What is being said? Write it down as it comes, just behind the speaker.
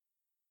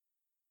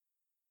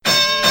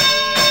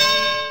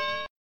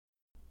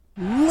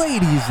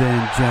Ladies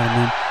and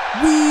gentlemen,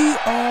 we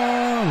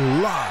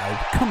are live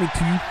coming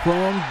to you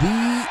from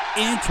the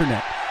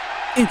internet.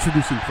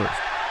 Introducing first,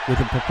 with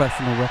a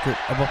professional record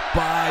of a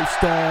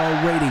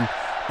 5-star rating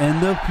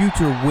and the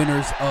future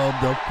winners of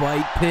the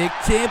Fight Pick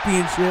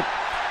Championship,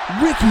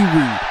 Ricky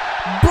Reed,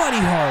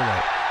 Buddy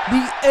Harlow,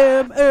 the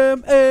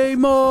MMA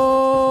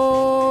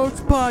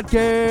Marks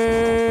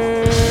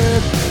Podcast.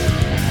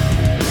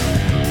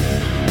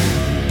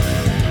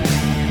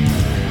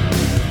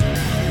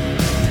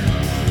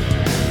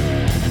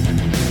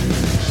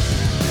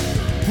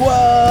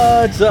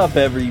 What's up,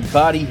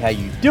 everybody? How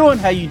you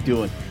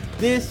doing?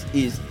 This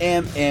is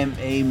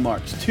MMA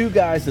Marks. Two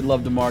guys that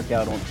love to mark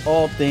out on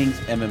all things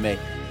MMA.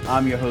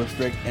 I'm your host,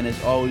 Rick, and as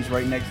always,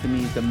 right next to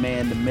me is the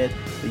man, the myth,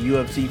 the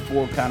UFC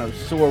 4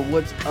 connoisseur.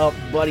 What's up,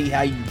 buddy?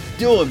 How you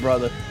doing,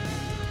 brother?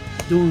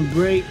 Doing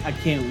great. I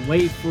can't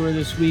wait for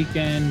this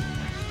weekend.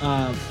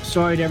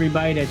 Sorry to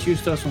everybody that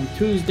used us on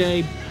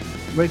Tuesday.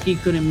 Ricky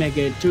couldn't make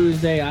it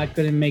Tuesday. I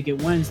couldn't make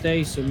it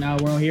Wednesday. So now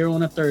we're here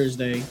on a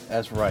Thursday.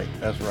 That's right.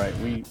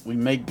 We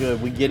make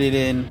good. We get it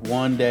in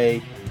one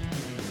day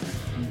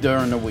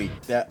during the week.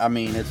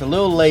 It's a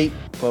little late,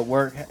 but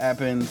work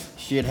happens,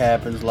 shit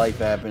happens, life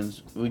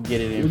happens. We get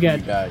it in for you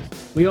guys.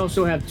 We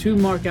also have 2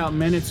 markout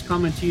minutes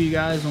coming to you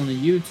guys on the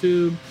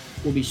YouTube.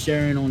 We'll be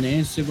sharing on the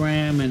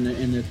Instagram and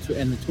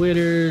the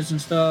Twitters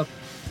and stuff.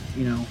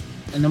 You know.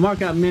 And the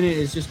markout minute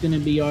is just going to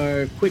be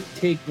our quick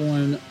take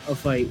on a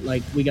fight.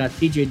 Like, we got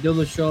TJ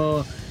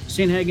Dillashaw,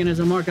 Sandhagen as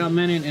a markout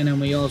minute, and then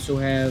we also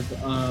have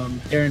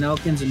Darren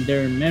Elkins and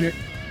Derek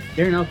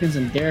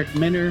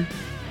Minner.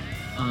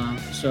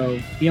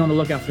 So be on the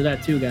lookout for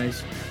that too,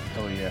 guys.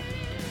 Oh, yeah.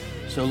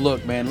 So,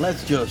 look, man,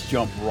 let's just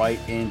jump right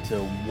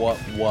into what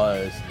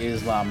was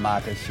Islam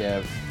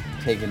Makhachev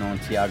taking on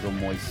Thiago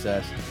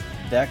Moises.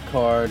 That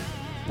card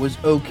was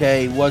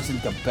okay.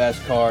 Wasn't the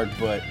best card,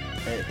 but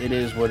it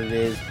is what it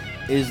is.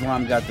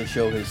 Islam got to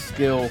show his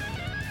skill,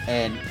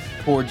 and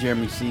poor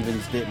Jeremy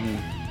Stephens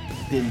didn't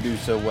do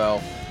so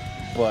well.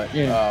 But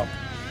a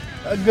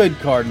good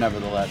card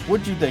nevertheless.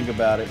 What'd you think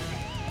about it?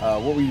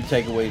 What were your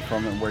takeaways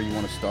from it? Where you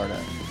want to start at?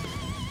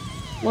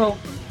 Well,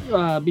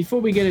 before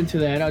we get into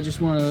that, I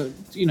just want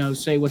to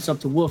say what's up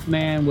to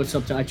Wolfman, what's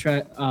up to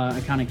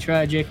Iconic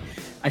Tragic.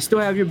 I still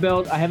have your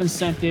belt. I haven't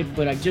sent it,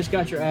 but I just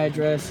got your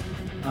address.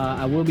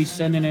 I will be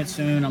sending it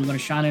soon. I'm going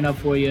to shine it up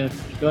for you.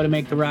 Go to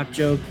make the rock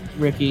joke,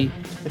 Ricky.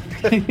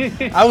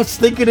 I was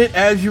thinking it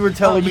as you were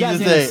telling me to say it.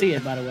 You guys didn't see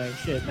it, by the way.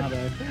 Shit, my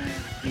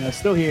bad.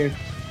 Still here.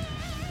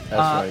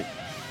 That's right.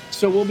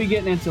 So we'll be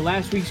getting into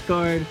last week's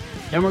card.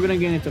 Then we're going to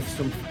get into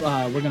some.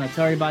 We're going to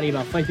tell everybody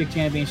about Fight Pick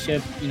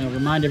Championship.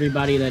 Remind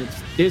everybody that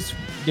it's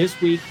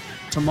this week,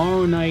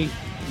 tomorrow night.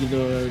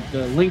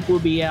 The link will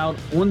be out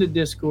on the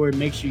Discord.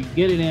 Make sure you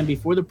get it in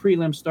before the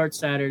prelims start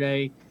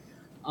Saturday.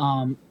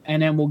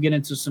 And then we'll get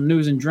into some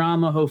news and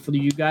drama. Hopefully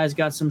you guys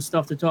got some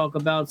stuff to talk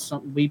about.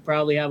 We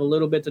probably have a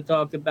little bit to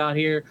talk about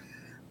here.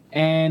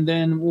 And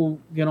then we'll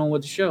get on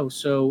with the show.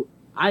 So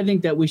I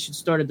think that we should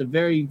start at the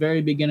very,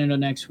 very beginning of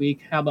next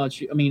week. How about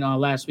you?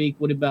 Last week.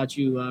 What about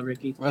you,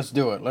 Ricky? Let's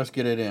do it. Let's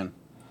get it in.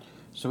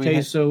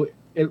 So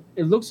it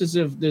looks as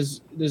if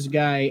this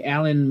guy,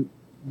 Alan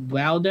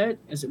Baudat,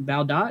 is it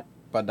Baudat?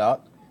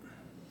 Baudat.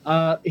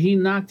 He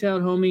knocked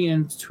out homie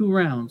in 2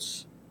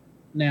 rounds.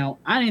 Now,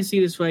 I didn't see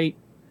this fight.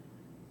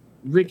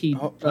 Ricky,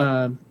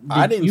 I didn't see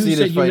this fight. You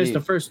said you missed the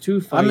first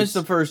 2 fights. I missed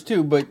the first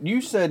 2, but you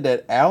said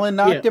that Allen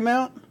knocked him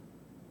out?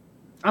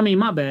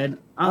 My bad.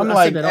 I'm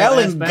like,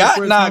 Allen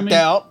got knocked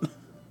out.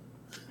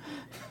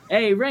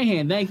 Hey,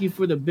 Rayhan, thank you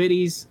for the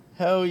biddies.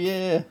 Hell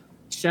yeah.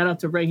 Shout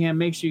out to Rayhan.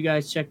 Make sure you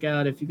guys check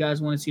out, if you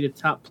guys want to see the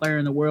top player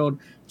in the world,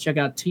 check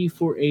out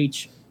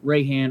T4H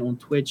Rayhan on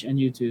Twitch and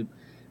YouTube.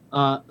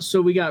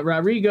 So we got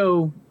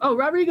Rodrigo. Oh,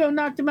 Rodrigo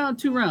knocked him out in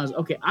 2 rounds.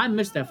 Okay, I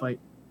missed that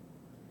fight.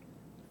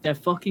 That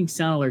fucking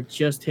sound alert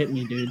just hit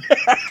me, dude.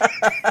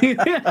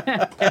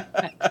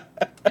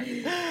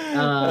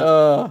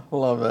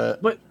 Love that.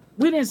 But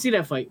we didn't see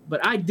that fight.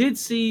 But I did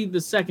see the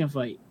second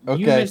fight.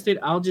 Okay. You missed it.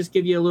 I'll just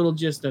give you a little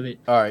gist of it.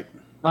 All right.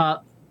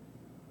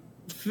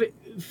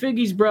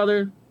 Figgy's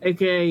brother,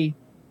 a.k.a.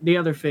 the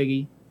other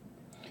Figgy.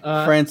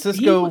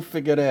 Francisco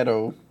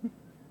Figueiredo.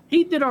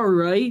 He did all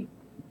right.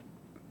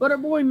 But our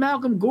boy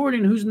Malcolm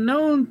Gordon, who's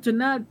known to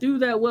not do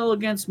that well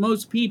against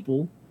most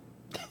people,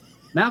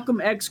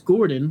 Malcolm X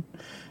Gordon,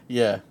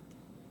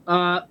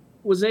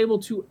 was able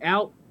to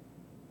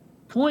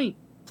outpoint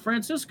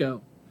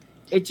Francisco.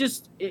 It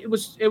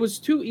was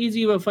too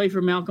easy of a fight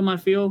for Malcolm. I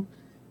feel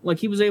like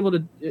he was able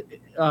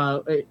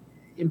to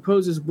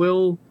impose his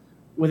will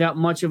without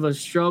much of a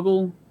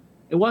struggle.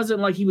 It wasn't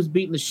like he was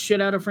beating the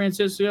shit out of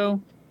Francisco.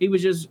 He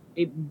was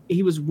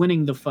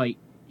winning the fight.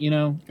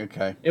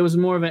 Okay. It was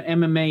more of an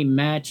MMA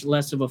match,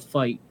 less of a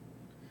fight.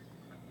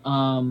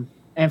 And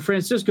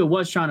Francisco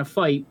was trying to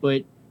fight,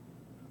 but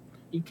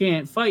you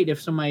can't fight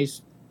if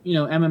somebody's,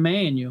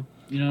 MMA-ing you.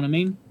 You know what I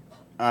mean?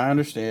 I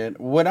understand.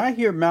 When I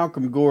hear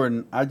Malcolm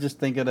Gordon, I just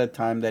think of that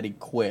time that he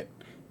quit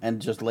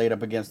and just laid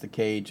up against the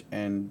cage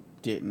and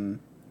didn't.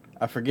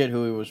 I forget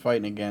who he was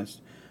fighting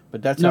against,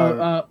 but that's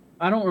how.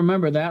 I don't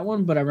remember that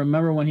one, but I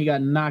remember when he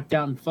got knocked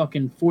out in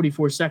fucking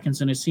 44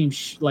 seconds, and it seemed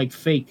like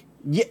fake.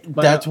 Yeah,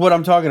 But, that's what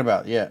I'm talking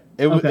about. Yeah,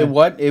 it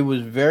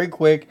was very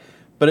quick,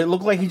 but it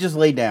looked like he just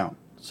laid down.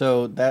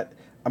 So that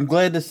I'm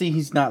glad to see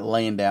he's not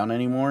laying down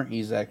anymore.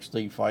 He's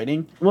actually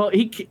fighting. Well,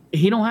 he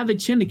don't have the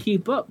chin to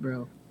keep up,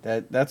 bro.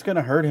 That's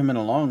gonna hurt him in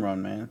the long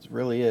run, man. It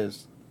really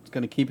is. It's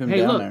gonna keep him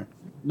down there.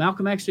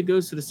 Malcolm actually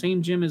goes to the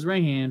same gym as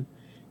Rayhan.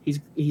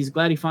 He's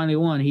glad he finally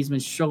won. He's been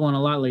struggling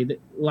a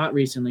lot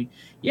recently.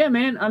 Yeah,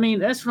 man. I mean,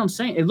 that's what I'm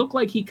saying. It looked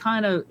like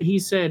he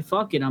said,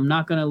 "Fuck it, I'm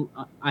not gonna.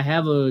 I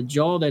have a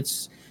jaw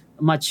that's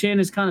my chin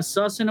is kind of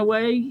sus in a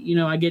way. You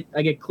know, I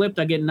get clipped,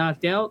 I get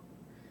knocked out.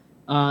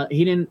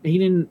 He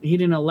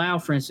didn't allow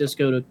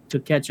Francisco to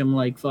catch him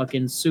like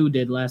fucking Sue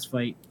did last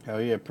fight. Hell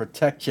yeah,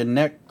 protect your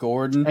neck,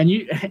 Gordon. And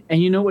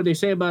you know what they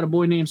say about a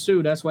boy named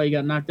Sue? That's why he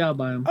got knocked out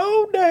by him.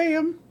 Oh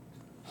damn.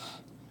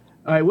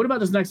 All right, what about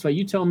this next fight?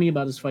 You tell me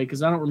about this fight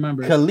because I don't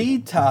remember.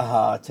 Khalid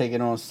Taha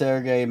taking on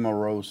Sergey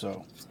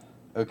Moroso.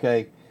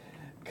 Okay,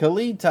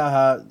 Khalid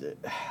Taha.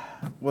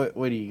 What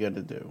are you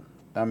gonna do?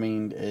 I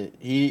mean,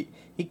 he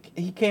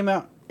came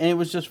out and it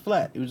was just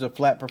flat. It was a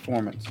flat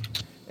performance.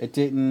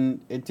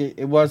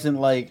 It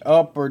wasn't like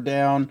up or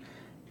down.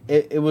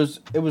 It was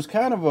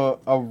kind of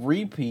a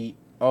repeat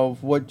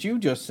of what you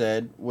just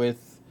said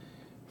with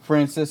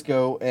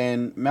Francisco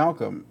and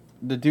Malcolm.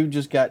 The dude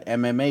just got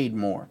MMA'd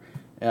more.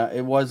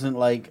 It wasn't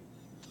like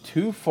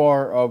too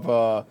far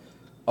of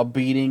a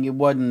beating. It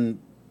wasn't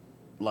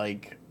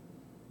like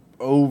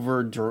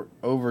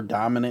overly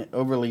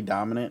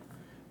dominant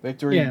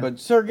victory. Yeah. But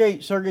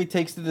Sergey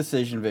takes the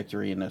decision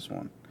victory in this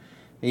one.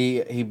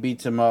 He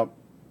beats him up,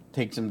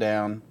 takes him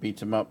down,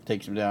 beats him up,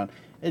 takes him down.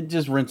 It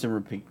just rinse and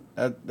repeat.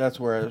 That's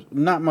where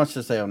not much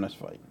to say on this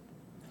fight.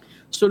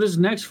 So this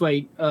next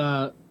fight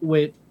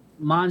with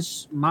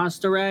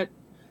Montserrat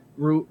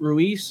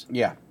Ruiz.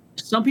 Yeah.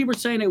 Some people are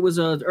saying it was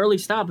an early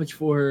stoppage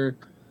for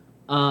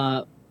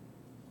her,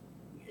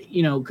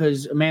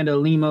 because Amanda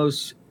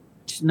Lemos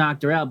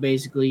knocked her out,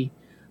 basically.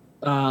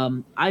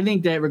 I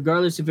think that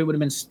regardless if it would have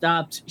been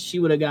stopped, she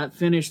would have got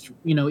finished,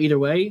 either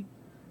way.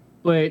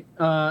 But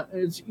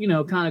it's,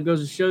 kind of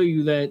goes to show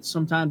you that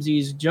sometimes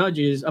these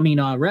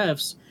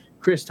refs,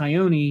 Chris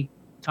Togni,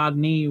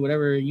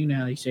 whatever,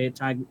 how you say it.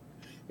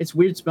 It's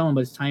weird spelling,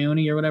 but it's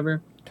Tione or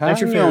whatever.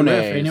 That's your favorite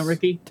ref, ain't it,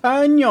 Ricky?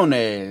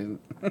 Tione.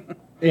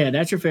 Yeah,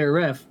 that's your favorite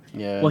ref.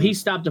 Yeah. Well, he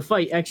stopped the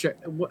fight extra.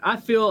 I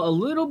feel a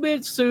little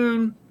bit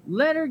soon.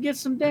 Let her get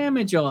some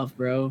damage off,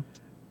 bro.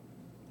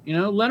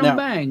 Let him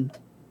bang.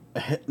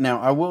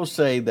 Now, I will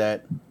say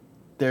that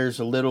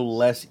there's a little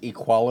less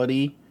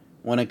equality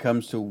when it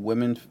comes to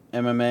women's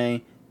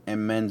MMA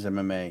and men's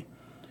MMA.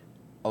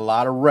 A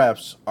lot of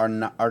refs are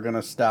going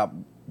to stop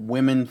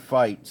women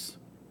fights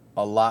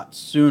a lot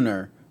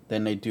sooner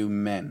than they do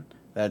men.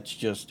 That's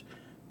just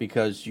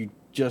because you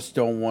just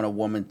don't want a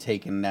woman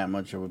taking that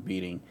much of a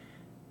beating.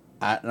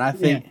 I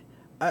think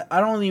I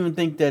don't even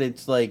think that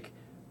it's like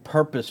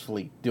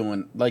purposefully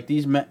doing like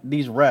these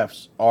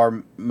refs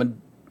are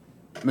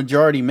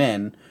majority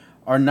men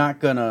are not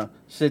gonna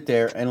sit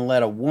there and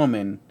let a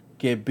woman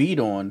get beat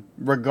on,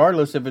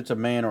 regardless if it's a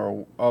man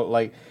or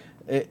like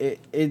it.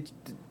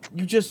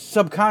 You just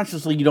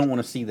subconsciously you don't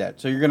want to see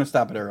that, so you're gonna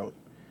stop it early.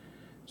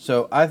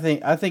 So I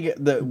think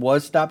that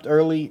was stopped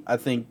early. I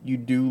think you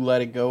do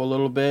let it go a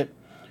little bit.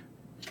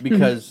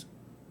 Because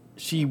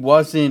she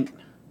wasn't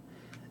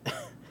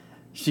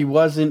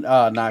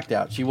knocked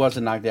out. She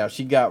wasn't knocked out.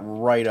 She got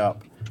right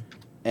up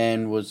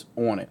and was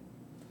on it.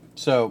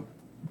 So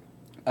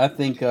I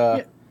think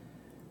go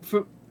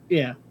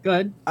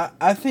ahead.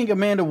 I think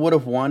Amanda would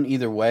have won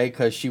either way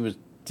because she was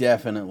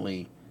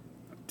definitely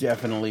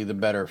the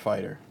better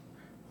fighter.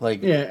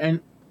 Like and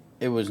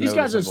it was these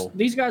noticeable.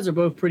 These guys are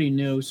both pretty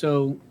new,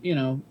 so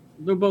they'll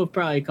both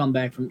probably come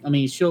back from. I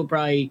mean, she'll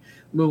probably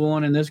move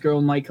on, and this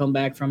girl might come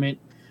back from it.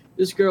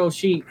 This girl,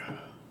 she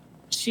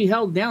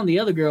held down the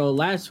other girl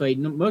last fight.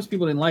 Most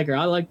people didn't like her.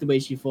 I liked the way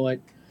she fought.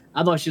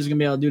 I thought she was gonna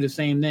be able to do the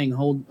same thing,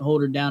 hold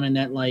her down in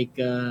that like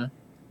kind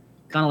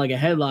of like a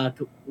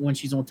headlock when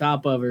she's on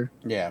top of her.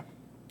 Yeah.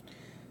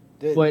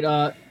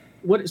 But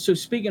So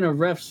speaking of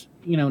refs,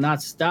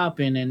 not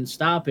stopping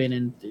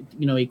and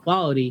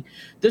equality.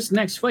 This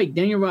next fight,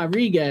 Daniel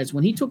Rodriguez,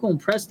 when he took on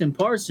Preston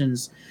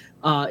Parsons,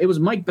 it was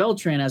Mike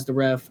Beltran as the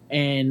ref,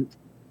 and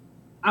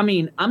I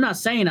mean, I'm not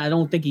saying I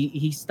don't think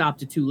he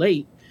stopped it too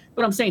late,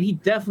 but I'm saying he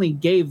definitely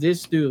gave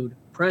this dude,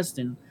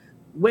 Preston,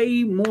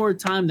 way more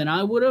time than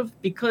I would have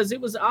because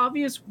it was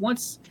obvious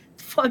once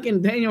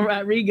fucking Daniel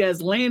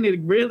Rodriguez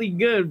landed really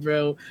good,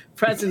 bro.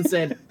 Preston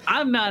said,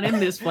 I'm not in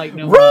this fight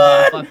no more.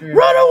 Run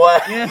away!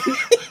 Yeah.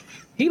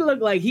 He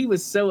looked like he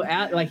was so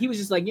out, like he was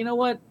just like, you know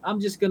what? I'm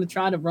just gonna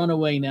try to run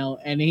away now,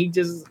 and it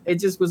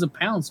just was a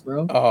pounce,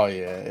 bro. Oh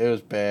yeah, it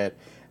was bad,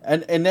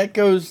 and that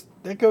goes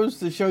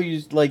to show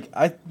you, like,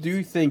 I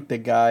do think the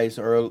guys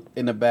are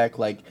in the back,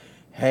 like,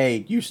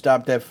 hey, you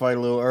stopped that fight a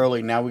little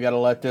early. Now we got to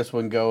let this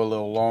one go a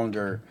little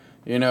longer,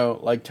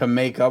 like to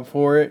make up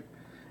for it.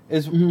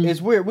 It's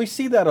weird. We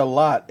see that a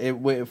lot.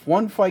 If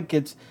one fight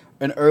gets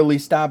an early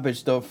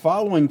stoppage, the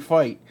following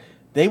fight,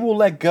 they will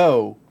let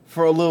go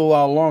for a little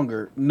while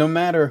longer, no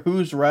matter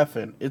who's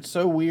reffing. It's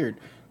so weird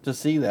to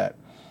see that.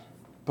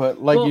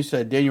 But like you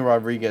said, Daniel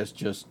Rodriguez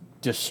just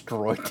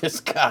destroyed this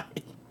guy.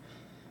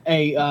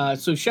 Hey,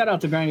 so shout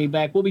out to Grammy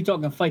back. We'll be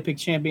talking Fight Pick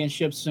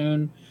Championship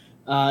soon.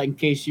 In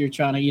case you're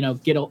trying to,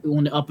 get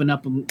on the up and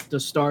up the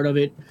start of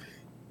it.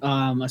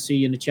 I see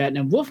you in the chat.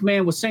 And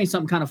Wolfman was saying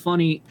something kind of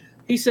funny.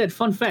 He said,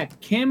 fun fact,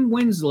 Kim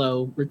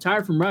Winslow,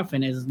 retired from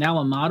Ruffin, is now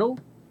a model.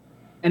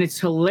 And it's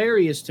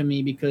hilarious to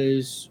me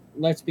because,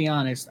 let's be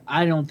honest,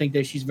 I don't think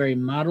that she's very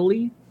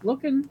model-y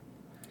looking.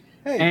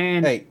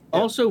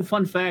 Also,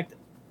 fun fact,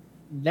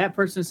 that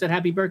person said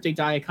happy birthday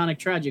to Iconic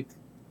Tragic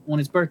on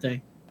his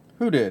birthday.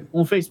 Who did?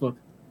 On Facebook.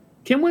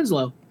 Kim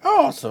Winslow.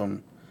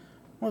 Awesome.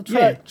 Well,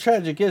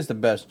 Tragic is the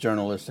best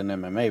journalist in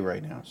MMA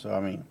right now. So, I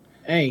mean.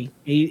 Hey,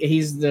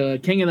 he's the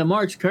king of the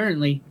marks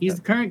currently. He's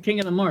the current king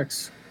of the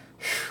marks.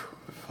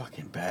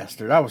 Fucking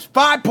bastard. I was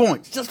 5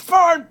 points. Just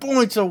 5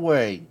 points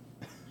away.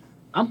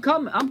 I'm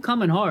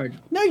coming hard.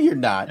 No, you're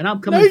not. And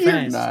I'm coming fast. No,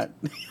 you're not.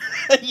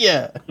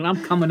 Yeah. And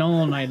I'm coming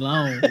all night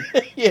long.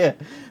 Yeah.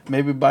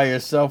 Maybe by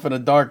yourself in a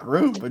dark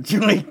room, but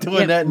you ain't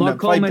doing that in the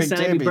Fight Pick Championship.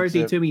 Happy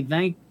birthday to me.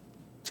 Thank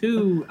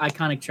to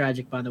Iconic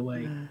Tragic, by the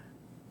way.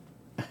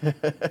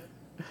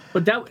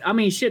 But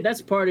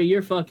that's part of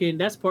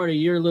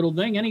your little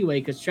thing anyway,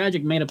 because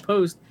Tragic made a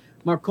post.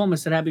 Mark Coleman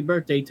said happy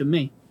birthday to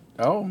me.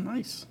 Oh,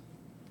 nice.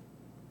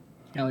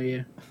 Hell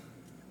yeah.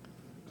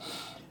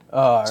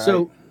 All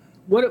so,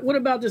 right. What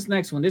about this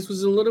next one? This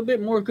was a little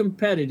bit more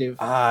competitive.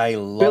 I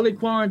love Billy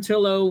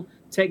Quarantillo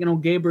taking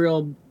on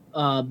Gabriel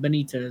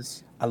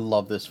Benitez. I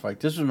love this fight.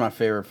 This was my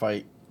favorite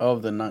fight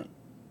of the night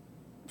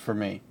for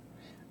me.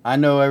 I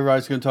know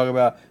everybody's going to talk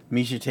about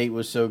Miesha Tate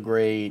was so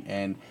great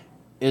and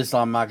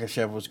Islam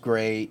Makhachev was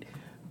great,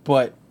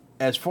 but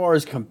as far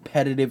as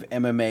competitive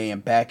MMA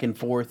and back and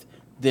forth,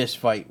 this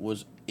fight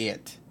was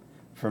it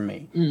for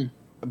me.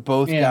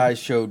 Both guys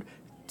showed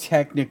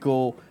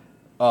technical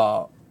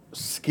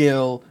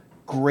skill,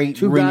 great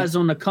Two guys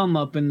on the come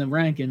up in the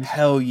rankings.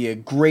 Hell yeah,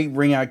 great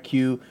ring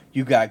IQ.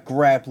 You got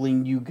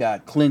grappling, you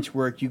got clinch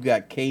work, you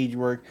got cage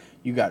work,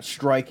 you got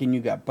striking, you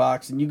got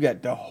boxing, you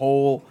got the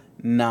whole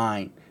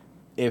nine.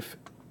 If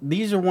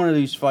these are one of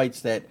these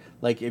fights that,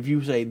 like, if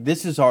you say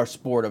this is our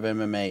sport of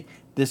MMA,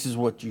 this is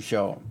what you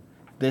show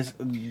them.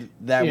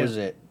 That was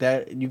it.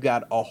 That you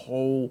got a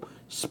whole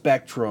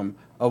spectrum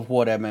of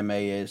what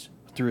MMA is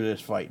through this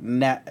fight.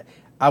 And that,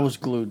 I was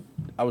glued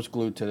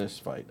to this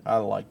fight. I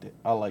liked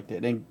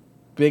it. And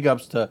big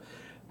ups to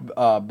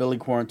Billy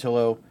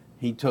Quarantillo.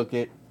 He took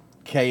it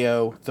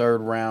KO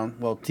third round.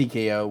 Well,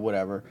 TKO,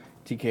 whatever.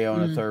 TKO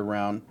in the third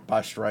round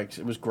by strikes.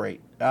 It was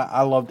great.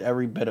 I loved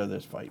every bit of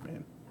this fight,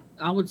 man.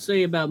 I would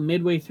say about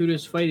midway through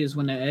this fight is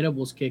when the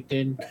edibles kicked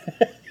in.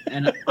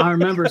 And I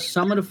remember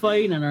some of the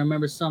fight, and I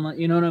remember some,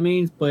 you know what I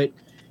mean? But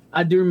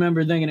I do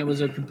remember thinking it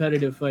was a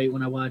competitive fight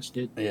when I watched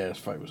it. Yeah, this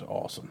fight was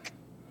awesome.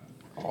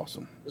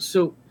 Awesome.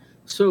 So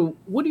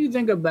what do you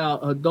think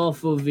about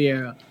Adolfo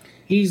Vieira?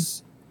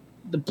 He's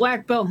the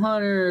black belt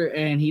hunter,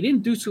 and he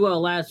didn't do so well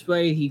last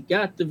fight. He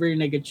got the rear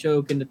naked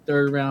choke in the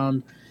third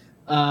round.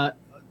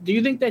 Do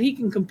you think that he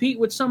can compete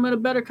with some of the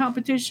better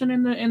competition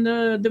in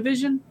the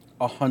division?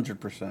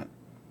 100%.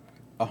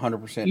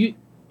 100%.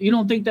 You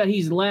don't think that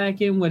he's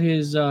lacking with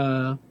his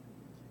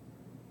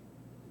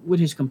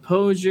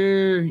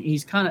composure?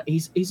 He's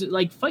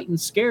like fighting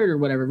scared or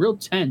whatever, real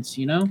tense,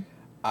 you know?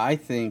 I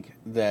think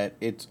that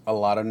it's a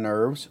lot of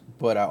nerves,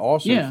 but I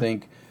also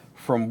think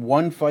from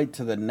one fight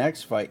to the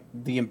next fight,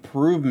 the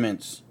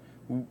improvements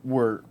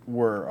were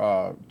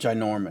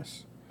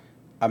ginormous.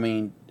 I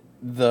mean,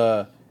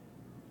 the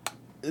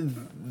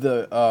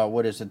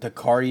what is it? The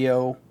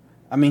cardio.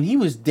 I mean, he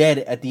was dead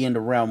at the end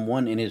of round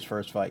one in his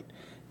first fight.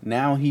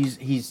 Now he's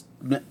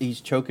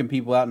choking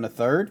people out in the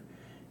third,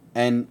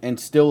 and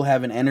still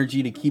having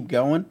energy to keep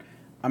going.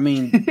 I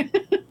mean,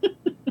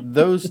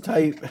 those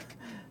type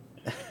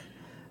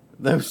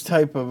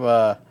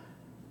of.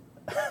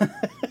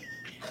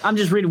 I'm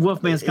just reading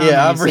Wolfman's comment.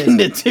 Yeah, I'm reading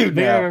it too now.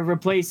 They're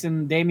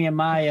replacing Damian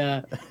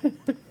Maia,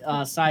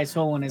 size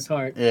hole in his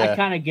heart. Yeah. I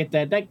kind of get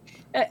that.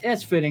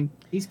 That's fitting.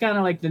 He's kind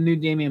of like the new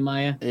Damian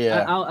Maia.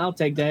 Yeah, I'll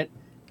take that.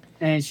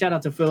 And shout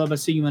out to Philip. I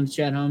see you in the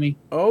chat, homie.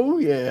 Oh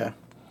yeah,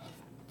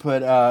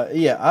 but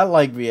I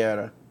like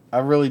Vieira. I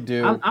really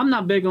do. I'm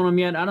not big on him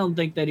yet. I don't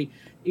think that he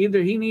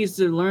needs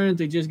to learn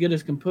to just get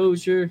his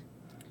composure,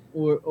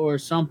 or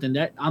something.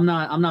 That I'm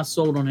not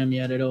sold on him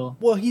yet at all.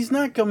 Well, he's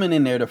not coming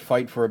in there to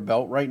fight for a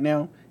belt right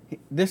now.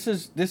 This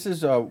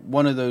is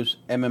one of those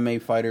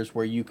MMA fighters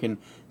where you can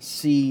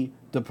see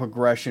the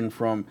progression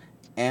from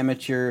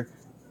amateur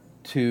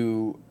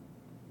to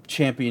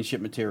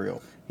championship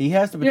material. He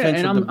has the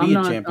potential to be a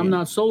champion. I'm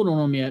not sold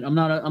on him yet. I'm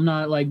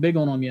not like big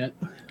on him yet.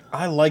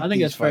 I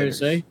think that's fighters.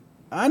 Fair to say.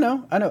 I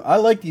know. I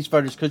like these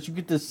fighters because you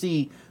get to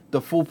see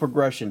the full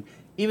progression.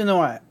 Even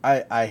though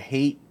I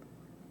hate,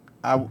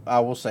 I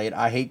will say it,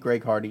 I hate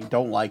Greg Hardy.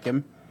 Don't like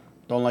him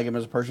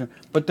as a person.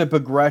 But the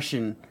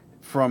progression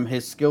from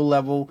his skill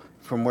level,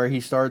 from where he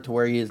started to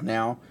where he is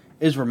now,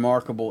 is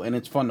remarkable, and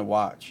it's fun to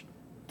watch.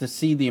 To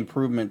see the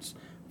improvements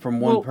from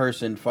one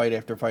person, fight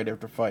after fight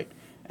after fight.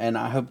 And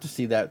I hope to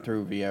see that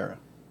through Vieira.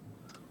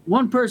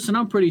 One person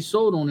I'm pretty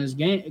sold on is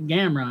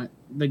Gamrot,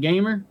 the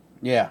gamer.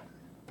 Yeah.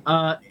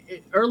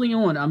 Early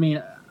on, I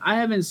mean, I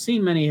haven't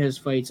seen many of his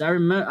fights. I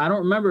don't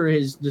remember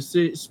his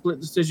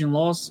split decision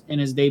loss in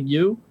his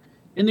debut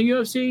in the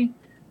UFC,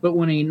 but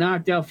when he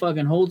knocked out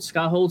fucking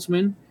Scott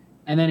Holtzman,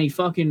 and then he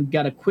fucking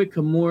got a quick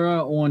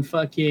Kimura on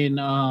fucking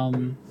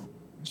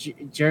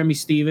Jeremy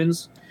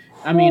Stevens.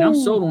 I mean, I'm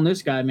sold on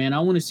this guy, man. I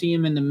want to see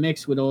him in the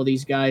mix with all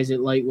these guys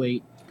at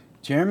lightweight.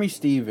 Jeremy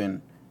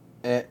Steven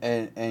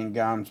and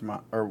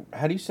Gamrot, or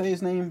how do you say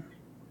his name?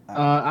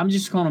 I'm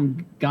just calling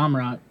him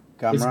Gamrot.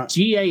 Gamrot? It's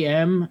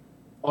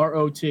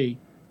Gamrot.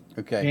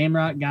 Okay.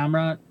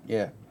 Gamrot.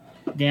 Yeah.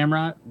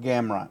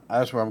 Gamrot.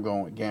 That's where I'm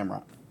going with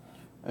Gamrot.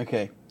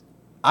 Okay.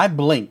 I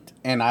blinked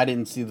and I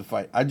didn't see the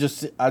fight. I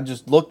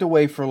just looked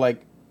away for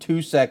like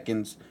 2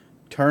 seconds,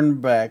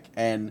 turned back,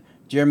 and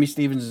Jeremy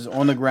Stevens is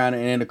on the ground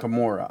and in a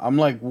Kimura. I'm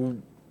like,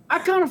 I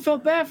kind of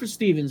felt bad for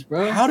Stevens,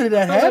 bro. How did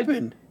that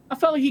happen? I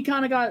felt like he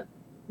kind of got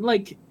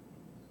like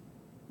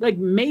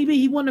maybe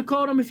he wouldn't have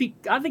caught him if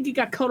I think he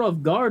got caught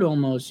off guard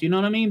almost. You know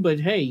what I mean?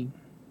 But hey,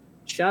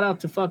 shout out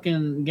to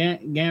fucking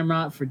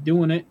Gamrot for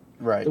doing it.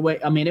 Right. The way,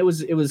 I mean, it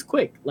was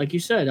quick, like you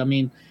said. I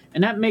mean,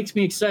 and that makes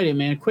me excited,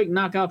 man. Quick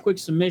knockout, quick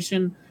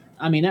submission.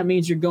 I mean, that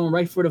means you're going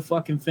right for the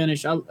fucking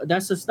finish.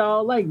 That's the style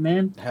I like,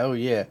 man. Hell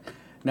yeah.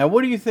 Now,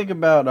 what do you think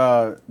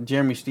about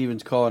Jeremy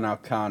Stevens calling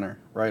out Conor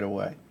right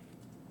away?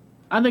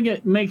 I think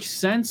it makes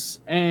sense,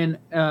 and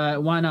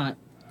why not?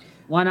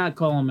 Why not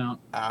call him out?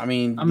 I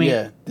mean,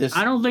 yeah.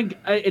 I don't think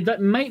it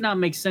might not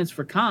make sense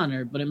for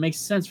Conor, but it makes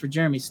sense for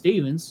Jeremy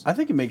Stevens. I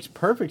think it makes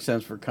perfect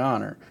sense for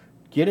Conor.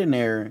 Get in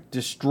there,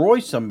 destroy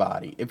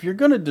somebody. If you're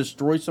going to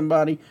destroy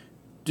somebody,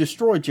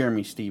 destroy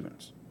Jeremy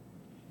Stevens.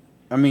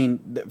 I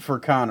mean, for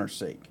Conor's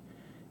sake.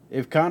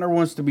 If Conor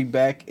wants to be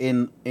back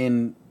in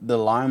the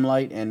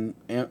limelight and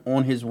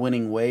on his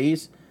winning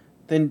ways,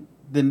 then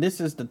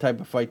this is the type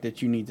of fight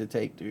that you need to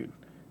take, dude.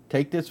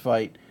 Take this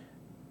fight,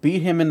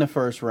 beat him in the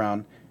first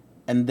round,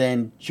 and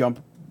then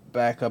jump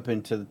back up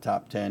into the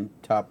top 10,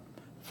 top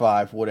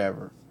 5,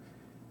 whatever.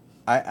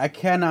 I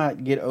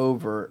cannot get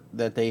over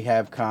that they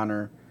have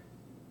Conor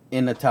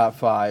in the top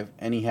 5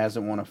 and he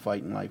hasn't won a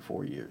fight in like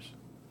 4 years.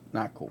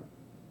 Not cool.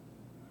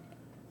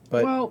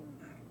 But well,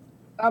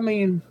 I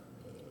mean,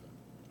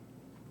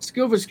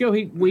 skill for skill,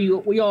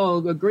 we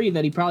all agree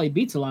that he probably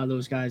beats a lot of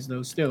those guys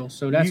though still.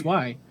 So that's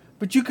why.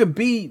 But you could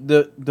be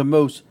the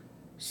most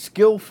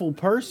skillful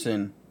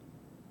person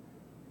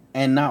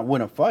and not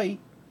win a fight.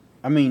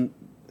 I mean,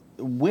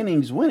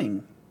 winning's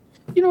winning.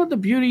 You know what the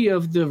beauty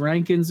of the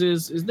rankings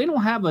is they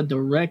don't have a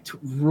direct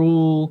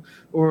rule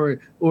or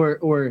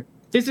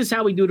this is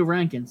how we do the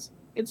rankings.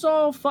 It's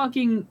all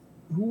fucking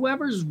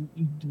whoever's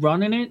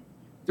running it,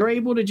 they're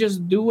able to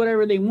just do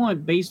whatever they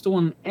want based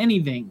on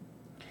anything.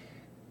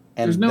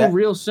 And there's no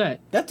real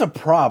set. That's a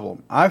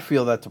problem. I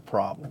feel that's a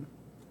problem.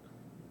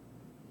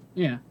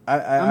 Yeah,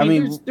 I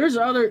mean there's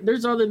other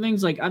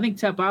things like I think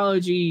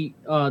Tapology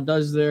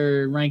does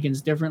their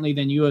rankings differently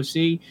than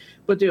UFC,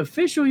 but the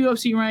official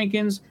UFC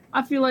rankings,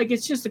 I feel like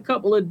it's just a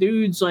couple of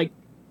dudes like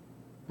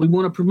we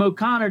want to promote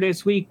Conor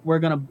this week, we're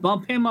gonna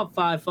bump him up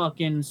 5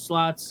 fucking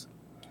slots.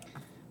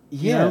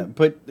 Yeah, you know?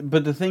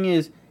 but the thing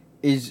is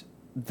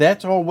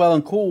that's all well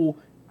and cool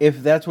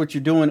if that's what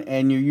you're doing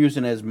and you're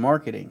using it as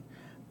marketing,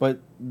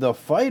 but the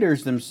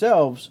fighters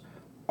themselves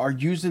are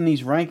using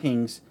these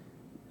rankings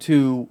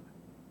to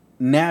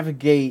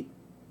navigate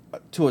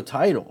to a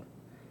title,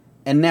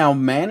 and now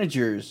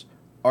managers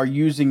are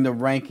using the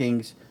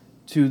rankings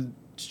to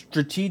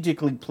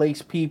strategically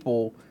place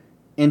people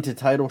into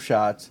title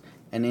shots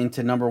and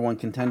into number 1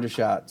 contender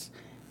shots,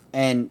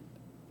 and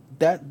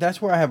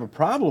that's where I have a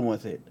problem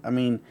with it. I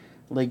mean,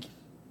 like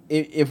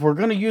if we're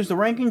gonna use the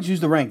rankings,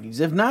 use the rankings.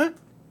 If not,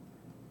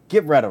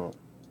 get rid of them.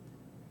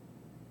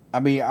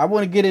 I mean, I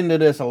want to get into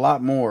this a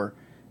lot more,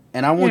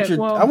 and I want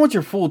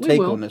your full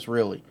take on this,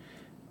 really.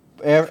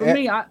 For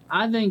me, I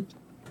think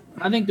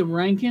the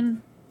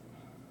ranking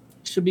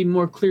should be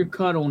more clear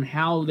cut on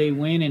how they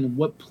win and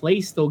what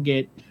place they'll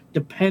get,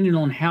 depending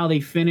on how they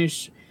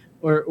finish,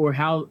 or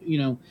how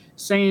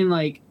saying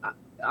like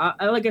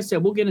I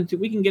said we can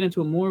get into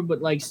it more,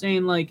 but like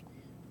saying like,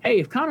 hey,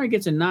 if Conor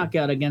gets a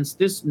knockout against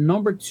this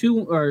number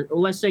 2, or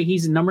let's say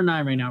he's number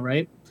 9 right now,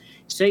 right?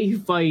 Say he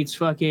fights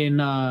fucking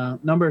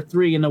number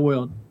 3 in the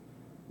world,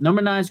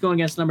 number 9 is going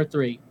against number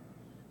 3,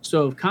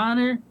 so if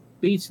Conor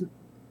beats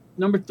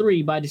number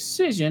 3 by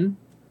decision,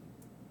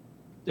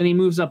 then he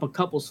moves up a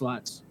couple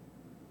slots,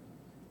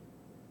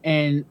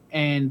 and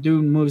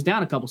dude moves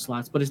down a couple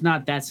slots, but it's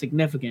not that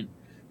significant.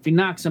 If he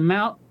knocks him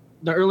out,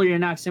 the earlier he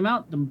knocks him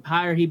out, the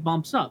higher he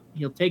bumps up.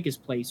 He'll take his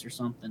place or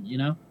something,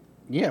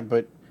 Yeah,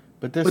 but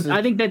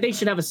I think that they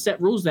should have a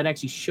set rules that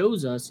actually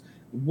shows us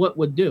what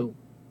would do.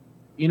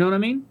 You know what I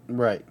mean?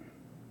 Right.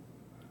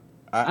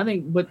 I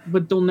think, but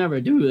they'll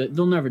never do that.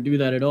 They'll never do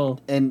that at all.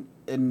 And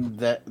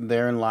that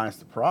therein lies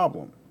the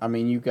problem. I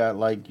mean, you got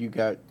what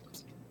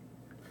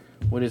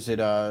is it?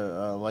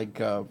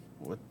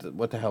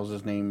 What the hell's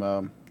his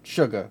name?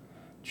 Sugar.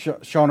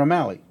 Sean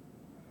O'Malley.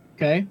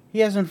 Okay. He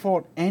hasn't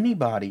fought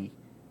anybody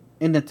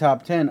in the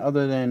top 10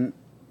 other than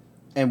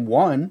and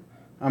won.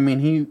 I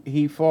mean,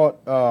 he fought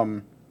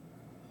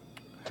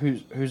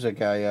who's that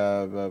guy?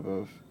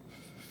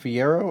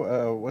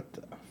 Fierro. What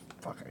the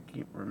fuck? I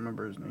can't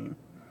remember his name.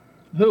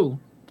 Who?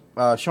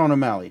 Sean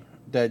O'Malley.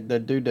 The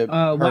dude that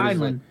hurt his leg.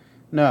 Wineland.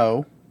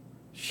 No,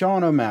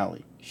 Sean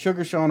O'Malley.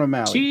 Sugar Sean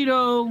O'Malley.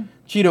 Chito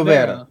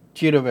Vera.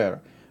 Chito Vera.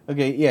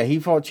 Okay, yeah, he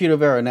fought Chito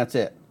Vera, and that's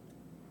it.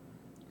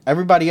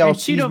 Everybody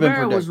else, and Chito he's been Vera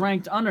predicted. was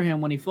ranked under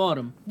him when he fought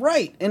him.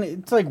 Right, and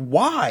it's like,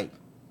 why?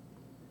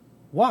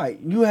 Why?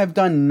 You have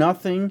done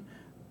nothing.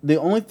 The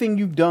only thing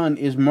you've done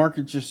is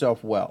market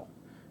yourself well.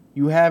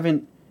 You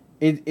haven't.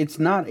 It's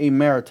not a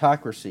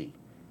meritocracy.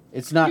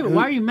 It's not. Dude,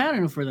 why are you mad at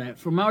him for that?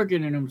 For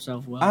marketing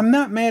himself well? I'm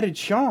not mad at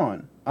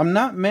Sean. I'm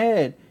not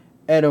mad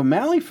at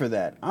O'Malley for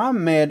that.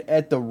 I'm mad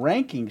at the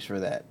rankings for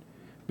that.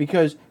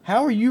 Because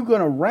how are you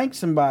going to rank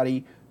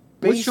somebody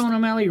What's Sean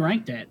O'Malley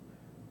ranked at?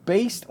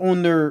 Based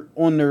on their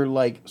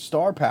like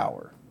star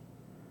power?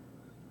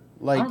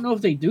 Like, I don't know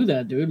if they do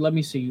that, dude. Let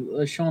me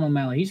see. Sean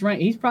O'Malley. He's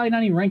probably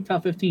not even ranked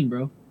top 15,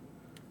 bro.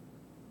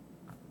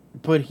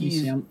 But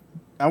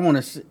I want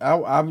to see.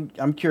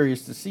 I'm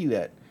curious to see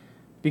that,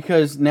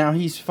 because now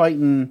he's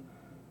fighting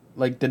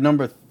like the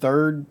number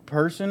 3rd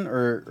person,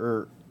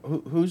 or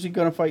who's he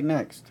gonna fight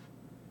next?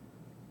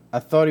 I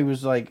thought he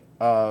was like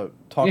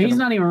talking. Yeah, he's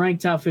not even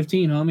ranked top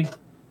 15, homie.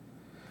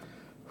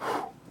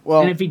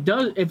 Well, and if he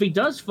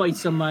does fight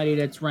somebody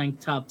that's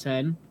ranked top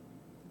 10,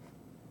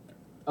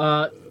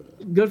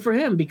 good for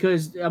him,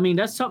 because I mean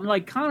that's something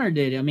like Conor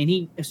did. I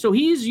mean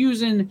he's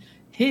using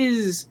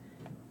his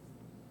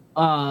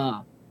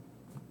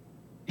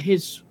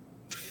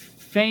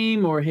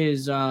fame or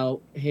his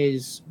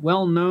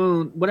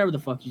well-known, whatever the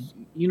fuck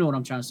you know what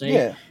I'm trying to say.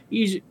 Yeah.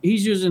 He's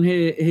using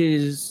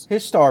his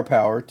star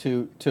power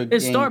to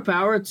star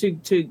power to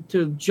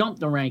jump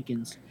the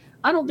rankings.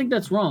 I don't think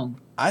that's wrong.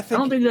 I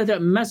don't think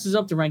that messes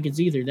up the rankings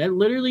either. That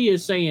literally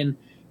is saying,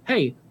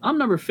 "Hey, I'm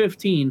number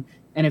 15,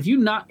 and if you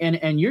not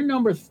and you're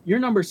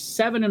number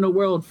 7 in the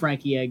world,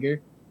 Frankie Edgar,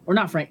 or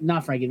not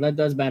Frankie.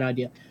 That's a bad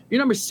idea. You're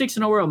number 6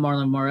 in the world,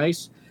 Marlon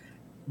Moraes,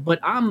 but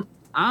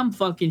I'm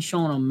fucking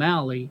Sean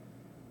O'Malley,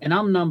 and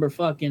I'm number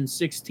fucking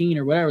 16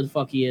 or whatever the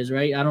fuck he is,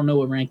 right? I don't know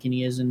what ranking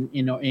he is in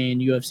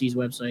UFC's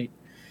website.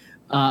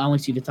 I only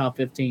see the top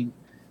 15.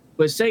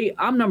 But say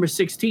I'm number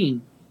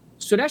 16,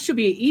 so that should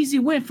be an easy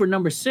win for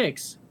number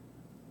 6.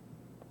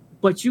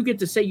 But you get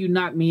to say you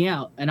knocked me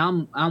out, and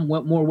I'm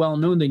more well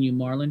known than you,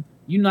 Marlon.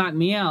 You knocked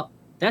me out.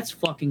 That's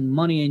fucking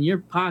money in your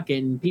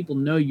pocket, and people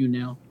know you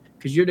now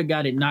because you're the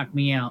guy that knocked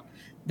me out.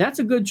 That's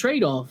a good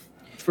trade-off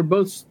for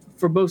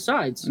both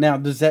sides. Now,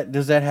 does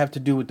that have to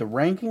do with the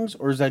rankings,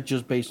 or is that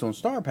just based on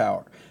star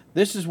power?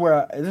 This is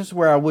where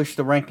I wish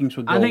the rankings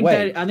would go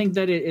away. I think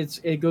that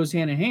it goes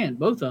hand in hand,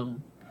 both of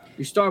them.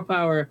 Your star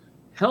power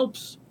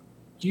helps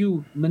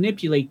you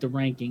manipulate the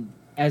ranking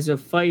as a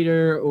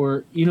fighter,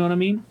 or you know what I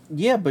mean?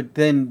 Yeah, but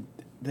then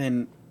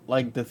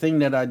like the thing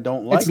that I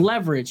don't like, it's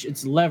leverage.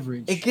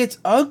 It gets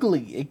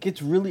ugly. It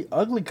gets really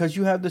ugly because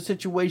you have the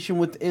situation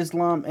with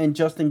Islam and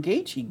Justin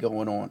Gaethje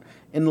going on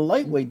in the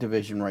lightweight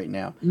division right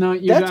now. No,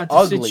 got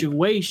the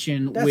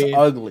situation. That's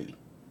ugly.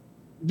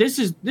 This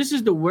is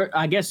the worst.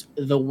 I guess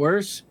the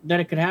worst that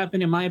it could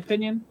happen, in my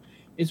opinion,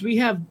 is we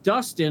have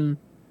Dustin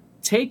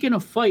taking a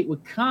fight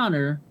with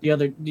Conor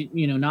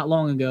not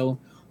long ago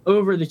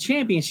over the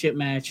championship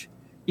match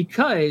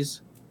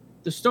because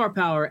the star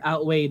power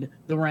outweighed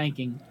the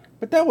ranking.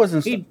 But that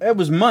wasn't. It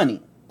was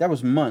money. That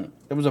was money.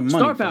 It was a money.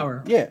 Star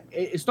power. Yeah.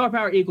 Star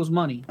power equals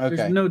money. Okay.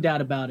 There's no doubt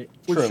about it.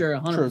 For sure,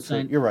 100%.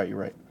 True. You're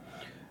right.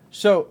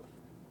 So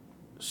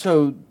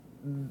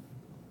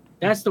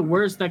that's the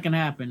worst that can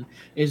happen.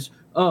 Is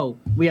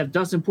we have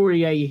Dustin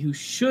Poirier, who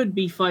should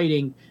be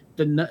fighting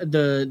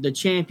the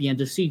champion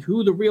to see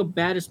who the real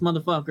baddest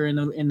motherfucker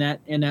in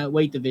that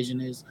weight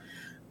division is,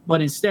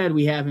 but instead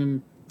we have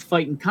him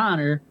fighting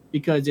Conor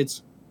because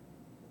it's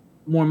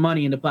more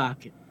money in the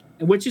pocket,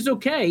 which is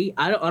okay.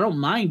 I don't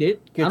mind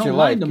it. Get your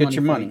life, get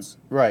your money,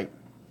 right?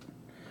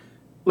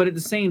 But at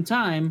the same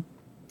time,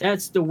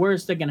 that's the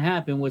worst that can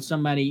happen with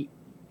somebody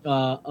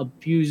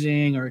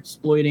abusing or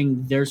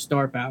exploiting their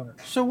star power.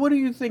 So what do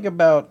you think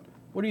about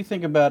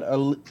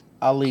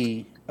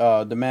Ali,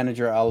 the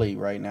manager Ali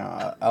right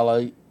now,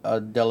 Ali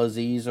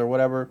Abdelaziz or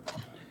whatever?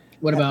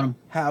 What about him?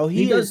 How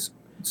he does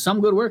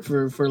some good work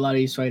for a lot of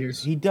these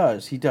fighters. He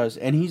does,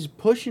 and he's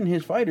pushing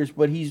his fighters,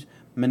 but he's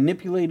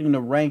manipulating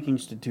the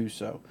rankings to do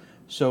so.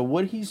 So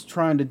what he's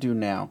trying to do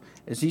now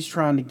is he's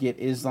trying to get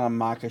Islam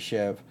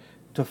Makhachev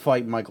to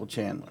fight Michael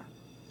Chandler,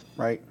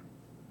 right?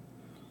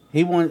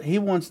 He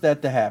wants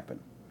that to happen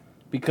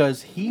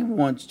because he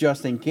wants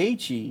Justin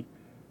Gaethje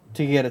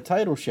to get a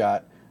title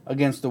shot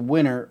against the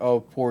winner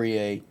of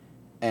Poirier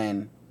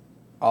and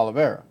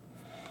Oliveira.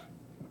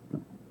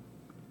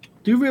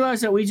 Do you realize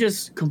that we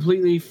just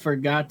completely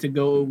forgot to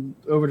go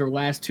over the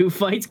last 2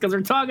 fights because we're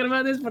talking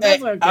about this? But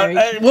that's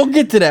okay. We'll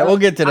get to that.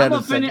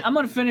 I'm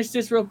going to finish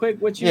this real quick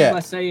with you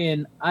by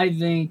saying I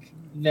think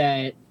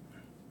that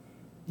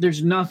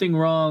there's nothing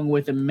wrong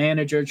with a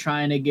manager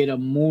trying to get a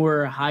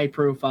more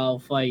high-profile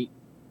fight.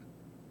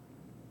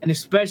 And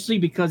especially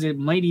because it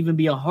might even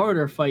be a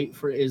harder fight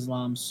for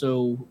Islam,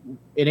 so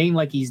it ain't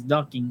like he's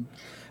ducking.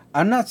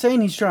 I'm not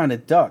saying he's trying to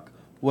duck.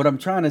 What I'm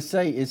trying to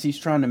say is he's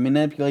trying to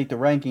manipulate the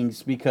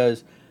rankings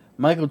because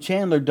Michael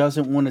Chandler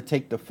doesn't want to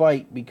take the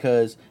fight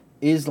because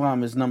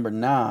Islam is number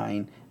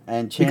 9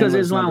 and Chandler Because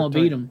Islam will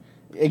beat him.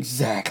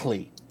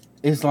 Exactly.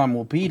 Islam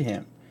will beat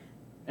him.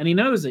 And he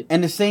knows it.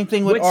 And the same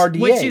thing with RDA.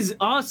 Which is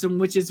awesome,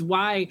 which is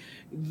why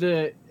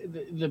the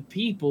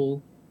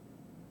people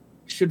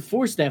should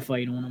force that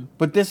fight on him.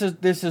 But this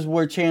is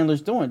what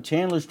Chandler's doing.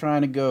 Chandler's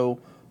trying to go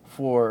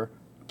for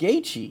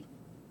Gaethje.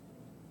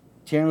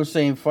 Chandler's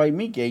saying, fight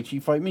me,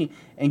 Gaethje, fight me.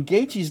 And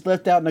Gaethje's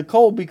left out in the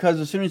cold because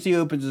as soon as he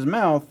opens his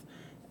mouth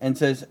and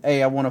says,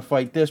 hey, I want to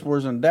fight this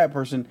person, that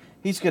person,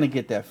 he's going to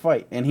get that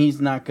fight. And he's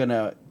not going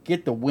to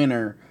get the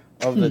winner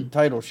of the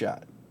title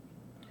shot.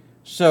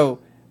 So,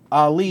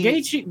 Ali...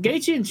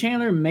 Gaethje and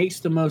Chandler makes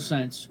the most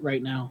sense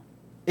right now.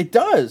 It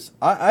does.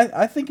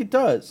 I think it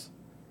does.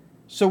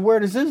 So where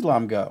does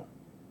Islam go?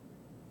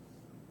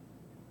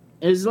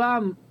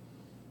 Islam,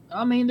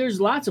 I mean, there's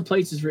lots of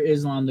places for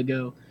Islam to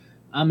go.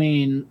 I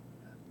mean,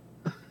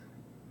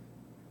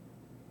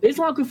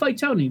 Islam could fight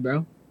Tony,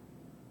 bro.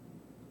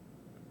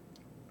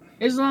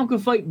 Islam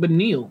could fight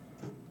Beneil,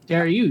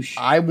 Dariush.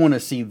 I want to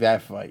see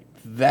that fight.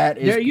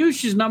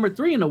 Dariush is number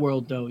 3 in the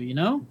world, though, you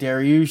know?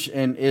 Dariush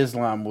and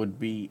Islam would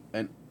be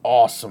an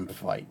awesome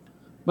fight.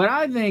 But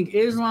I think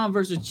Islam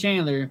versus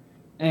Chandler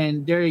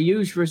and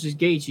Dariush versus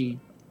Gaethje,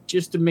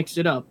 just to mix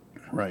it up.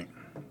 Right.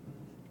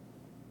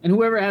 And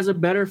whoever has a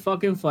better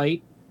fucking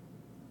fight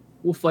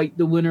will fight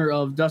the winner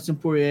of Dustin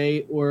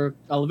Poirier or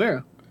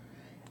Oliveira.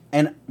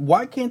 And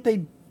why can't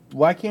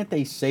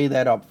they say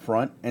that up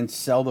front and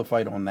sell the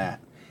fight on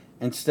that?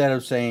 Instead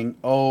of saying,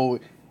 oh,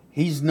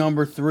 he's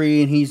number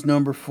 3 and he's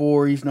number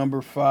 4, he's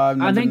number 5,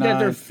 number 9. I think that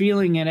they're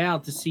feeling it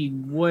out to see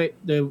what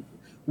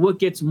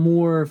gets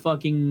more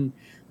fucking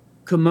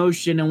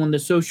commotion and on the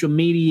social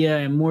media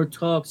and more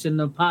talks in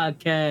the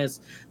podcast.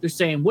 They're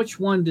saying which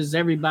one does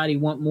everybody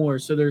want more?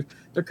 So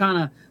they're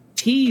kind of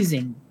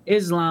teasing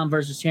Islam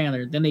versus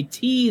Chandler. Then they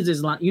tease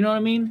Islam. You know what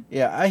I mean?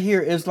 Yeah, I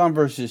hear Islam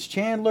versus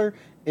Chandler,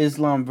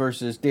 Islam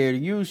versus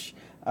Dariush.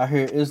 I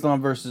hear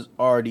Islam versus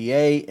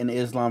RDA and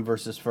Islam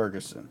versus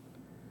Ferguson.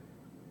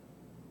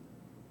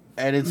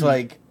 And it's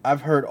like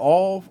I've heard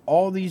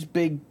all these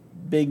big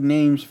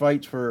names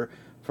fights for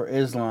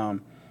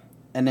Islam.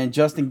 And then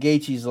Justin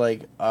Gaethje's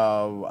like,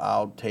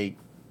 I'll take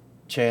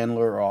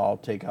Chandler or I'll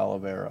take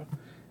Oliveira.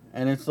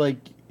 And it's like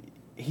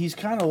he's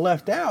kind of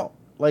left out.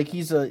 Like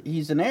he's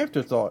an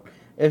afterthought.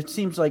 It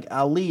seems like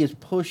Ali is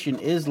pushing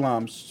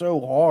Islam so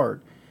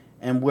hard.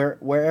 And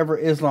wherever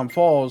Islam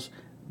falls,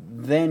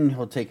 then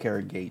he'll take care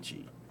of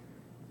Gaethje.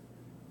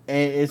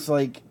 And it's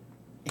like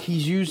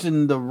he's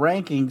using the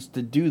rankings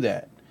to do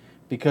that.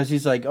 Because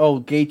he's like, oh,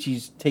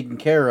 Gaethje's taken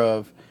care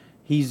of.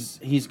 He's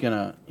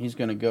gonna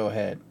go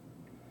ahead.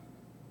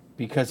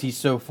 Because he's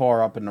so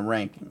far up in the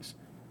rankings.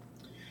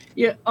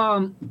 Yeah,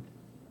 all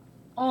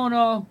in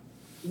all,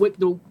 with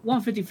the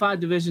 155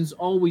 division's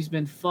always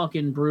been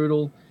fucking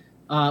brutal.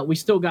 We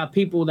still got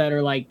people that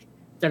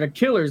are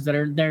killers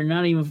they're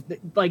not even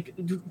like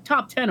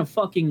top 10 of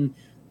fucking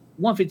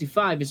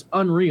 155 is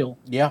unreal.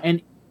 Yeah.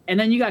 And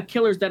then you got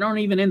killers that aren't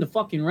even in the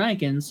fucking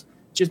rankings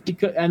just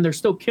because, and they're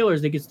still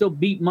killers. They can still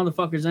beat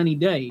motherfuckers any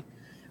day.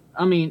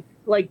 I mean,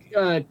 like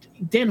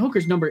Dan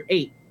Hooker's number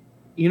 8.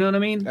 You know what I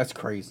mean? That's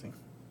crazy.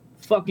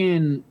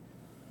 Fucking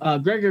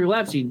Gregor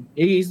Lepsy,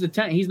 he's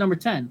number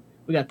 10.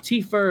 We got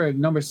T Ferg,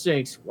 number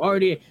 6.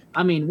 Already,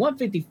 I mean,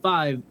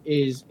 155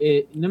 is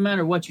it. No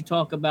matter what you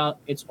talk about,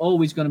 it's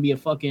always going to be a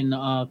fucking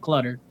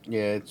clutter.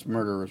 Yeah, it's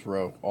murderer's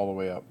row all the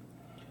way up.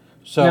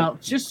 So now,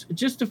 just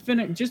to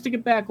finish, just to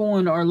get back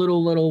on our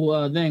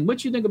little thing,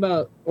 what you think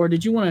about, or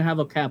did you want to have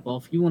a cap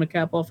off? You want to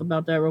cap off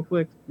about that real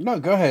quick? No,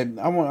 go ahead.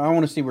 I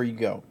want to see where you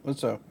go.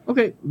 Let's go.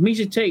 Okay,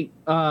 Miesha Tate.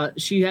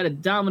 She had a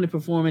dominant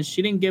performance.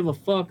 She didn't give a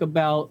fuck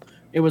about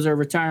it was her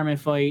retirement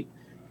fight.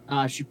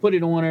 She put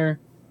it on her.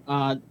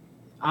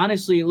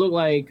 Honestly, it looked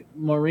like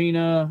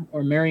Marion.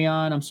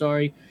 I'm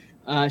sorry.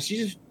 She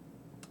just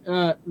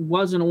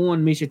wasn't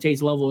on Miesha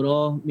Tate's level at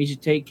all. Miesha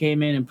Tate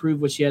came in and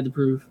proved what she had to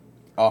prove.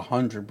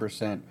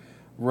 100%.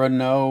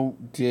 Renault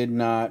did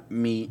not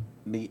meet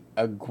the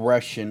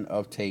aggression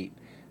of Tate.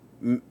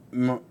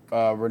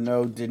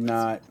 Renault did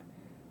not.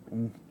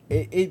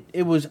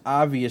 It was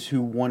obvious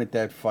who wanted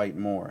that fight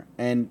more,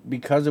 and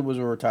because it was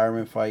a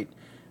retirement fight,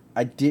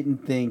 I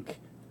didn't think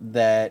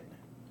that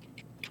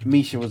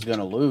Miesha was going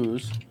to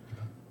lose.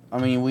 I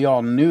mean, we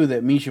all knew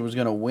that Miesha was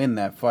going to win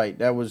that fight.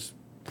 That was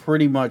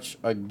pretty much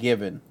a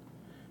given.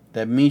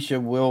 That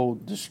Miesha will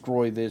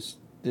destroy this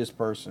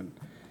person.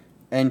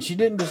 And she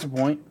didn't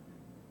disappoint.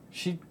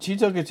 She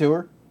took it to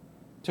her.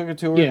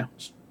 Yeah.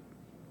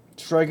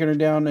 Striking her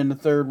down in the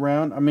 3rd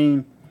round. I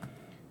mean,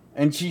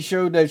 and she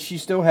showed that she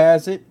still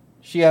has it.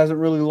 She hasn't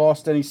really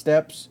lost any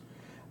steps.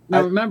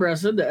 Now remember, I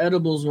said the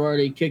edibles were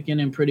already kicking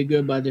in pretty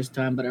good by this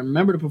time, but I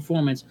remember the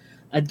performance.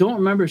 I don't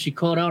remember if she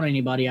called out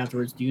anybody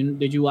afterwards.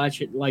 Did you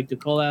watch it like the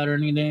call out or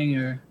anything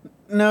or?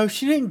 No,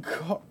 she didn't.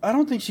 I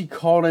don't think she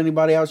called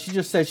anybody out. She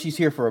just said she's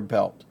here for a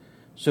belt.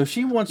 So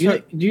she wants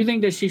Do you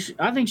think that she?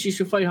 I think she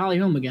should fight Holly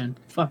Holm again.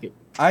 Fuck it.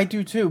 I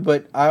do too,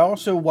 but I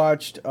also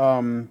watched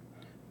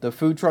the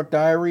Food Truck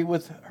Diary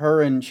with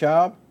her and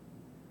Shab,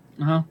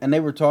 and they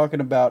were talking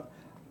about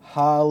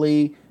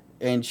Holly,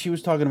 and she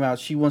was talking about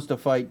she wants to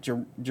fight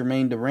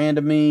Jermaine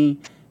Durandamy,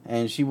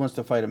 and she wants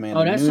to fight Amanda.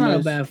 Oh, that's Nunes. not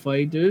a bad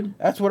fight, dude.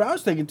 That's what I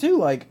was thinking too.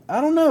 Like, I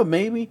don't know,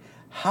 maybe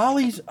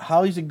Holly's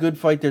a good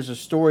fight. There's a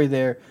story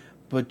there,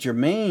 but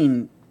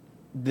Jermaine,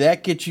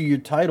 that gets you your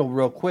title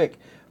real quick.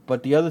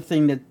 But the other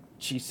thing that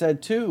she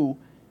said too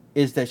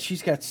is that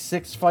she's got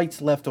 6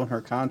 fights left on her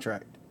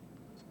contract.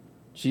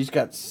 She's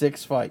got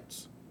 6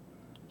 fights.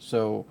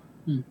 So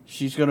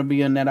she's going to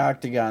be in that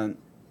octagon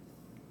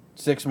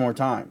 6 more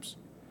times.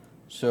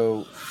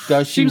 So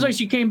does she? Seems like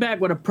she came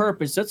back with a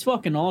purpose. That's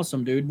fucking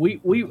awesome, dude. We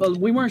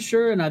weren't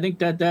sure, and I think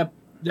that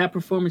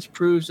performance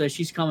proves that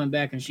she's coming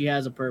back and she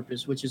has a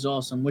purpose, which is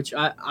awesome. Which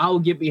I'll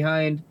get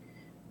behind.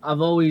 I've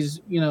always,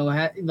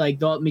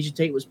 thought Miesha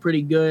Tate was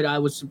pretty good. I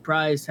was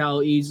surprised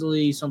how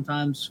easily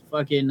sometimes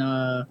fucking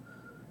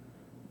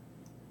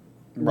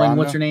when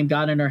what's her name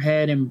got in her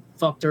head and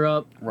fucked her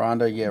up.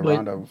 Ronda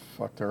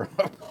fucked her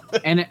up.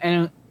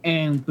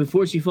 and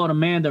before she fought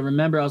Amanda,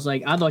 remember I was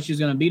like, I thought she was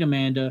gonna beat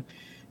Amanda,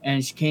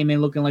 and she came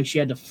in looking like she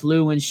had the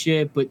flu and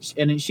shit.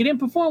 And she didn't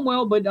perform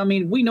well. But I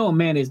mean, we know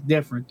Amanda is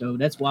different though.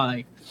 That's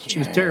why she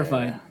was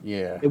terrified.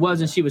 Yeah, it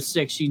wasn't she was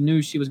sick. She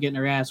knew she was getting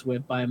her ass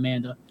whipped by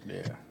Amanda.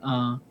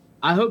 Yeah.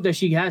 I hope that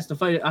she has to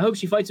fight. I hope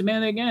she fights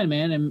Amanda again,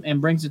 man,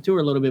 and brings it to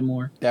her a little bit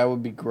more. That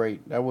would be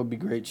great.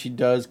 She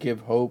does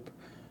give hope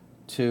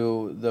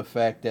to the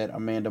fact that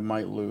Amanda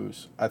might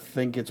lose. I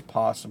think it's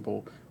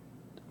possible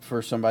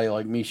for somebody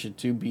like Miesha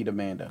to beat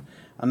Amanda.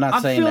 I'm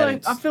not saying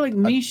that. I feel like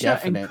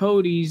Miesha and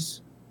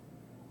Cody's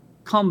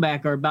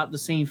comeback are about the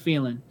same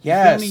feeling.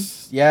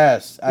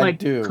 Yes, I like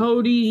do.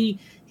 Cody,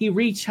 he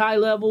reached high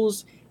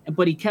levels,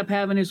 but he kept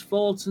having his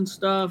faults and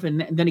stuff,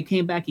 and then he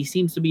came back. He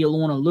seems to be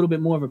on a little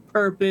bit more of a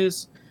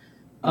purpose.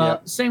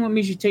 Same with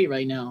Miesha Tate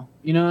right now.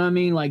 You know what I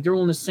mean? Like they're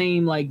on the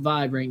same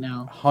vibe right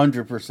now.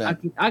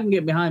 100%. I can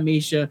get behind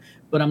Miesha,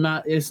 but I'm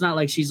not. It's not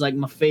like she's like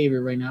my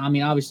favorite right now. I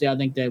mean, obviously, I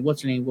think that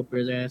what's her name whooped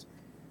her ass.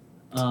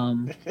 Our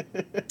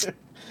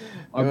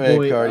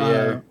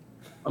boy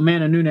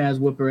Amanda Nunes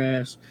whooped her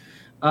ass.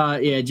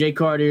 Jay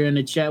Carter in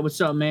the chat. What's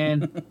up,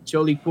 man?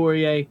 Jolie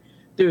Poirier,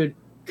 dude.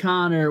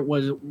 Conor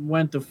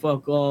went the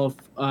fuck off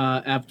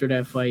after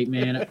that fight,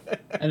 man.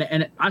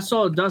 and I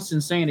saw Dustin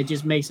saying it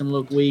just makes him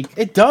look weak.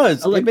 It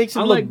does. It makes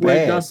him look bad.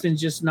 Where Dustin's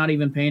just not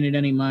even paying it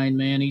any mind,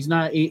 man. He's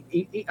not.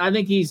 I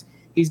think he's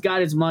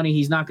got his money.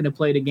 He's not going to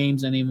play the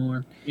games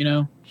anymore.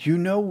 You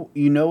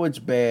know it's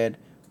bad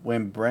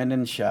when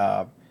Brendan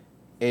Schaub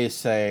is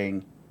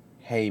saying,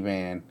 "Hey,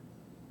 man,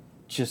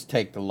 just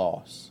take the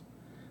loss."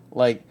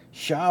 Like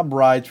Schaub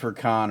rides for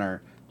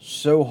Conor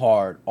so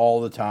hard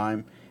all the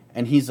time.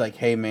 And he's like,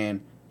 hey,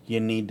 man, you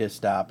need to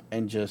stop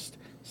and just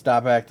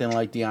stop acting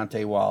like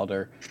Deontay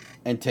Wilder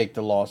and take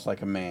the loss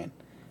like a man.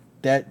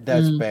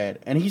 That's bad.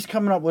 And he's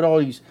coming up with all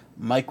these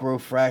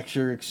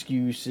microfracture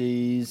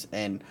excuses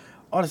and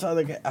all this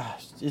other...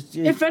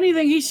 If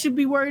anything, he should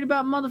be worried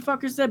about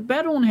motherfuckers that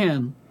bet on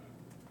him.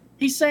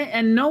 He's saying...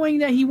 And knowing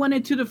that he went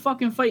into the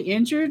fucking fight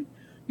injured,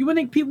 you would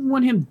think people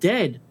want him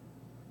dead.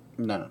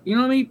 No. You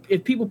know what I mean?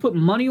 If people put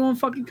money on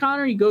fucking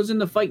Conor, he goes in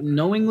the fight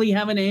knowingly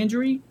having an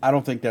injury. I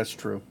don't think that's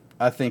true.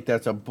 I think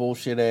that's a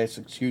bullshit ass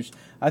excuse.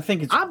 I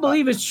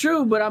believe it's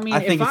true, but I mean,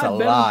 if I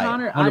bet on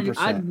Conor,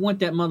 I'd want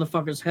that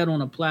motherfucker's head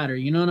on a platter.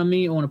 You know what I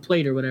mean? On a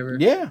plate or whatever.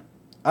 Yeah,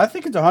 I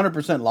think it's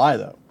 100% lie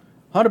though.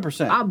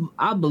 100%.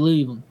 I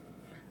believe him.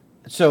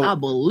 So I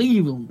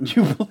believe him.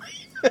 You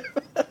believe?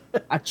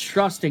 I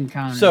trust in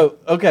Conor. So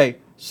okay,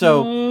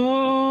 so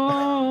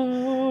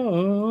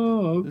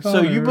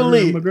you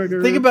believe?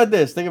 McGregor. Think about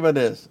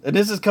this, and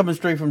this is coming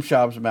straight from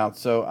Schaub's mouth.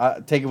 So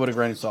I take it with a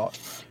grain of salt.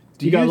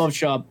 You gotta love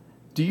Schaub.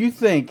 Do you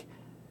think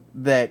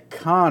that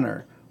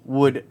Conor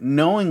would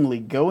knowingly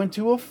go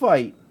into a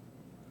fight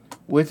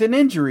with an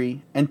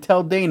injury and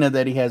tell Dana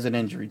that he has an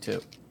injury too?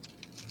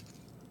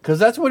 Because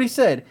that's what he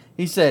said.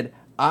 He said,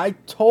 I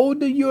told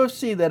the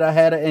UFC that I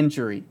had an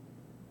injury.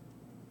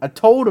 I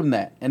told him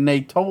that, and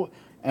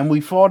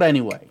we fought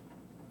anyway.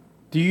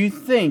 Do you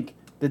think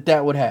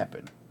that would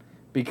happen?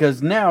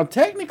 Because now,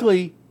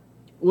 technically...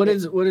 What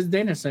is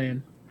Dana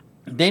saying?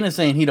 Dana's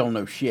saying he don't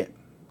know shit.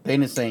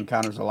 Dana's saying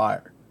Conor's a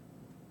liar.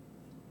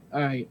 All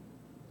right,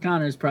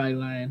 Conor's probably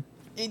lying.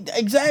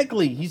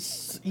 Exactly.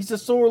 He's a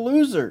sore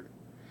loser.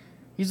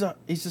 He's a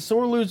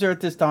sore loser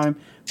at this time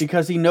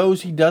because he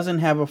knows he doesn't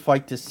have a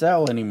fight to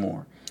sell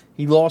anymore.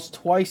 He lost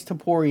twice to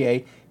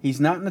Poirier.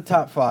 He's not in the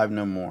top 5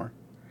 no more.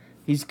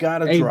 He's got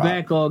to drop.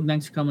 Hey, Backlog,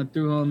 thanks for coming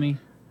through on me.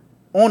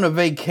 On a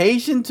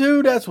vacation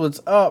too? That's what's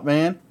up,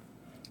 man.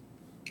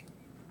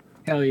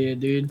 Hell yeah,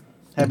 dude.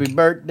 Happy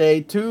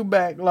birthday to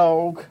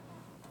Backlog.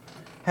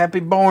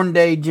 Happy born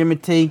day, Jimmy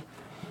T.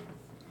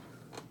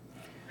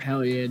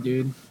 Hell yeah,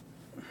 dude.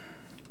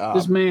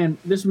 Um,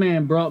 This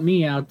man brought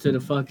me out to the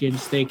fucking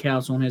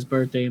steakhouse on his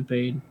birthday and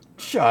paid.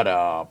 Shut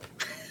up.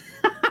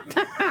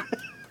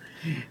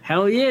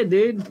 Hell yeah,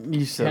 dude.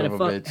 You son of a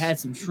bitch. Had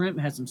some shrimp,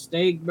 had some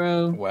steak,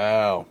 bro.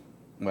 Wow.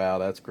 Wow,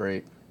 that's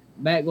great.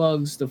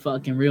 Backlog's the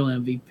fucking real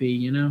MVP,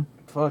 you know?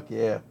 Fuck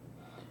yeah.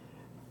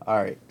 All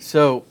right.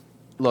 So,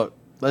 look,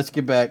 let's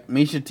get back.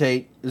 Misha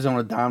Tate is on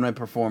a dominant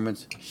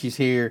performance. She's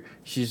here.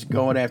 She's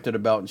going after the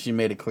belt, and she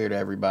made it clear to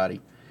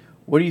everybody.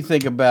 What do you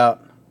think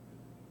about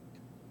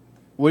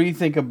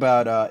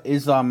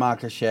Islam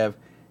Makhachev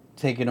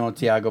taking on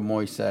Thiago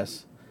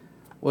Moises?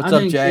 What's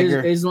up,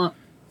 Jagger?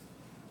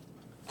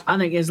 I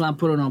think Islam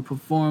put on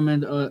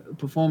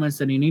performance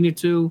that he needed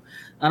to.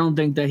 I don't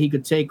think that he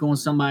could take on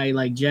somebody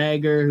like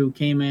Jagger, who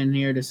came in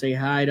here to say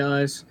hi to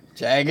us.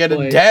 Jagger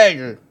the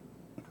Dagger.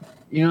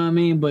 You know what I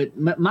mean? But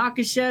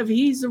Makhachev,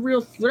 he's a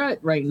real threat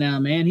right now,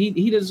 man.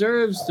 He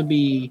deserves to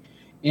be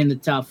in the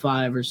top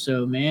 5 or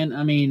so, man.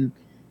 I mean,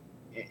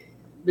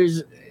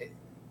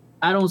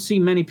 I don't see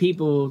many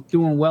people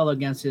doing well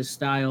against his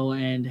style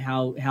and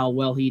how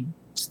well he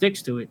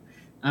sticks to it.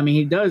 I mean,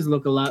 he does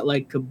look a lot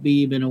like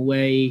Khabib in a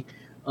way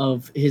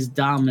of his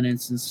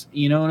dominance, and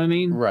you know what I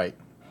mean? Right.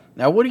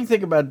 Now, what do you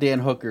think about Dan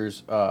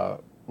Hooker's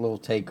little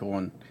take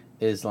on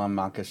Islam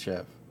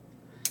Makhachev?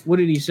 What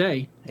did he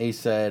say? He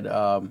said,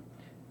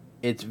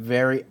 it's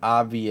very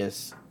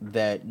obvious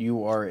that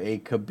you are a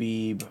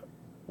Khabib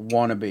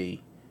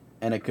wannabe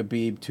and a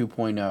Khabib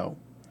 2.0.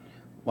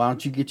 Why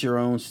don't you get your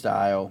own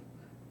style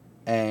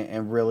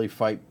and really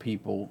fight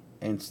people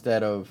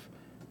instead of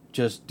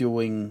just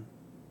doing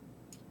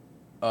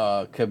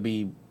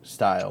Khabib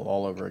style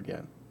all over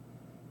again?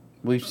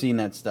 We've seen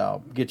that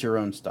style. Get your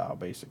own style,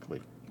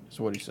 basically. That's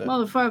what he said.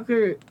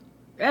 Motherfucker,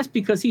 that's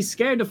because he's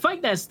scared to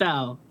fight that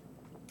style.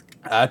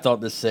 I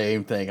thought the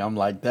same thing. I'm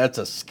like, that's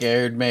a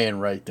scared man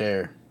right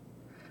there.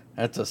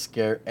 That's a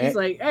scared. He's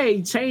like,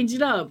 hey, change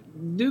it up.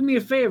 Do me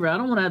a favor. I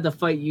don't want to have to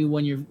fight you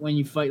when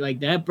you fight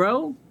like that,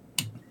 bro.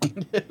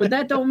 But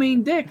that don't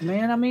mean dick,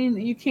 man. I mean,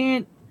 you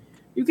can't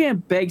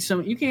beg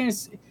some. You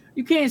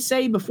can't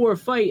say before a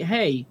fight,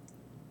 hey,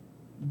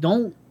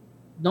 don't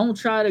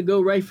try to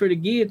go right for the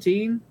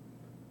guillotine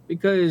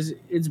because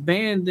it's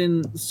banned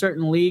in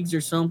certain leagues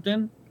or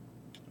something.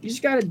 You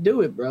just got to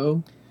do it,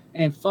 bro,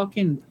 and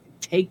fucking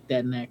take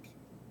that neck.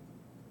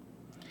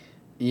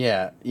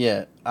 Yeah.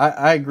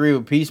 I agree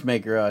with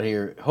Peacemaker out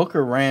here.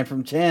 Hooker ran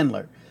from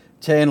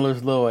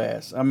Chandler's little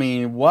ass. I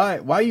mean, why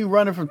are you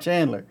running from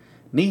Chandler?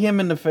 Knee him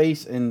in the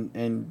face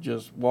and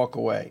just walk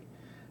away.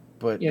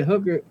 But yeah,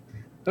 Hooker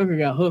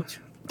got hooked.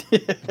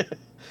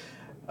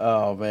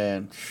 Oh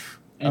man.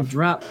 And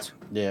dropped.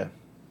 Yeah.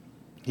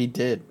 He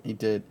did.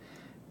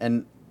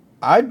 And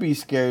I'd be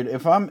scared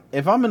if I'm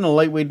in the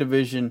lightweight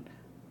division,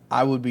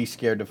 I would be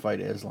scared to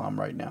fight Islam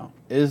right now.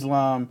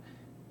 Islam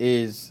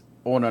is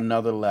on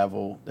another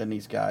level than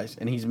these guys,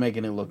 and he's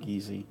making it look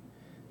easy.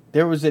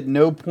 There was at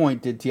no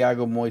point did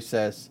Thiago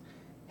Moises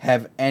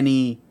have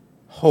any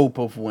hope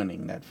of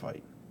winning that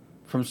fight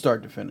from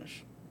start to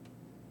finish.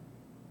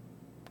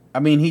 I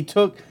mean, he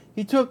took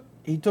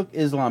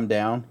Islam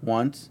down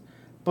once,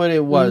 but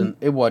it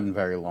wasn't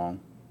very long.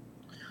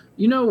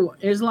 You know,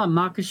 Islam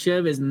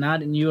Makhachev is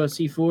not in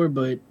UFC 4,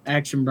 but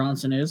Action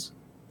Bronson is.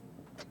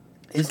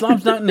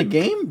 Islam's not in the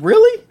game?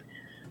 Really?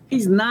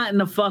 He's not in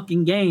the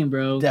fucking game,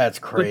 bro. That's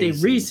crazy. But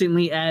they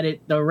recently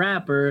added the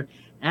rapper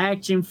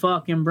Action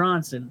fucking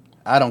Bronson.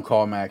 I don't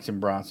call him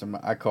Action Bronson.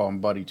 I call him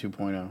Buddy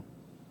 2.0.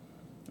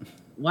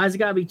 Why's it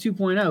gotta be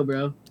 2.0,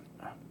 bro?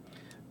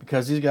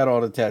 Because he's got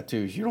all the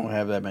tattoos. You don't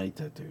have that many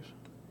tattoos.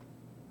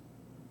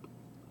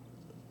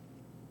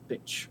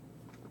 Bitch.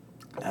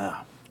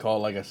 Call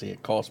like I see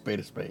it. Call spade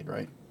a spade,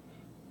 right?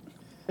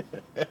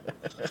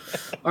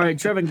 All right,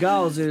 Trevin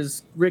Giles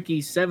is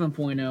Ricky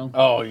 7.0.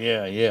 Oh,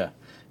 yeah. Yeah,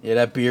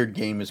 that beard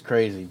game is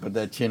crazy, but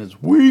that chin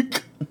is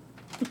weak.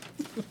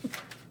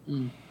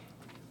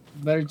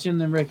 Better chin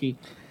than Ricky.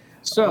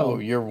 So,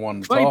 you're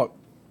one to talk.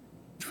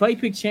 Fight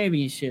Pick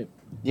Championship.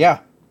 Yeah.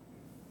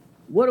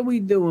 What are we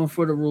doing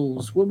for the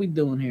rules? What are we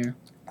doing here?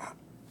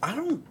 I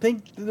don't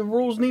think the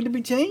rules need to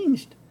be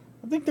changed.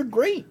 I think they're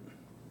great.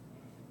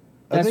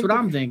 That's what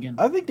I'm thinking.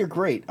 I think they're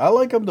great. I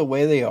like them the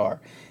way they are.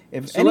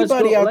 If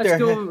anybody out there...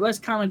 Let's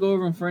kind of go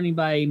over them for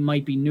anybody who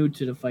might be new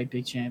to the Fight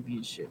Pick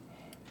Championship.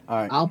 All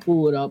right. I'll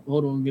pull it up.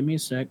 Hold on. Give me a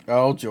sec.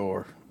 Oh,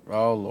 Jor.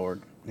 Oh,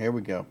 Lord. Here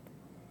we go.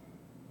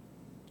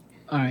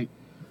 All right.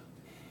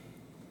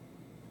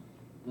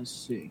 Let's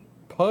see.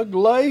 Pug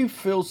Life,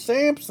 Phil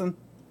Sampson.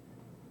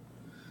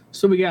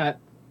 So we got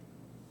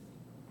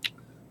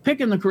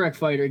picking the correct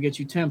fighter gets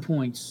you 10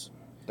 points.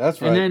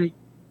 That's right. And then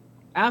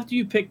after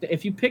you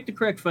if you pick the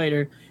correct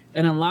fighter,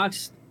 it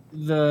unlocks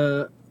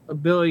the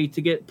ability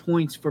to get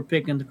points for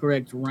picking the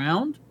correct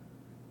round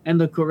and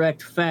the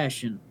correct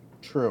fashion.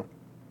 True.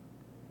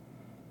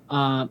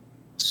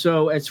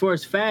 So as far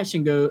as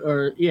fashion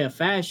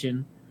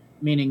fashion,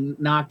 meaning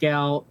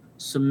knockout,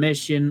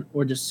 submission,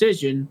 or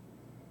decision,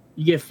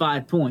 you get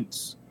 5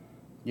 points.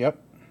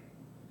 Yep.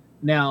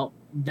 Now,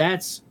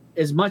 that's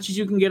as much as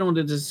you can get on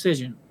the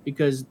decision,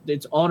 because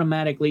it's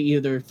automatically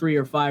either 3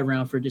 or 5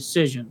 round for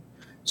decision.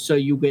 So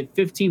you get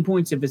 15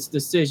 points if it's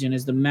decision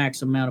is the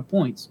max amount of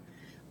points.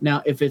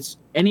 Now, if it's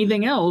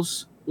anything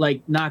else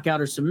like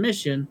knockout or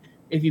submission,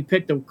 if you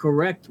pick the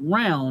correct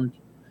round,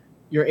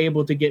 you're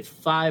able to get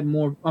 5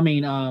 more.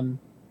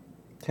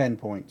 10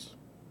 points.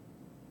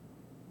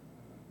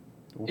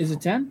 Is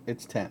it 10?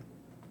 It's 10.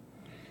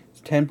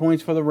 It's 10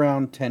 points for the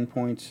round, 10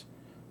 points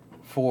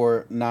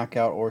for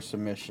knockout or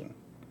submission.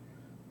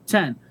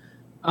 10.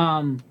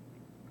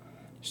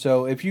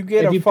 So if you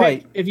get a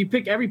fight... if you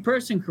pick every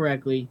person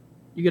correctly,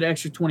 you get an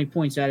extra 20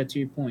 points added to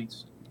your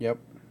points. Yep.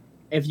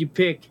 If you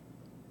pick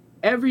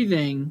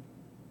everything,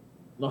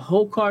 the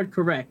whole card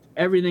correct,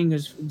 everything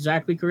is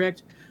exactly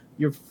correct,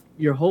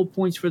 your whole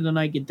points for the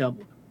night get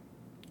doubled.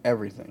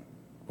 Everything,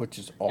 which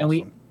is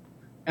awesome.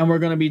 And we're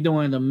going to be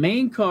doing the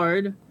main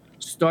card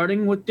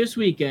starting with this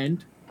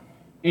weekend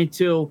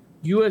until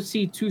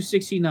UFC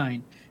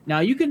 269. Now,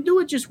 you can do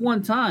it just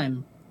one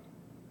time,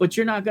 but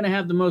you're not going to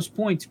have the most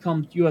points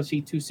come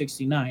UFC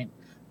 269.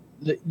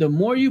 The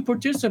more you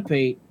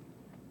participate,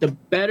 the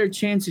better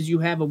chances you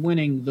have of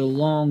winning the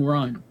long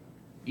run.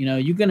 You know,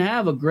 you can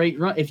have a great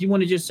run. If you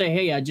want to just say,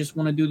 hey, I just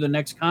want to do the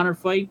next Conor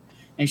fight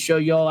and show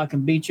y'all I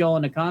can beat y'all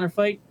in the Conor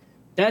fight,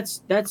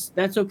 that's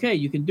okay.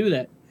 You can do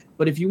that.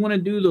 But if you want to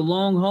do the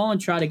long haul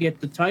and try to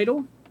get the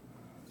title,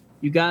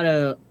 you got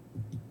to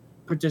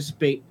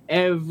participate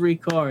every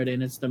card,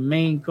 and it's the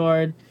main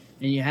card,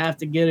 and you have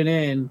to get it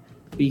in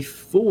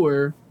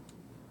before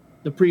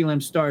the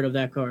prelim start of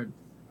that card.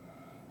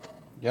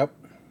 Yep.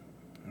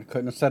 I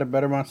couldn't have said it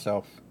better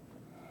myself.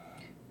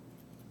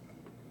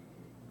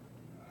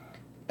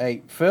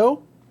 Hey,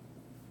 Phil,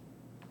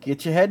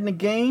 get your head in the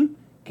game,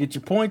 get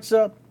your points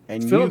up,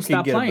 and Phil, you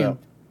can get a belt.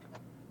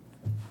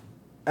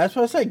 That's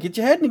what I say. Get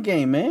your head in the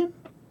game, man.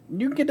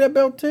 You can get that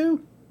belt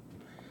too.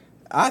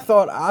 I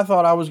thought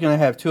I was gonna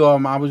have 2 of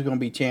them. I was gonna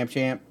be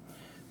champ,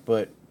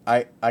 but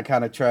I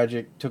kind of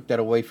tragic took that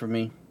away from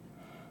me.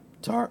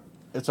 It's all right.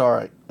 It's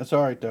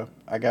all right though.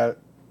 I got,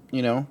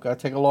 got to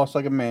take a loss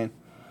like a man.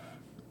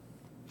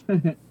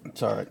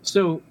 It's all right.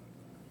 So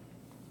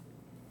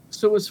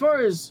as far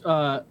as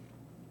the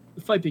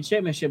Fight Pit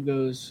Championship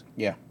goes,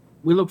 yeah,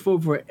 we look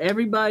forward for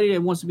everybody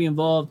that wants to be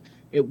involved.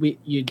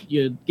 You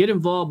get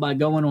involved by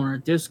going on our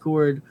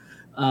Discord.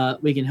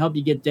 We can help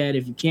you get that.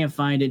 If you can't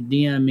find it,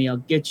 DM me. I'll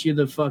get you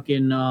the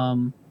fucking.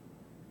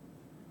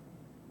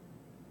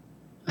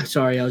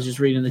 Sorry, I was just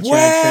reading the chat.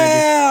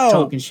 Wow!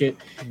 Talking shit.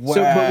 Wow.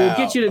 So, but we'll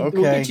get you. Okay.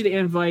 We'll get you the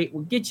invite.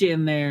 We'll get you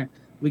in there.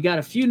 We got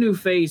a few new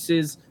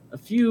faces, a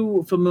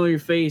few familiar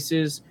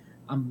faces.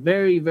 I'm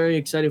very, very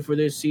excited for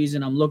this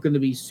season. I'm looking to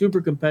be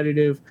super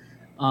competitive.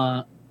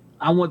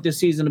 I want this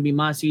season to be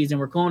my season.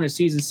 We're calling it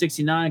season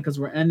 69 because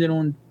we're ending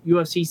on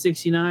UFC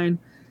 69.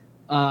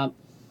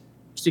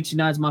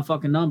 69 is my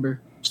fucking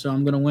number, so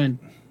I'm gonna win.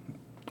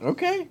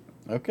 Okay.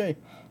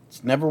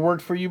 It's never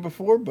worked for you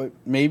before, but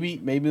maybe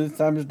this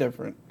time is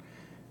different.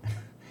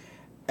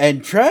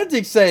 And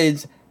Tragic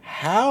says,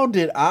 "How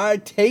did I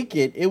take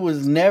it? It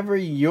was never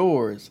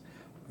yours."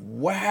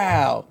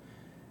 Wow.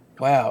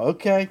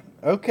 Okay.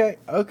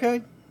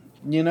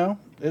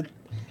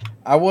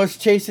 I was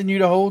chasing you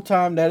the whole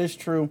time. That is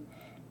true.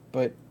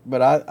 But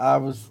I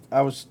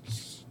was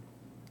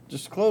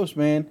just close,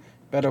 man.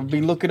 Better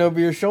be looking over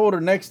your shoulder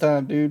next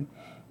time, dude.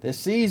 This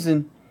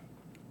season,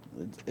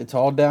 it's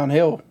all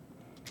downhill,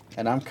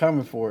 and I'm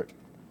coming for it.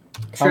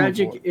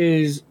 Tragic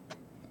is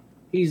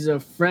he's a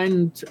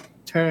friend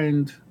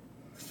turned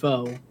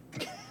foe.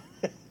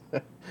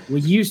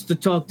 We used to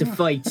talk to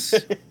fights,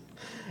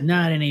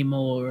 not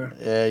anymore.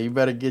 Yeah, you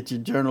better get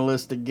your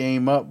journalistic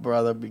game up,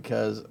 brother,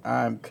 because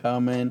I'm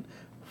coming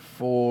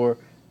for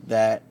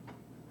that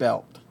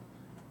belt.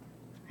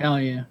 Hell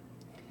yeah.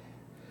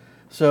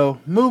 So,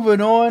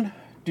 moving on,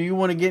 do you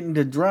want to get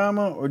into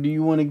drama or do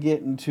you want to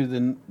get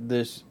into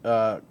this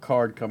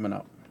card coming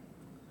up?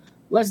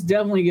 Let's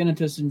definitely get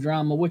into some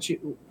drama. What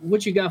you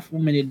got for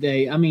me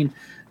today? I mean,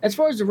 as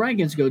far as the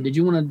rankings go, did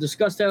you want to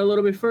discuss that a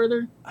little bit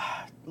further?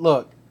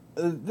 Look,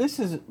 this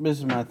is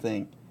my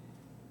thing.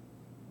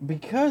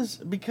 Because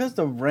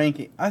the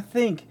ranking, I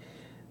think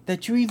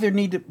that you either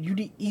need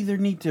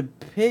to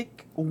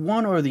pick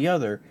one or the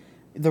other.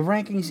 The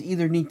rankings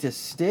either need to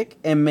stick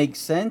and make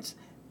sense,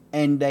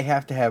 and they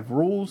have to have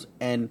rules,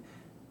 and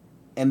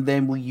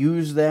then we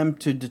use them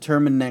to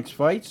determine next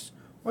fights,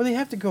 or they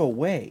have to go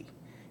away.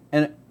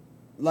 And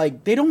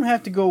like, they don't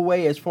have to go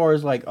away as far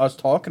as like us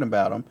talking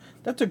about them.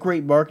 That's a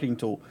great marketing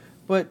tool,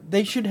 but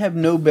they should have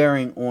no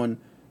bearing on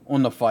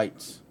the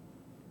fights.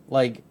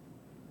 Like,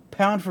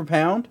 pound for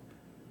pound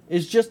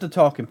is just a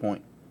talking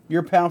point.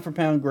 You're pound for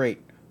pound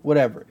great,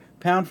 whatever.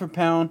 Pound for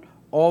pound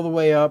all the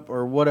way up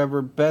or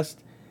whatever,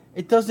 best.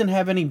 It doesn't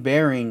have any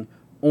bearing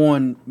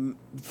on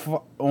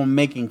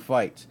making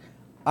fights.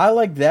 I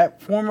like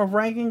that form of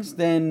rankings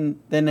than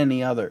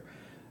any other.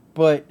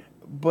 But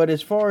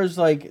as far as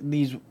like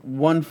these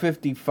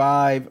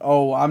 155,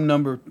 oh, I'm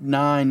number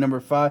 9, number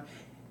 5,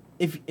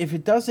 if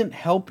it doesn't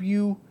help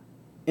you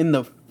in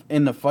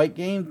the fight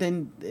game,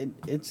 then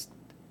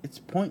it's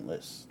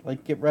pointless.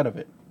 Like, get rid of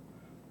it.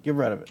 Get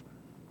rid of it.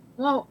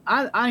 Well,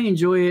 I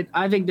enjoy it.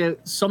 I think that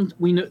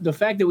we know the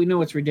fact that we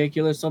know it's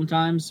ridiculous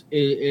sometimes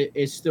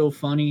is still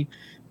funny,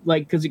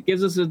 like because it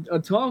gives us a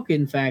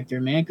talking factor,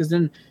 man. Because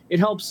then it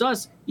helps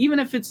us, even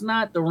if it's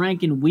not the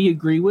ranking we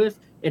agree with,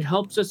 it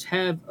helps us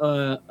have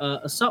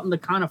a something to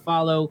kind of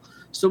follow.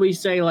 So we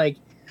say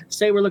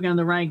say we're looking at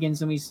the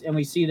rankings and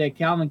we see that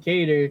Calvin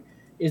Kattar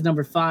is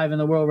number 5 in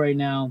the world right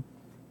now,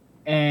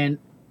 and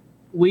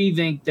we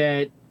think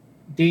that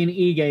Dean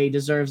Ige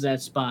deserves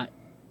that spot.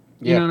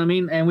 You know what I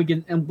mean?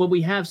 But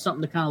we have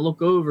something to kind of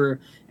look over,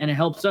 and it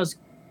helps us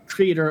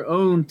create our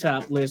own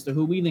top list of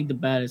who we think the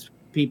baddest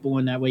people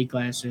in that weight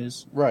class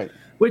is. Right.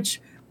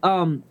 Which,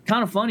 kind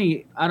of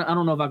funny. I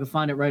don't know if I could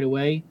find it right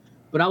away,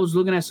 but I was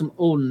looking at some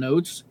old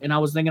notes, and I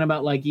was thinking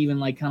about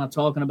kind of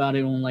talking about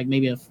it on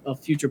maybe a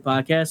future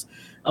podcast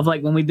of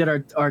when we did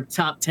our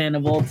top 10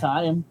 of all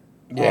time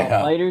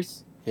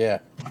fighters. Yeah.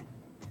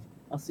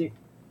 I'll see.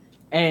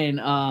 And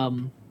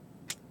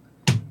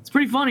it's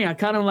pretty funny. I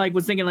kind of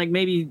was thinking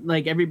maybe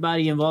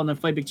everybody involved in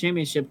the Fight Big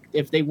Championship,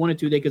 if they wanted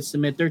to, they could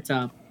submit their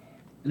top,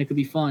 and it could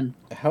be fun.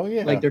 Hell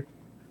yeah! Their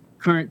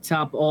current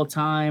top all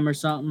time or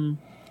something.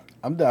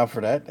 I'm down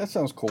for that. That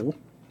sounds cool.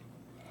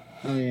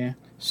 Oh yeah.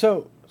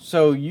 So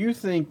you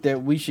think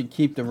that we should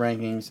keep the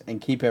rankings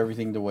and keep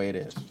everything the way it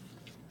is?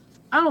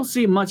 I don't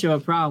see much of a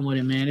problem with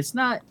it, man. It's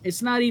not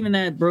even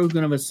that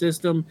broken of a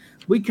system.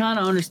 We kind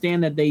of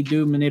understand that they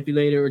do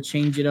manipulate it or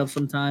change it up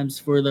sometimes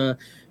for the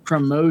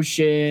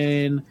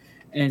promotion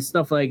and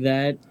stuff like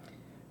that.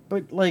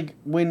 But when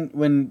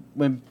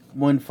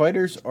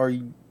fighters are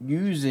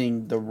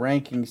using the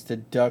rankings to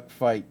duck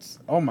fights,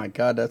 oh my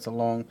god, that's a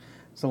long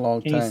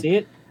time. Can you see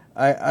it?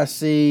 I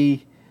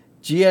see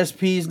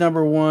GSP's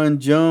number 1,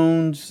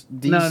 Jones,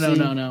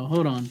 DC. No.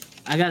 Hold on.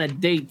 I got a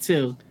date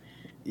too.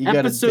 You got a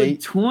Episode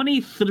date?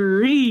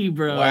 23,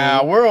 bro.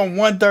 Wow, we're on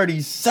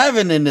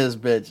 137 in this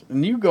bitch,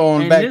 and you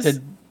going back to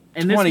 23.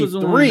 And this was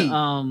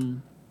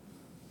on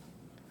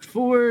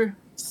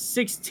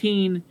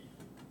 4/16,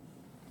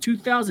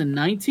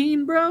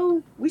 2019,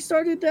 bro. We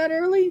started that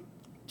early.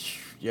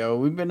 Yo,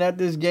 we've been at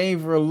this game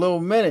for a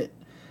little minute.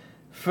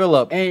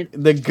 Philip, And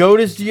the GOAT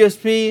is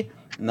GSP?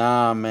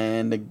 Nah,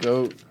 man, the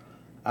GOAT.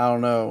 I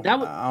don't know.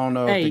 I don't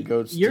know if the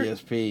GOAT's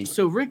GSP.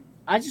 So, Rick,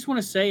 I just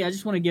want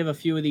to give a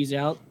few of these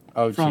out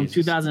from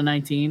Jesus.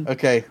 2019.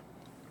 Okay.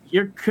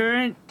 Your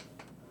current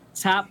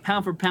top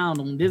pound for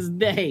pound on this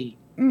day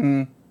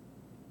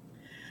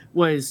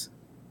was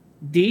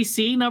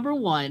DC number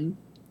 1.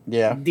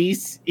 Yeah.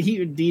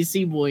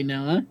 DC boy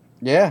now, huh?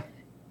 Yeah.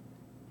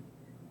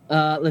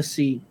 Let's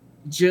see.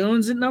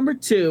 Jones at number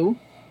 2.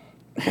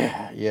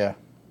 Yeah.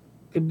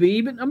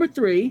 Khabib at number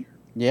 3.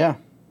 Yeah.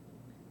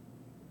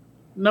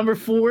 Number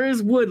 4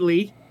 is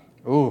Woodley.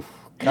 Oof.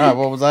 God,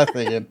 what was I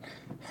thinking?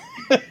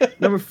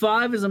 Number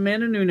 5 is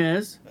Amanda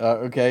Nunes.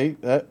 Okay.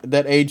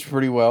 That aged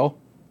pretty well.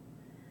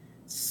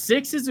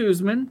 6 is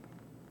Usman.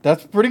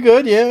 That's pretty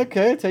good. Yeah,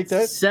 okay. Take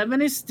that. 7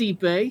 is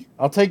Stipe.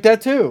 I'll take that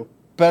too.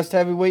 Best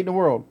heavyweight in the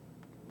world.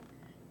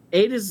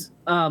 8 is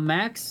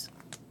Max.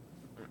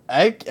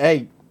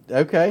 Hey,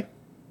 okay.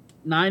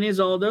 9 is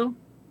Aldo.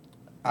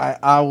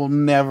 I will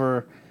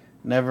never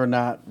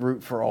not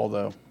root for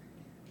Aldo.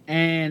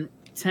 And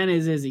 10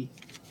 is Izzy.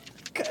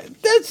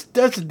 That's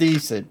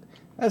decent.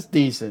 That's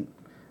decent.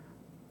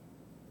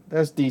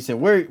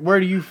 Where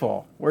do you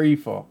fall?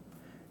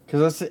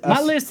 Because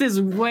my list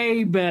is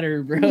way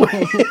better, bro.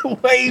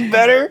 way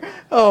better?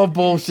 Oh,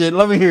 bullshit.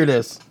 Let me hear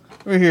this.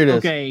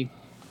 Okay.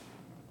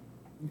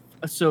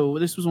 So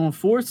this was on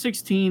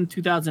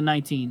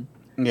 4/16/2019.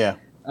 Yeah.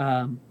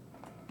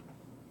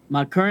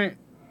 My current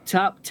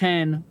top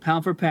 10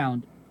 pound for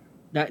pound.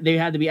 That they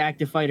had to be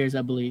active fighters,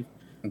 I believe.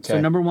 Okay.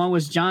 So number 1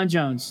 was John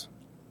Jones.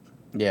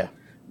 Yeah.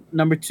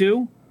 Number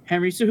 2,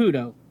 Henry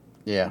Cejudo.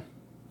 Yeah.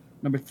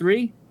 Number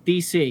 3,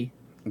 DC.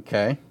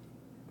 Okay.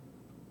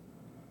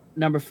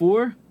 Number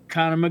 4,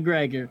 Conor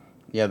McGregor.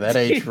 Yeah, that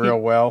aged real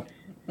well.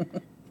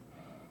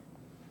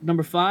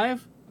 Number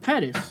 5,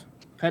 Pettis.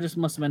 Pettis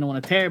must have been on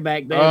a tear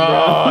back then,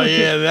 Oh, bro.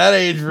 yeah, that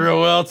aged real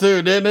well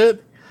too, didn't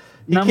it?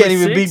 He Number can't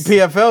even 6, beat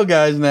PFL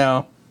guys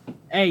now.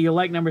 Hey, you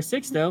like number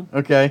 6 though?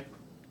 Okay.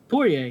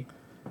 Poirier.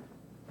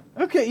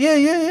 Okay,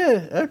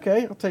 yeah.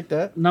 Okay, I'll take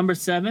that. Number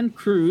 7,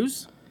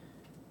 Cruz.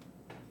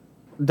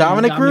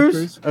 Dominic Cruz?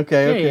 Cruz.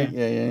 Okay,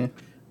 Yeah, yeah.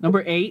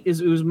 Number 8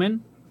 is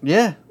Usman.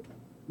 Yeah.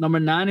 Number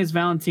 9 is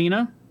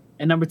Valentina.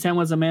 And number 10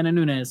 was Amanda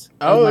Nunes.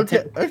 Oh,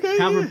 okay.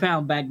 Pound for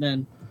pound back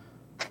then.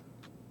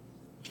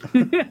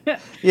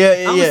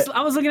 Yeah.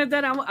 I was looking at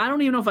that. I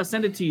don't even know if I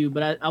sent it to you,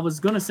 but I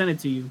was going to send it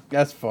to you.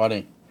 That's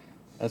funny.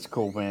 That's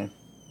cool, man.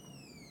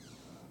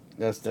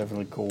 That's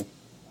definitely cool.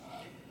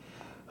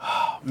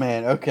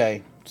 Man,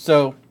 okay.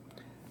 So,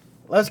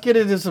 let's get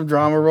into some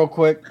drama real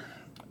quick.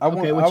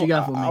 What you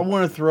got for me? I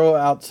want to throw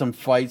out some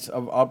fights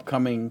of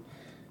upcoming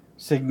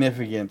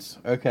significance,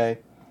 okay?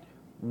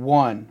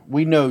 1,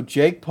 we know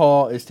Jake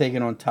Paul is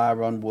taking on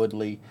Tyron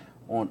Woodley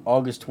on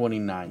August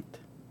 29th.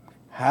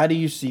 How do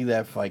you see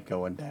that fight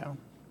going down?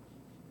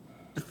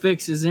 The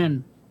fix is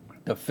in.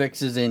 The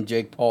fix is in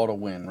Jake Paul to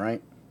win,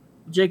 right?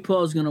 Jake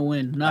Paul is gonna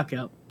win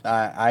knockout.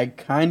 I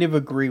kind of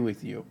agree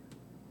with you.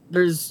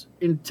 There's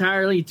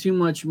entirely too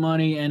much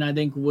money, and I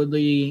think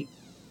Woodley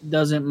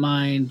doesn't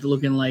mind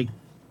looking like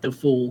the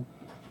fool.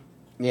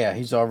 Yeah,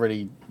 he's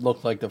already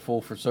looked like the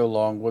fool for so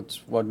long.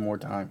 What's one more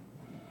time?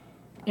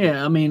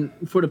 Yeah, I mean,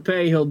 for the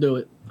pay, he'll do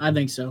it. I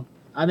think so.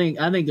 I think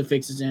the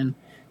fix is in.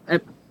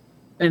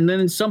 And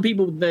then some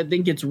people that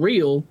think it's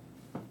real,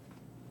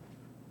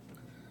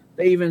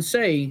 they even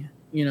say,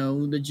 you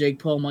know, that Jake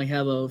Paul might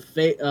have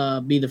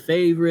be the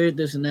favorite,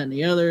 this and that and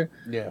the other.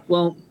 Yeah.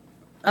 Well,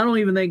 I don't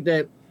even think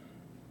that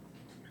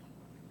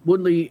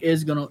Woodley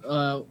is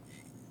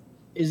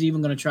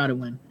even gonna try to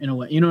win in a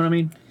way. You know what I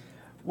mean?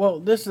 Well,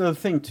 this is the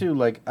thing too.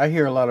 Like, I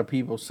hear a lot of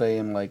people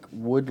saying, like,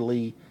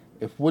 Woodley,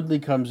 if Woodley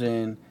comes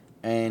in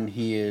and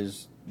he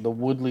is the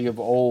Woodley of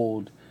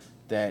old,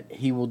 that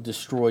he will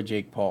destroy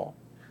Jake Paul,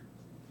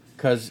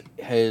 because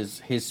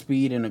his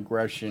speed and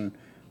aggression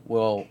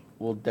will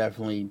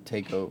definitely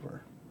take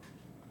over,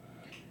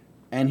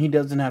 and he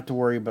doesn't have to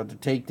worry about the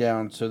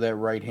takedown. So that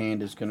right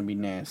hand is going to be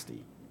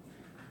nasty.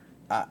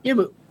 Yeah,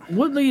 but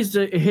Woodley's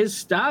his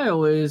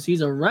style is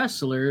he's a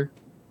wrestler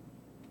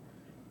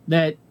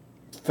that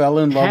fell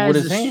in love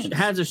with his hands.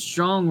 Has a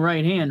strong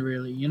right hand,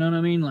 really. You know what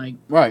I mean? Like,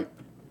 right.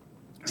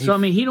 So I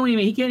mean,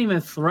 he can't even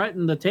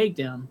threaten the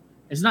takedown.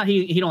 It's not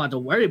he don't have to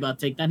worry about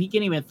takedown. He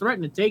can't even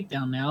threaten the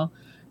takedown now.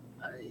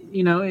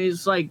 You know,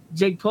 it's like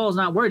Jake Paul's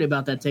not worried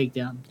about that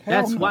takedown.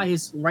 That's why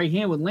his right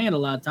hand would land a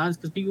lot of times,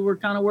 because people were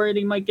kind of worried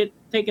he might get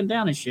taken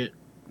down and shit.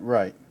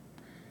 Right.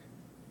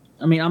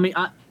 I mean,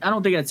 I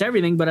don't think that's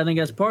everything, but I think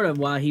that's part of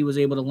why he was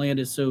able to land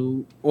it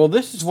so. Well,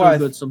 this is why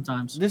good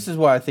sometimes. This is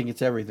why I think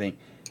it's everything.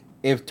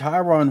 If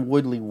Tyron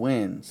Woodley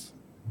wins,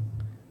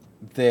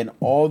 then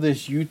all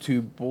this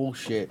YouTube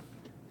bullshit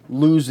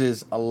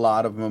loses a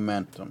lot of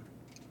momentum.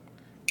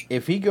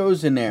 If he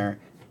goes in there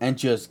and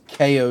just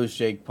KOs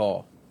Jake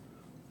Paul,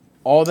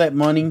 all that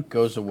money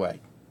goes away.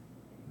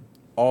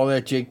 All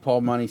that Jake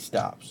Paul money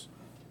stops.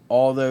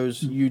 All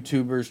those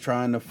YouTubers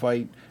trying to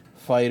fight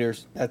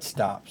fighters, that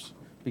stops.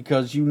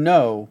 Because you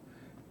know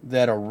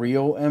that a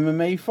real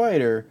MMA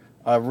fighter,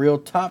 a real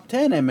top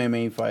 10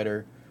 MMA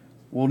fighter,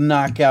 will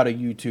knock out a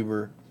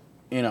YouTuber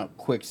in a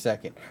quick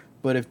second.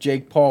 But if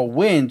Jake Paul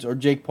wins, or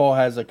Jake Paul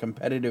has a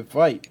competitive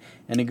fight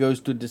and it goes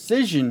to a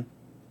decision,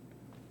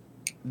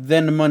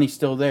 then the money's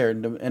still there,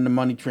 and the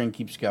money train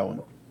keeps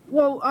going.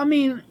 Well, I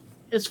mean,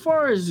 as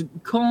far as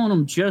calling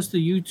him just a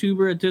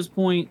YouTuber at this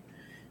point,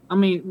 I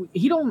mean,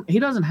 he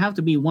doesn't have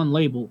to be one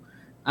label.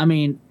 I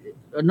mean,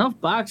 enough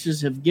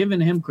boxers have given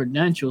him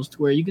credentials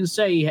to where you can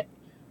say,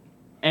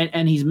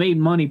 and he's made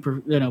money,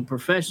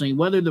 professionally.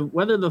 Whether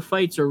the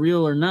fights are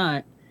real or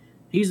not,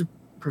 he's a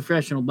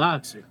professional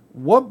boxer.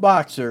 What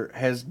boxer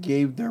has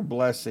gave their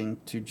blessing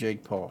to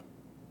Jake Paul?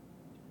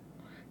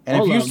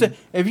 And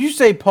if you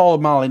say Paul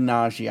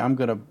Malignaggi, I'm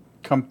gonna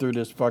come through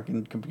this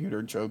fucking computer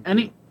and choke.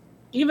 And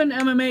even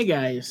MMA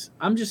guys,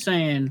 I'm just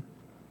saying.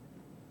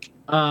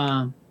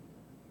 All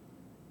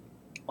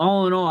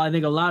in all, I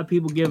think a lot of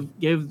people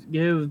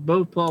give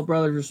both Paul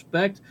brothers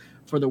respect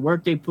for the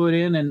work they put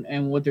in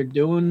and what they're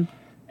doing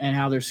and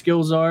how their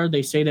skills are.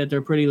 They say that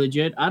they're pretty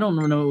legit. I don't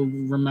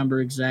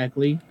remember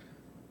exactly.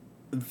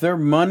 Their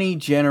money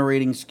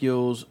generating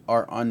skills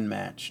are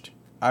unmatched.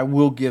 I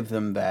will give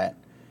them that.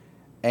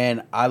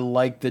 And I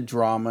like the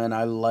drama, and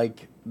I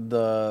like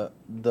the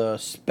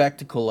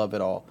spectacle of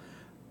it all.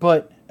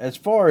 But as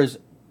far as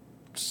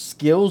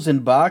skills in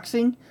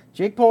boxing,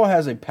 Jake Paul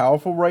has a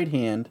powerful right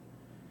hand,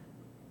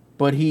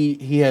 but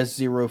he has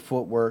zero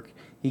footwork.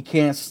 He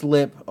can't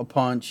slip a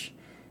punch.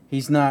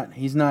 He's not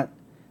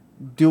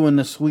doing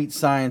the sweet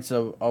science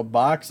of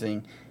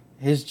boxing.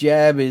 His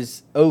jab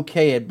is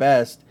okay at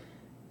best,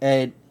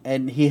 and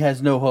he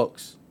has no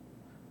hooks.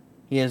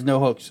 He has no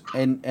hooks.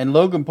 And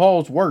Logan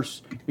Paul's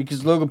worse,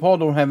 because Logan Paul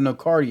don't have no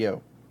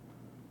cardio.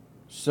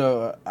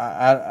 So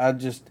I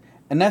just,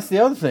 and that's the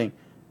other thing.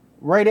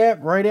 Right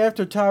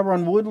after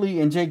Tyron Woodley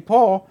and Jake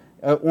Paul,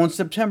 on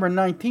September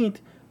 19th,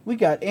 we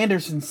got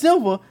Anderson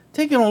Silva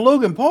taking on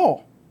Logan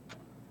Paul.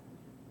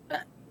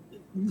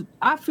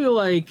 I feel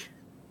like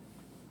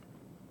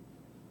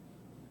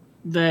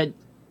that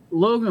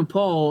Logan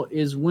Paul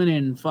is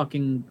winning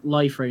fucking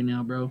life right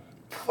now, bro.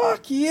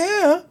 Fuck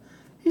yeah.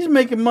 He's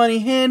making money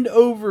hand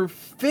over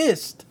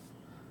fist.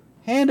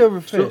 Hand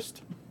over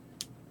fist.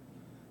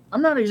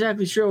 I'm not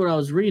exactly sure what I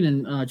was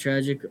reading,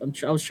 Tragic.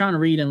 I was trying to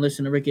read and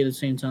listen to Ricky at the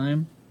same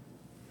time.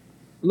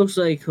 It looks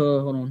like,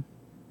 hold on.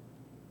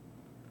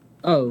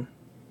 Oh.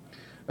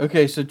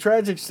 Okay, so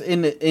Tragic's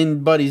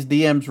in Buddy's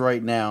DMs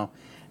right now,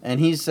 and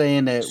he's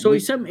saying that. So he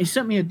sent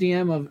me a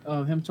DM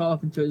of him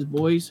talking to his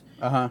boys.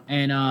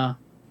 And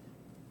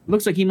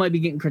looks like he might be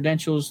getting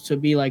credentials to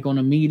be like on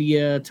a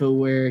media to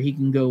where he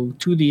can go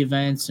to the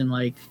events and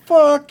like.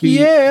 Fuck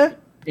yeah!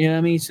 You know what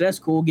I mean? So that's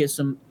cool. Get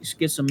some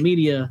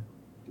media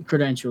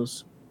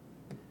credentials.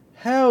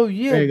 Hell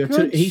yeah! There you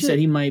go. He said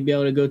he might be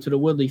able to go to the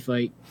Woodley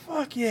fight.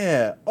 Fuck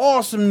yeah!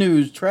 Awesome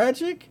news,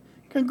 Tragic.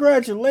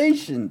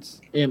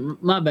 Congratulations. Yeah,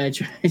 my bad,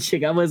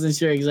 Chick. I wasn't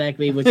sure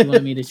exactly what you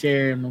wanted me to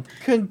share.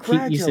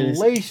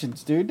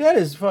 Congratulations, dude. That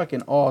is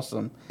fucking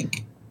awesome.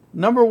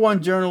 Number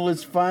one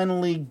journalist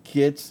finally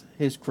gets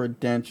his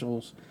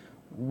credentials.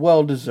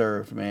 Well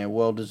deserved, man.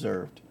 Well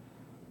deserved.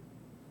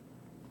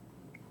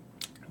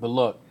 But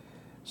look,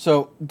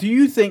 so do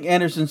you think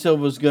Anderson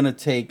Silva is going to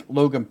take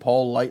Logan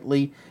Paul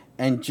lightly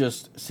and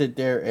just sit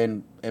there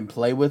and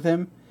play with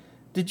him?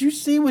 Did you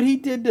see what he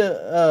did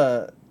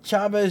to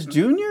Chavez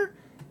Jr.?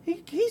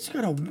 He's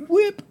going to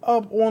whip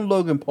up on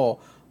Logan Paul.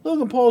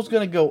 Logan Paul's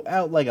going to go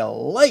out like a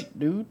light,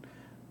 dude.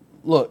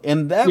 Look,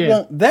 and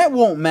that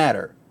won't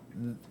matter.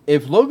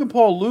 If Logan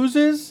Paul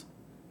loses,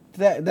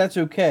 that's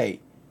okay.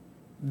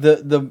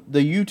 The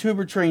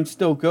YouTuber train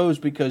still goes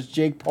because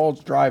Jake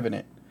Paul's driving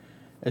it.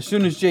 As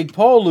soon as Jake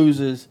Paul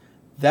loses,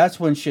 that's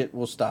when shit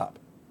will stop.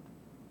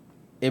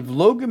 If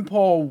Logan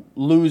Paul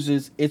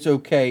loses, it's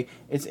okay.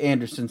 It's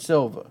Anderson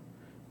Silva.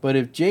 But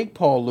if Jake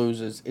Paul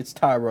loses, it's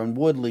Tyron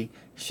Woodley.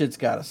 Shit's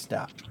got to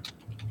stop.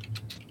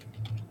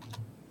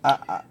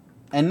 I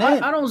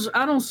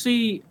don't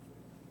see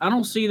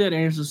that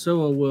Anderson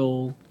Silva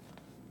will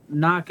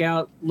knock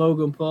out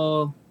Logan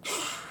Paul.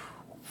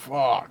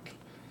 Fuck.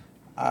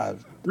 I'm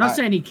not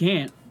saying he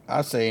can't.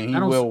 I'm saying he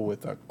will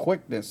with a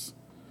quickness.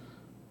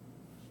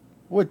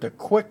 With the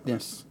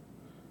quickness.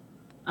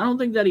 I don't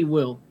think that he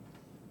will.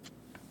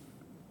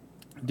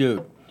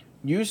 Dude,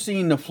 you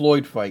seen the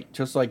Floyd fight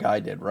just like I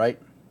did, right?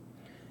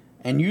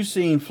 And you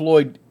seen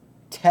Floyd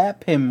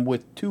tap him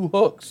with 2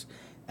 hooks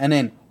and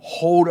then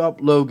hold up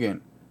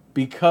Logan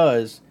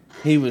because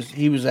he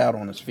was out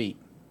on his feet.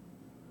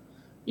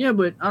 Yeah,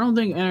 but I don't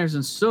think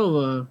Anderson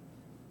Silva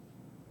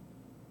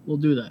will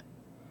do that.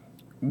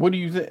 What do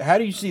you think? How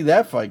do you see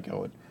that fight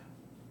going?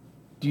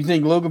 Do you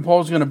think Logan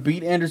Paul's going to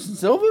beat Anderson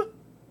Silva?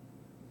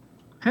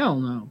 Hell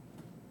no.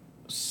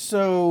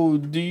 So,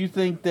 do you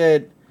think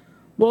that...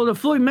 Well, the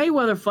Floyd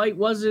Mayweather fight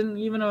wasn't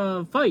even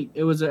a fight.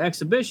 It was an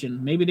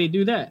exhibition. Maybe they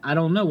do that. I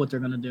don't know what they're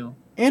going to do.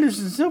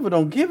 Anderson Silva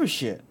don't give a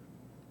shit.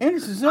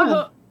 Anderson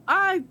Silva...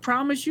 I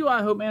promise you,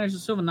 I hope Anderson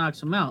Silva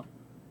knocks him out.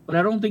 But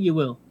I don't think he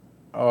will.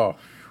 Oh.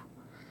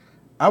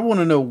 I want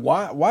to know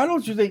why. Why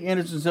don't you think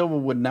Anderson Silva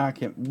wouldn't knock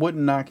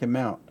him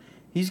out?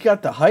 He's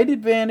got the height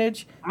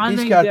advantage.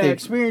 He's got the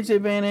experience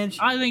advantage.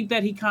 I think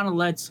that he kind of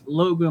lets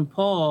Logan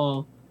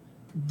Paul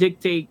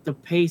dictate the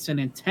pace and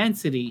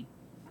intensity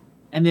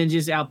and then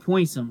just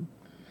outpoints him.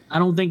 I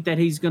don't think that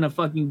he's going to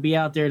fucking be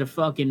out there to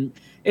fucking...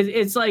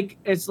 It's like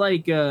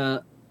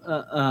a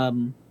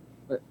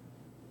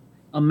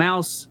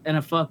mouse and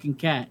a fucking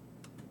cat.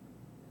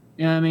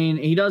 You know what I mean?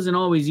 He doesn't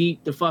always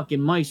eat the fucking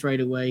mice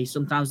right away.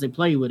 Sometimes they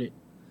play with it.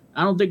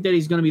 I don't think that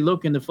he's going to be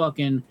looking to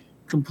fucking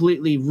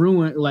completely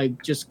ruin,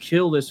 like, just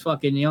kill this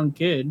fucking young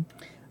kid.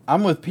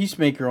 I'm with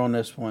Peacemaker on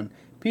this one.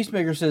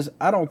 Peacemaker says,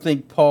 I don't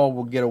think Paul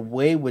will get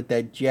away with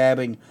that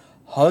jabbing,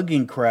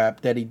 hugging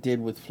crap that he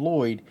did with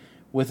Floyd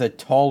with a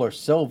taller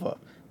Silva.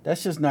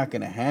 That's just not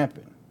going to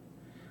happen.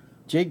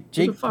 Who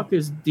the fuck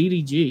is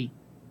DDG?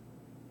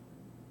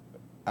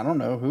 I don't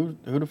know. Who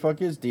the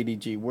fuck is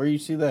DDG? Where you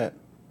see that?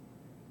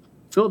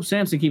 Philip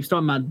Sampson keeps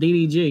talking about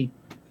DDG.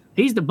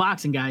 He's the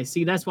boxing guy.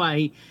 See, that's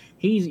why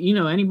he's, you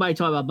know, anybody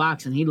talk about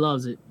boxing, he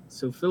loves it.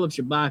 So Philip's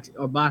your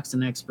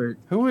boxing expert.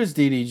 Who is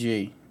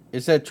DDG?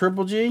 Is that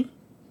Triple G?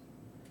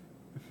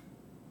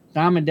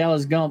 Diamond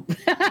Dallas Gump.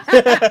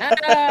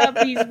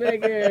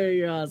 Peacemaker,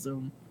 you're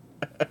awesome.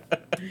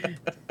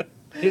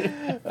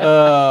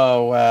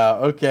 Oh, wow.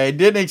 Okay,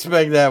 didn't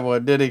expect that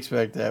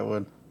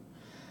one.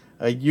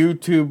 A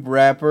YouTube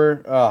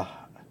rapper. Oh.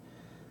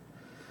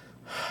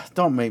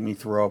 Don't make me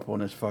throw up on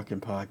this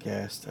fucking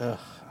podcast. Ugh,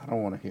 I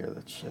don't want to hear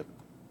that shit.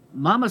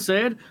 Mama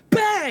said,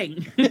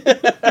 bang!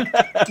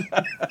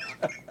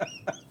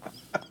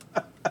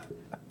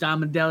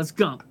 Diamond Dallas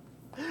Gump.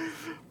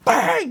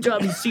 Bang!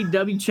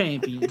 WCW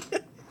champion.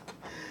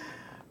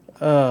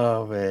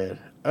 Oh, man.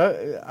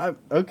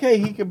 Okay,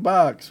 he can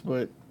box,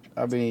 but,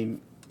 I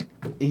mean,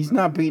 he's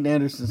not beating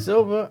Anderson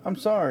Silva. I'm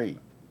sorry.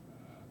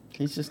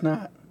 He's just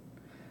not.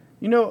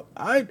 You know,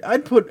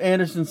 I'd put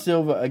Anderson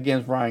Silva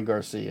against Ryan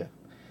Garcia.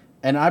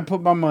 And I'd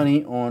put my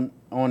money on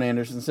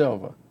Anderson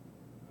Silva.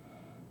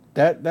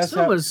 That's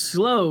Silva's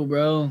slow,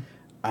 bro.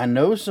 I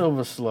know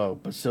Silva's slow,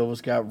 but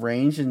Silva's got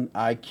range and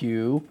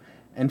IQ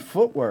and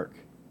footwork.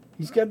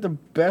 He's got the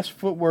best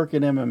footwork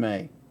in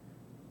MMA.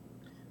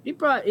 He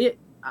probably it.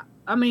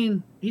 I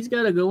mean, he's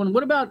got a good one.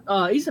 What about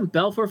isn't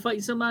Belfort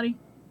fighting somebody?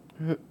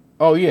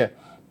 Oh yeah,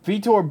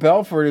 Vitor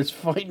Belfort is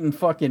fighting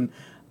fucking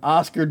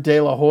Oscar De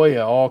La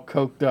Hoya, all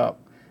coked up,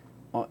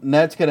 and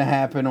that's gonna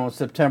happen on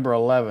September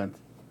 11th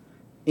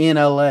in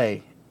LA.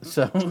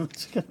 So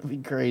it's gonna be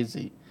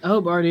crazy. I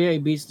hope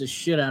RDA beats the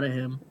shit out of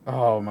him.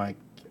 Oh my,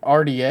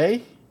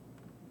 RDA?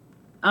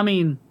 I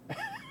mean,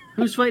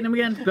 who's fighting him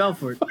again?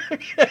 Belfort.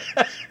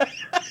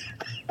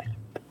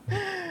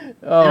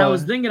 Oh. And I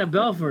was thinking of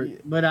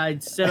Belfort, but I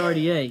said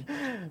RDA.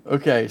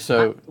 Okay,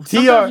 so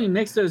sometimes we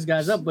mix those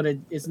guys up, but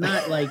it's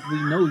not like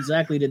we know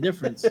exactly the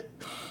difference.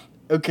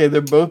 Okay,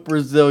 they're both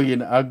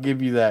Brazilian. I'll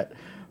give you that,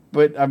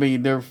 but I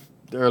mean they're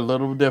They're a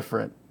little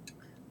different.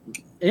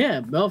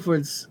 Yeah,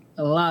 Belfort's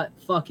a lot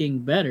fucking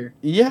better.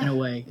 Yeah. In a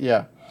way.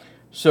 Yeah.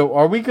 So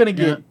are we gonna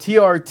get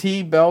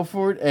TRT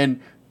Belfort and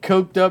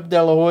coked up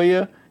De La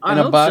Hoya in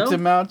a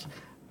boxing match?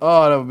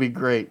 Oh, that would be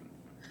great.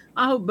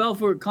 I hope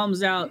Belfort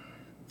comes out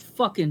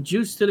fucking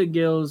juiced to the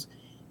gills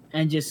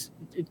and just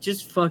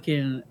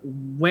fucking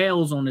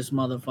wails on this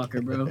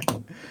motherfucker, bro.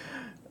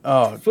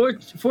 Oh,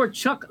 for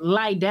Chuck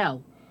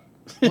Liddell.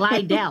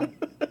 Liddell.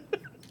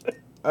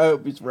 I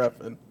hope he's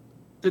reffing.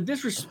 The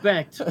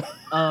disrespect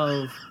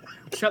of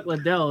Chuck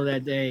Liddell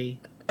that day,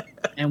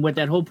 and with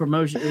that whole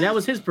promotion, that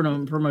was his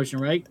promotion,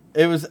 right?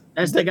 It was.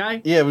 That's the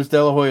guy. Yeah, it was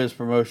De La Hoya's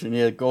promotion.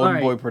 Yeah,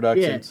 Golden Boy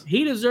Productions. Yeah,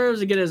 he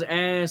deserves to get his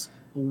ass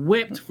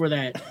whipped for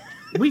that.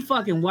 We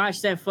fucking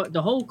watched that.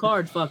 The whole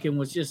card fucking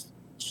was just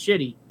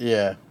shitty.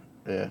 Yeah.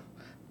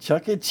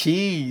 Chuck E.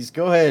 Cheese.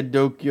 Go ahead,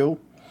 Dokyo.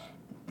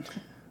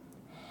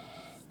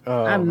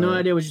 Oh, I have no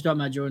idea what you're talking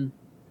about, Jordan.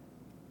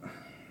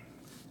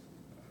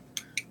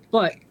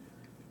 But,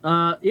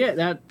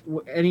 yeah,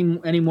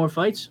 any more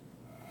fights?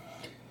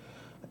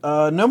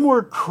 No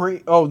more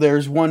Oh,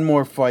 there's one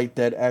more fight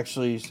that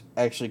actually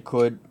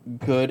could,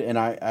 and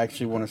I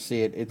actually want to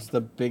see it. It's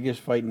the biggest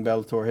fight in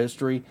Bellator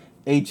history.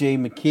 AJ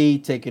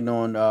McKee taking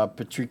on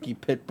Patricky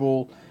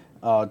Pitbull,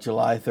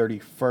 July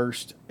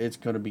 31st. It's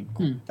going to be.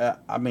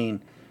 I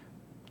mean,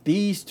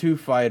 these two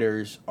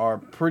fighters are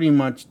pretty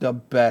much the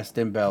best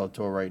in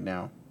Bellator right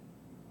now.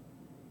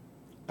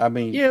 I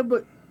mean, yeah,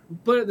 but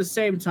at the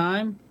same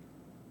time,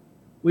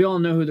 we all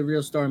know who the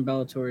real star in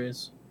Bellator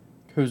is.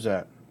 Who's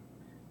that?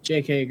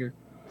 Jake Hager.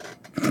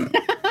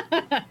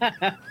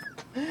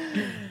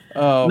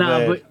 Oh,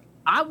 man. But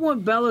I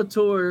want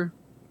Bellator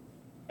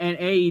and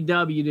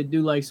AEW to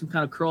do like some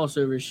kind of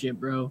crossover shit,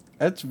 bro.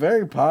 That's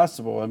very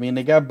possible. I mean,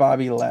 they got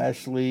Bobby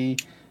Lashley,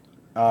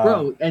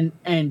 bro,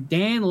 and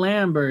Dan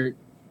Lambert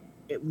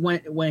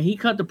when he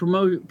cut the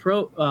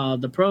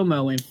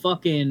promo and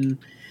fucking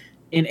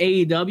in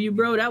AEW,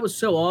 bro, that was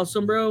so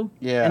awesome, bro.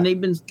 Yeah, and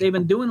they've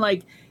been doing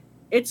like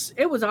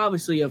it was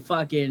obviously a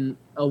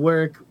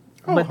work.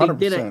 But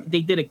 100%.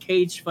 they did a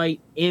cage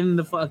fight in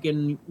the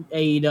fucking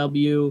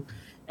AEW,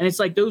 and it's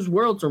like those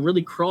worlds are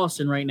really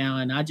crossing right now,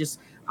 and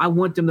I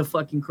want them to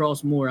fucking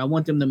cross more. I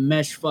want them to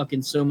mesh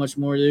fucking so much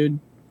more, dude.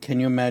 Can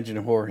you imagine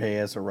Jorge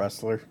as a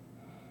wrestler?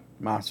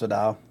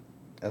 Masvidal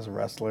as a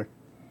wrestler?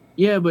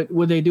 Yeah, but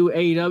would they do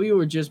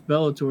AEW or just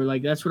Bellator?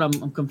 Like that's what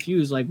I'm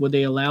confused. Like, would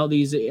they allow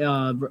these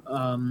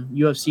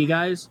UFC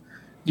guys?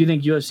 Do you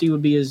think UFC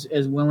would be as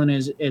willing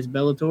as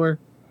Bellator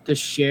to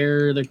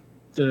share the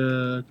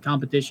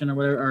competition or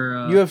whatever?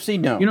 Or UFC,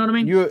 no. You know what I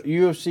mean?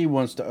 UFC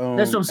wants to own.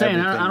 That's what I'm saying.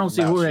 I don't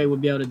see Jorge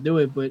would be able to do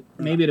it, but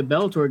maybe the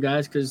Bellator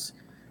guys, because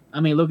I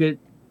mean, look at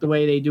the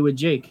way they do with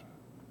Jake.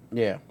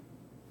 Yeah,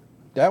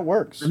 that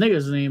works. I think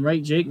it's his name,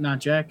 right? Jake, not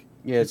Jack.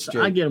 Yeah, it's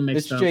Jake. I get him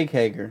mixed up. It's Jake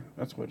Hager.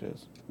 That's what it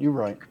is. You're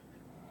right.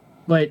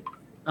 But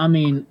I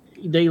mean,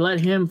 they let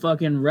him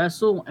fucking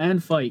wrestle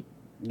and fight.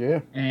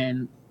 Yeah.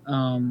 And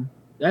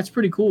that's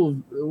pretty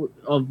cool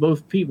of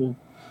both people.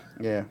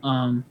 Yeah.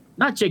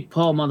 Not Jake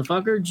Paul,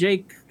 motherfucker.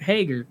 Jake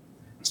Hager.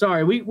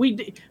 Sorry,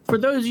 we for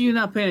those of you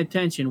not paying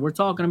attention, we're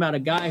talking about a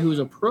guy who's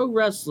a pro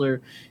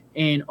wrestler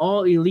in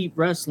All Elite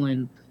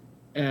Wrestling,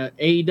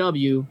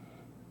 AEW,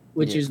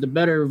 which is the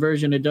better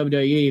version of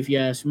WWE, if you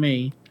ask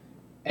me.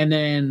 And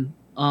then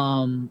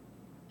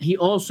he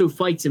also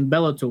fights in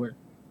Bellator.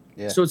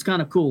 Yeah. So it's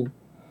kind of cool.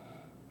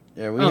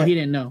 Yeah. He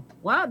didn't know.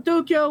 Well,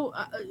 Dokyo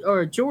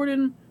or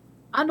Jordan,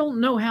 I don't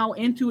know how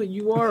into it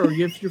you are or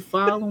if you're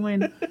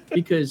following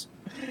because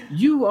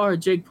you are a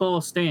Jake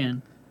Paul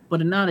stan,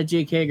 but not a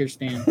Jake Hager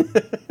stan.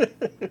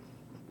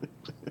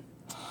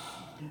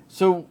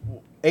 So,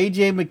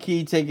 AJ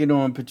McKee taking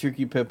on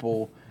Patricky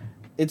Pitbull.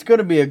 It's going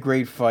to be a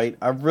great fight.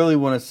 I really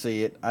want to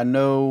see it. I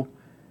know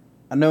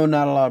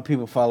not a lot of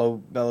people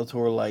follow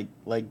Bellator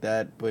like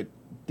that, but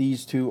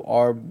these two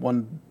are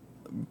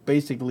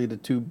basically the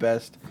two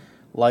best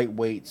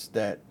lightweights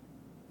that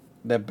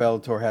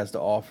Bellator has to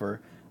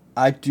offer.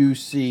 I do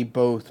see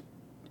both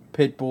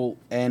Pitbull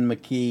and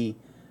McKee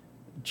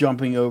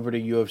jumping over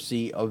to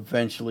UFC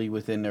eventually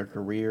within their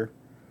career.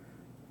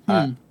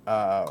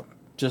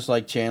 Just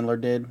like Chandler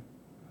did.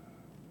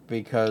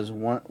 Because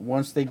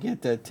once they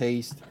get that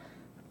taste,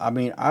 I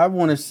mean, I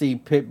want to see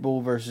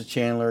Pitbull versus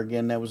Chandler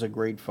again. That was a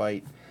great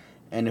fight.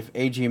 And if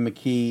AJ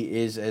McKee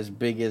is as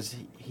big as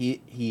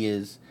he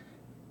is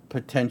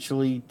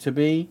potentially to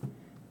be,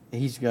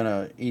 he's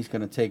gonna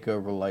take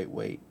over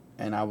lightweight.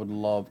 And I would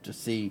love to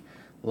see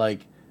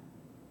like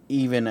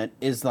even an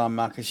Islam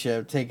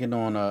Makhachev taking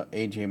on a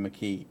AJ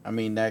McKee. I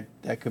mean that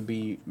could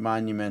be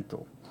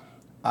monumental.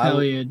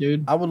 Hell yeah,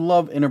 dude. I would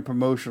love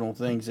interpromotional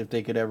things if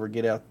they could ever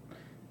get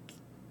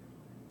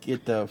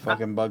the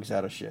fucking bugs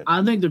out of shit.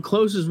 I think the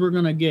closest we're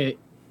gonna get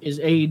is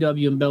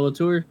AEW and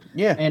Bellator.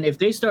 Yeah. And if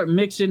they start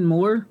mixing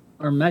more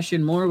or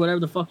meshing more, whatever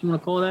the fuck you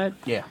want to call that.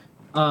 Yeah.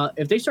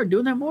 If they start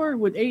doing that more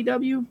with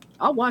AEW,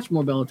 I'll watch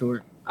more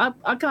Bellator.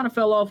 I kind of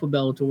fell off with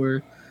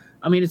Bellator.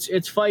 I mean,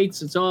 it's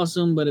fights, it's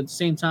awesome, but at the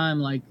same time,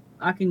 like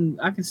I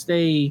can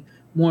stay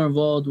more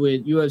involved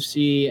with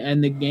UFC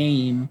and the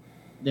game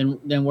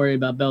than worry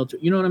about Bellator.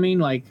 You know what I mean?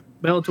 Like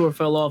Bellator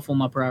fell off on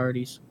my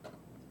priorities.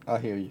 I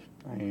hear you.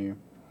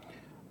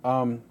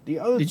 The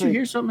other Did thing, you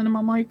hear something in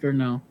my mic or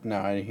no? No,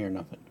 I didn't hear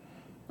nothing.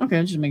 Okay,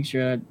 I'm just making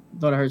sure. I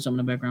thought I heard something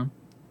in the background.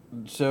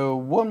 So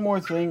one more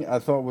thing I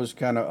thought was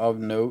kind of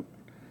note.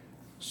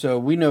 So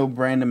we know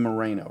Brandon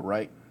Moreno,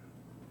 right?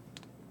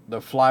 The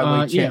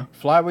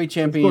flyweight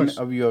champion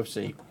of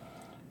UFC.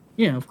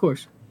 Yeah, of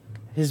course.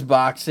 His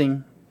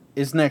boxing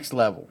is next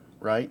level,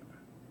 right?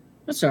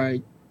 That's all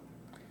right.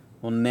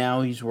 Well,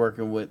 now he's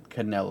working with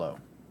Canelo,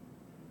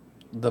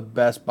 the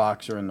best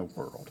boxer in the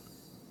world.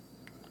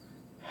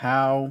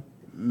 How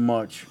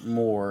much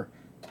more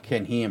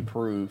can he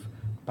improve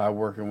by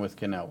working with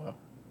Canelo?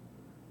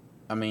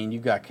 I mean, you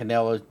got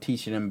Canelo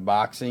teaching him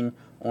boxing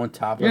on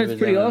top of his it's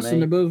pretty MMA.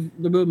 awesome.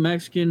 They're both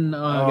Mexican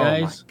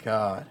guys. Oh my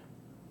God!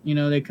 You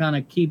know, they kind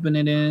of keeping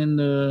it in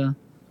the.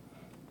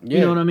 Yeah,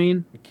 you know what I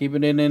mean?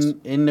 Keeping it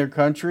in their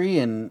country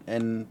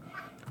and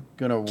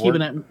gonna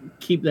work.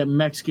 Keep that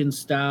Mexican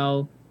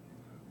style.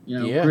 You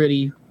know,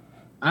 gritty.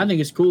 I think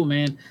it's cool,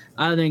 man.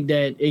 I think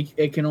that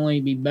it can only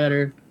be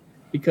better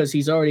because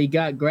he's already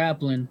got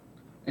grappling,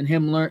 and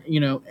him learn. You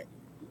know,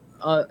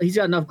 he's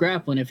got enough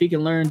grappling. If he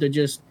can learn to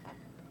just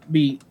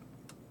be,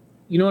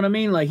 you know what I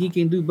mean? Like he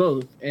can do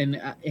both, and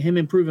him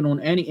improving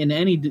in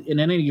any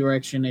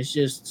direction is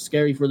just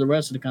scary for the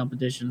rest of the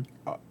competition.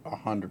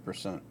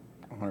 100%,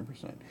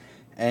 100%.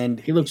 And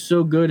he looked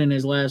so good in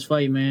his last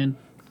fight, man.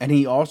 And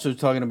he also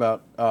talking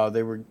about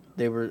they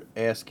were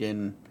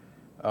asking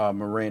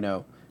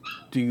Moreno,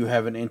 do you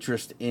have an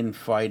interest in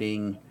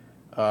fighting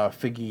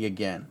Figgy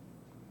again?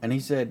 And he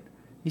said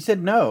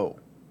no.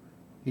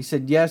 He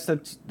said yes,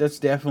 that's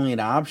definitely an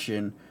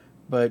option,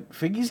 but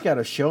Figgy's got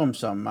to show him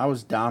something. I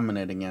was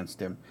dominant against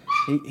him.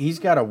 He's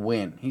got to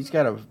win. He's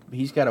got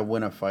to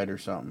win a fight or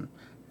something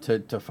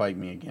to fight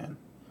me again.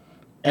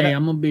 And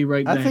I'm gonna be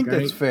right back. I think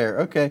that's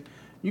fair. Okay,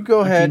 you go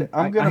ahead.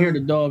 I hear the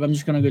dog. I'm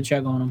just gonna go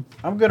check on him.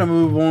 I'm gonna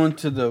move on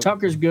to the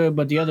Tucker's good,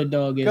 but the other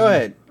dog is. Go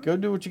ahead. Go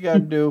do what you got to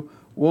do.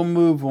 We'll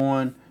move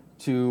on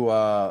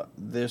to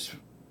this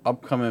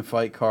upcoming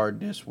fight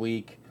card this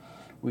week.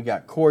 We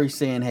got Corey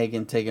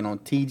Sandhagen taking on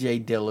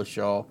TJ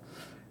Dillashaw.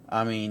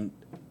 I mean,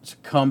 it's a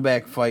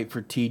comeback fight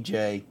for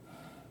TJ.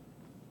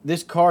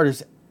 This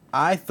card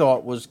I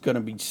thought was going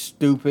to be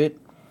stupid,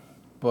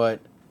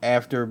 but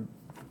after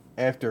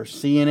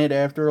seeing it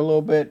after a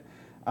little bit,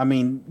 I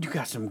mean, you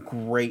got some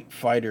great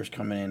fighters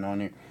coming in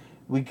on here.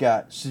 We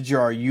got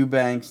Sijara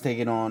Eubanks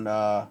taking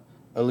on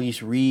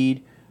Elise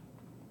Reed.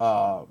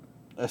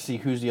 Let's see,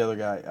 who's the other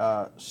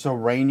guy?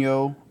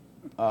 Serrano,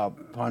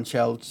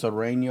 Ponchel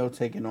Serrano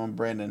taking on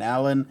Brandon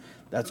Allen.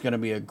 That's going to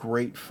be a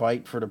great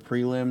fight for the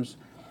prelims.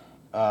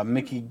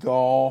 Mickey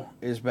Gall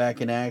is back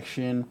in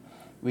action.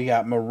 We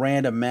got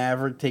Miranda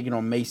Maverick taking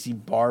on Macy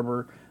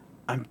Barber.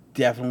 I'm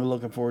definitely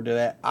looking forward to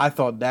that. I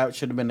thought that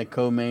should have been the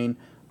co-main,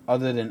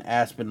 other than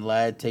Aspen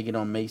Ladd taking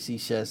on Macy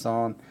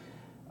Chasson.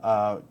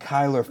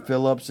 Kyler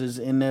Phillips is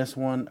in this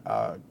one.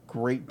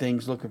 Great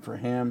things looking for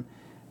him.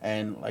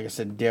 And like I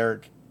said,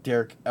 Derek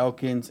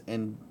Elkins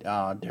and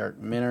Derek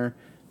Minner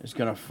is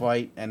going to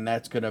fight, and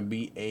that's going to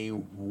be a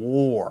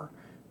war.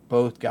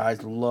 Both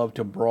guys love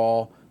to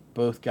brawl.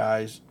 Both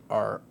guys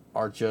are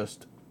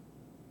just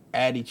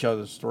at each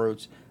other's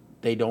throats.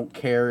 They don't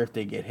care if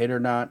they get hit or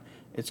not.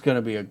 It's going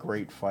to be a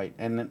great fight.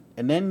 And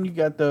then you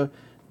got the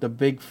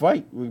big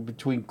fight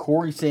between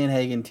Corey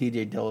Sandhagen and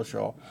TJ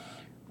Dillashaw.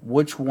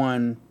 Which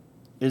one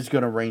is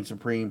going to reign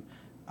supreme?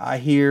 I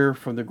hear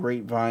from the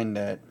grapevine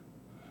that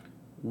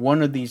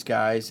one of these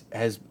guys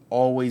has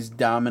always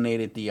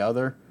dominated the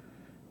other,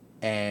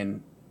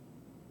 and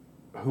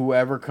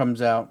whoever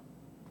comes out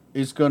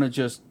is going to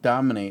just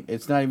dominate.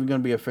 It's not even going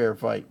to be a fair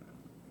fight.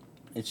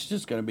 It's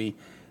just going to be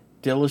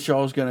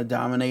Dillashaw's going to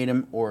dominate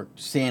him or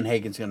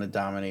Sandhagen's going to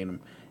dominate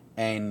him,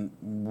 and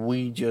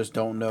we just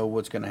don't know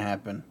what's going to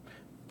happen.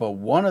 But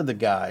one of the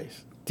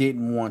guys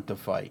didn't want to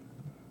fight.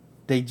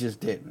 They just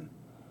didn't.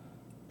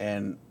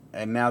 And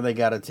now they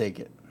got to take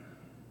it.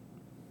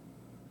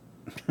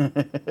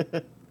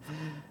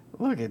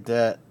 Look at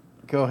that.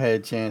 Go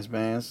ahead, Chance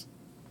Vance.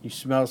 You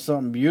smell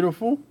something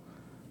beautiful?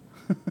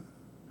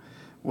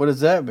 What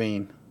does that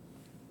mean?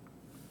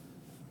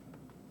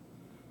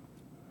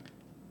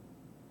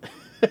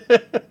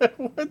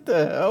 What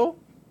the hell?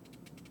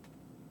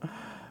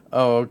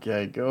 Oh,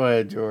 okay. Go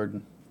ahead,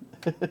 Jordan.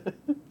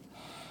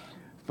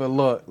 But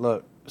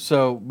look.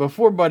 So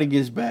before Buddy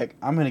gets back,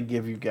 I'm going to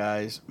give you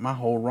guys my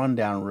whole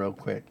rundown real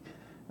quick.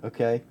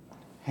 Okay?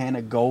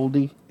 Hannah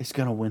Goldie is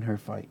going to win her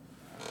fight.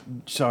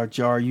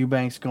 Sijara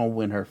Eubanks going to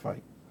win her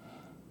fight.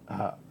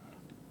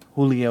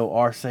 Julio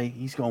Arce,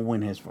 he's going to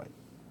win his fight.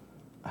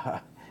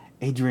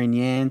 Adrian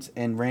Yans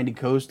and Randy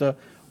Costa,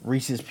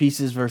 Reese's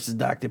Pieces versus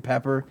Dr.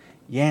 Pepper.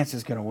 Yans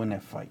is going to win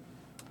that fight.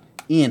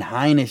 Ian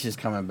Heinisch is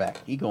coming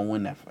back. He going to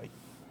win that fight.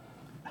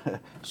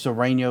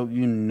 Serrano,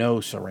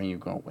 Serrano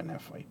going to win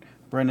that fight.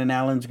 Brendan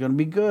Allen's going to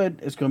be good.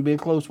 It's going to be a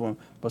close one,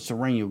 but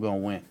Serrano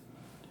going to win.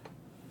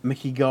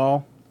 Mickey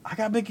Gall, I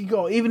got Mickey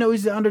Gall. Even though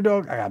he's the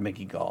underdog, I got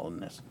Mickey Gall in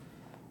this.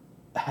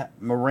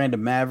 Miranda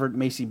Maverick,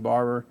 Macy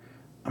Barber.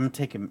 I'm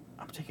taking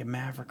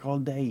Maverick all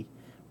day.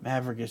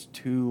 Maverick is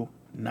too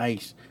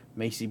nice.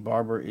 Macy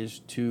Barber is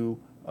too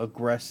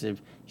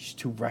aggressive. She's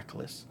too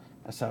reckless.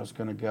 That's how it's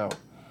gonna go.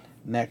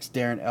 Next,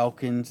 Darren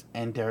Elkins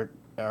and Derek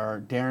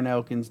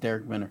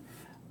Minner.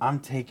 I'm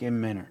taking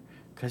Minner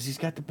because he's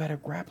got the better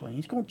grappling.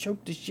 He's gonna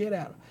choke the shit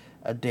out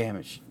of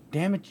Damage.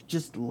 Damage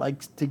just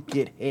likes to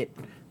get hit.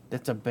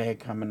 That's a bad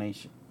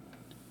combination.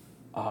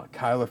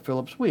 Kyler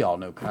Phillips. We all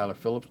know Kyler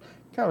Phillips.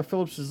 Kyler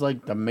Phillips is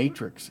like the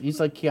Matrix. He's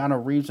like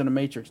Keanu Reeves in the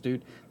Matrix,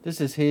 dude.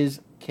 This is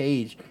his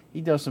cage.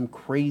 He does some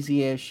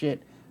crazy ass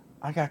shit.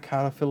 I got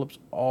Kyler Phillips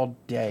all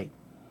day.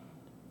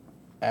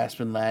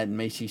 Aspen Ladd and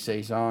Macy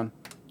Saison.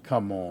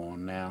 Come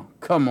on now.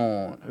 Come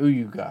on. Who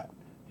you got?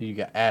 Who you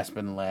got?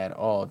 Aspen Ladd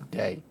all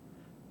day.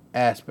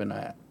 Aspen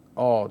Ladd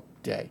all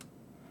day.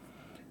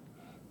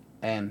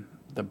 And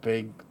the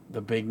big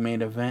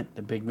main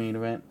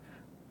event.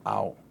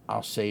 I'll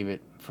save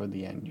it for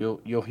the end.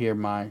 You'll hear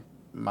my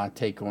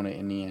take on it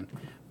in the end.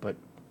 But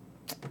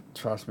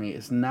trust me,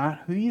 it's not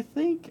who you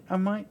think I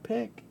might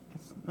pick.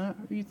 It's not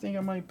who you think I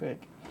might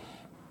pick.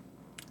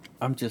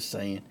 I'm just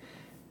saying,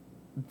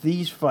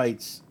 these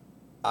fights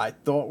I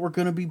thought were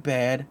going to be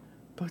bad,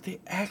 but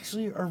they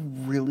actually are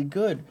really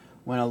good.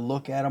 When I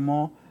look at them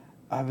all,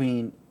 I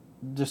mean,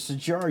 the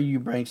Sijara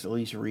Eubanks,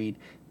 Elise Reed,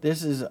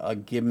 this is a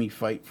gimme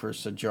fight for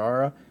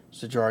Sijara.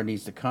 Sijara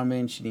needs to come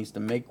in, she needs to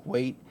make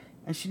weight,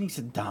 and she needs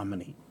to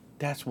dominate.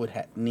 That's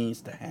what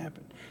needs to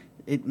happen.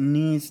 It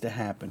needs to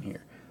happen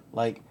here.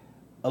 Like,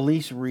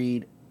 Elise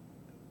Reed,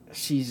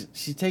 she's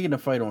taking the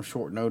fight on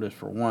short notice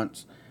for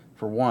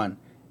one.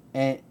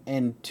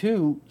 And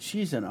two,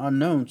 she's an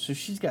unknown, so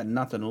she's got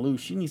nothing to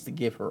lose. She needs to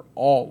give her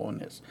all on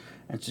this.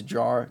 And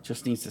Sijara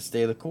just needs to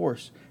stay the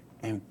course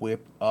and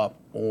whip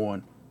up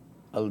on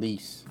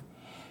Elise.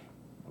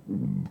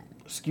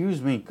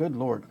 Excuse me, good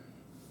Lord.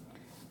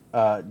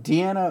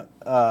 Deanna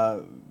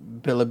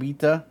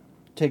Bilibita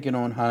taking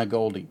on Hannah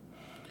Goldie.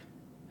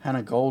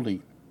 Hannah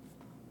Goldie,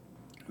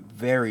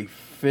 very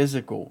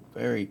physical,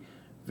 very,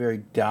 very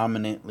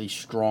dominantly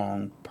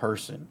strong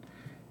person.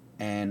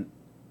 And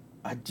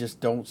I just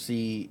don't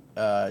see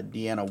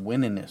Deanna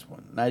winning this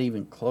one. Not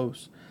even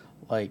close.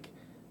 Like,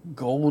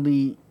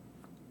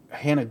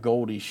 Hannah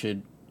Goldie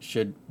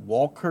should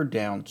walk her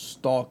down,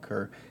 stalk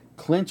her,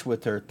 clinch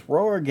with her,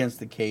 throw her against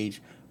the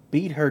cage,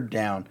 beat her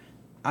down.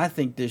 I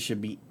think this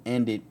should be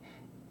ended.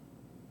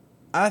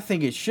 I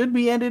think it should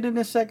be ended in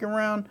the second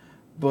round,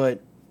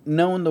 but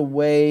knowing the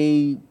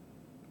way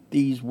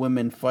these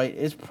women fight,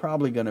 it's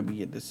probably going to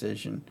be a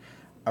decision.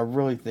 I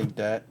really think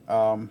that.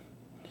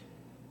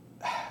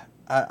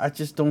 I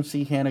just don't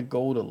see Hannah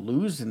Goldie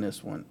lose in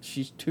this one.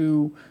 She's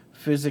too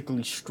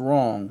physically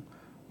strong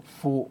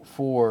for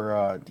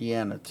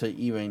Deanna to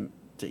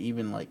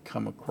even like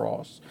come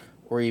across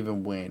or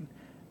even win.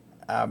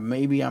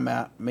 Maybe I'm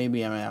out.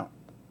 Maybe I'm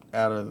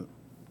out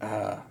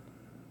of.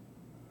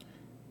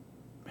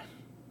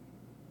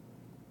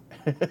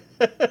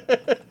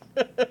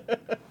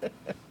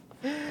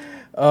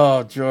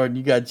 Oh, Jordan,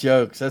 you got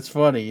jokes. That's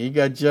funny. You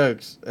got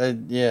jokes.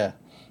 Yeah.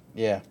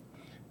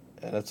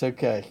 That's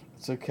okay.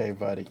 It's okay,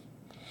 buddy.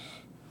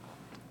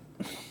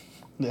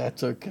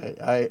 That's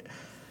okay.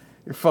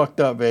 You're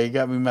fucked up, man. You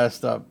got me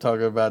messed up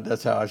talking about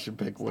that's how I should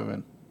pick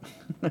women.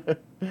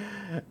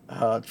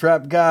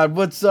 Trap God,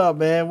 what's up,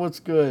 man? What's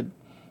good?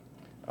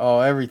 Oh,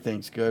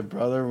 everything's good,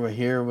 brother. We're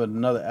here with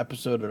another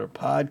episode of the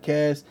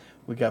podcast.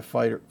 We got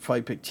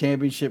Fight Pick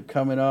Championship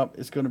coming up.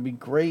 It's going to be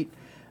great.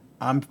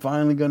 I'm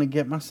finally going to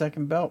get my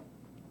second belt.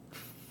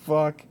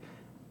 Fuck.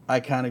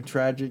 Iconic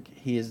Tragic.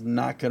 He is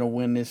not going to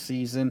win this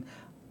season.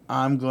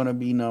 I'm going to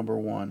be number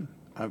one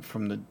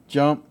from the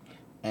jump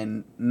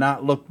and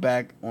not look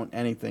back on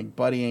anything.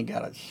 Buddy ain't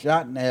got a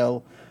shot in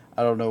hell.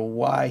 I don't know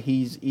why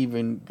he's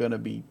even going to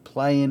be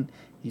playing.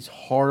 He's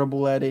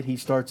horrible at it. He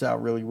starts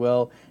out really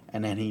well,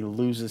 and then he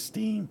loses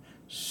steam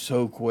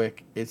so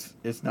quick. It's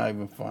not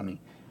even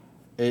funny.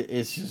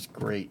 It's just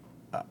great.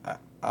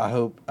 I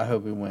hope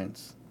he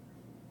wins.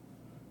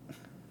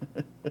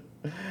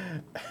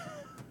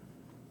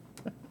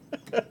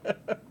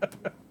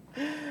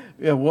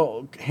 Yeah,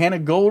 well, Hannah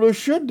Goldie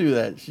should do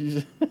that.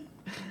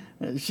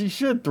 She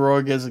should throw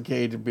against the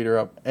cage and beat her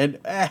up. And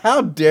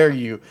how dare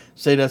you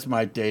say that's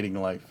my dating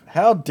life?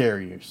 How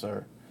dare you,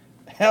 sir?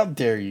 How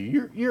dare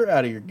you? You're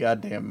out of your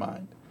goddamn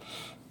mind.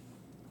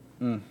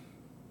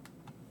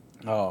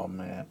 Oh,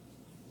 man.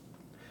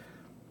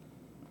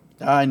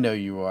 I know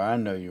you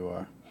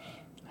are.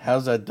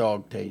 How's that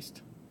dog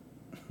taste?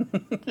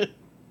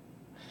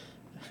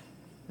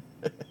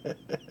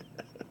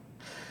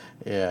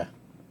 Yeah,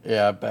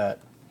 I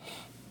bet.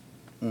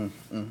 Oh,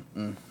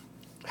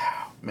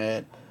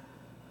 man.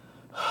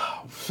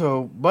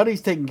 So,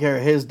 Buddy's taking care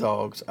of his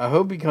dogs. I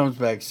hope he comes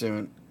back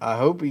soon. I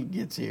hope he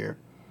gets here,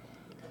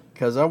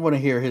 because I want to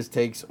hear his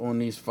takes on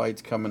these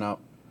fights coming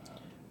up.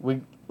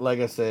 Like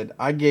I said,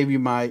 I gave you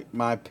my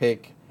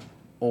pick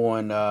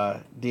on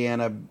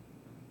Deanna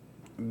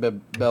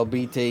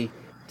Belbite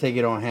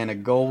taking on Hannah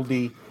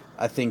Goldie.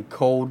 I think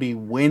Goldie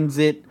wins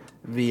it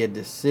via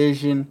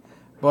decision.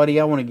 Buddy,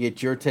 I want to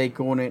get your take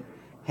on it.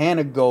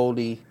 Hannah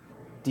Goldie,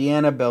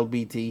 Deanna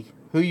Belbiti.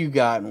 Who you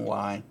got and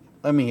why?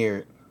 Let me hear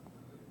it.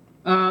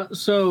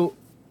 So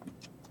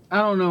I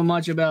don't know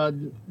much about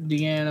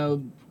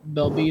Deanna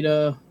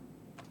Belbita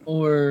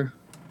or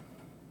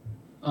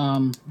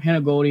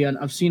Hannah Goldie.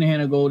 I've seen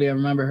Hannah Goldie. I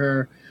remember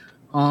her.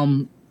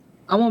 Um,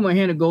 I want my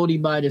Hannah Goldie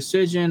by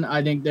decision.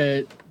 I think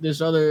that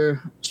this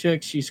other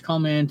chick, she's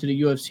come into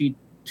the UFC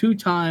 2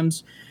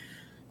 times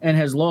and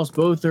has lost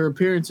both her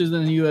appearances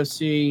in the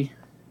UFC.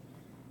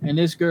 And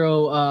this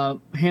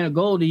girl, Hannah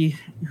Goldie,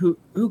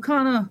 who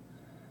kind of,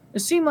 it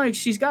seemed like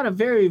she's got a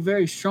very,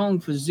 very strong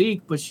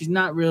physique, but she's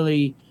not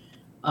really,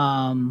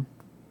 not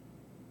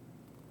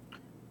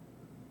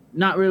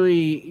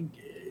really,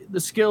 the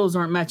skills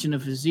aren't matching the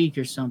physique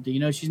or something.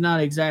 You know, she's not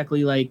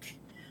exactly like,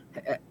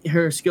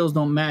 her skills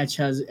don't match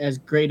as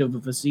great of a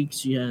physique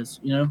she has,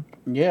 you know?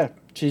 Yeah,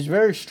 she's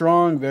very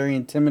strong, very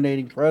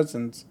intimidating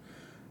presence,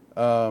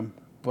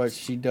 but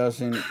she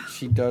does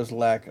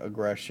lack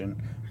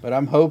aggression. But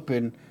I'm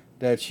hoping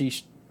that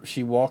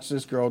she walks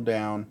this girl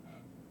down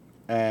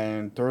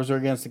and throws her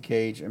against the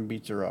cage and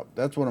beats her up.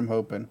 That's what I'm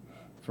hoping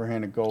for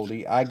Hannah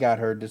Goldie. I got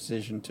her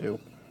decision too.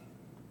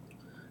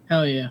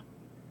 Hell yeah.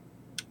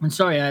 I'm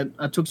sorry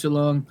I took so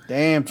long.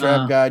 Damn,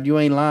 Trap God, you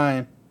ain't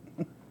lying.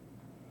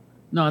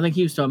 No, I think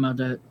he was talking about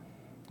that.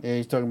 Yeah,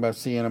 he's talking about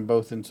seeing them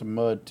both in some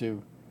mud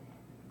too.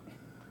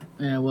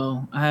 Yeah,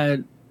 well, I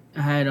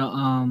had a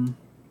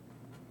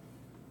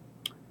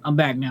I'm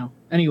back now.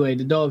 Anyway,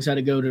 the dogs had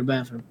to go to the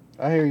bathroom.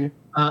 I hear you.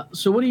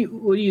 So what do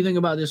you think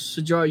about this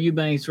Sijara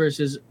Eubanks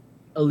versus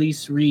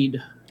Elise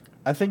Reed?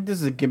 I think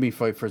this is a gimme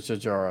fight for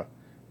Sijara.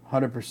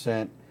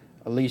 100%.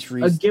 Elise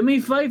Reed. A gimme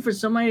fight for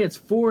somebody that's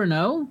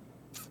 4-0?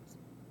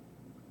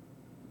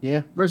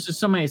 Yeah. Versus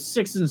somebody that's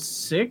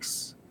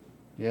 6-6?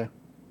 Yeah.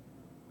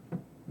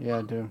 Yeah,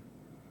 I do.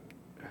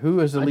 Who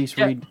is Elise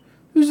Reed?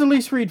 Who's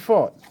Elise Reed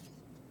fought?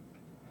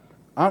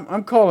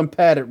 I'm calling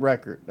padded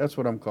record. That's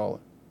what I'm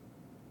calling.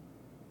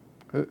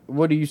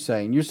 What are you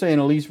saying? You're saying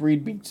Elise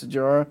Reed beat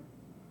Sijara?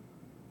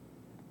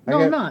 No,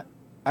 I'm not.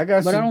 I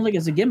don't think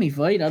it's a gimme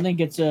fight. I think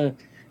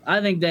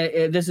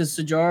that this is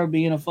Sijara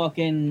being a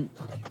fucking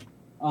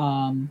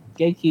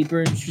gatekeeper,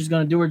 and she's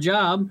gonna do her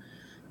job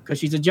because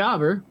she's a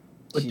jobber,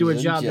 but do her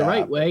job the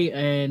right way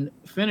and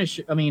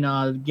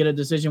get a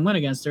decision win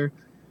against her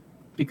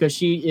because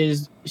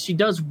she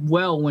does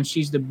well when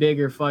she's the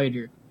bigger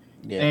fighter.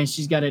 Yeah. And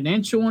she's got an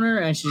inch on her,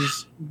 and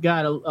she's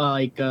got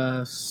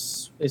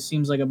it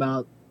seems like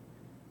about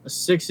a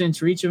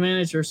 6-inch reach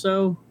advantage or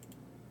so,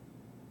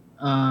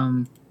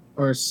 or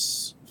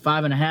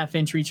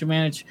 5.5-inch reach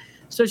advantage.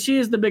 So she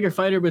is the bigger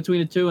fighter between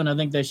the two, and I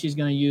think that she's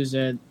going to use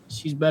it.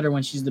 She's better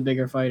when she's the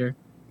bigger fighter.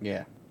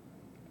 Yeah.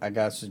 I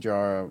got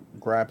Sijara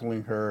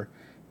grappling her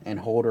and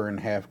hold her in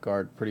half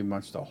guard pretty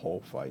much the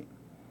whole fight.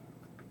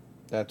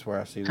 That's where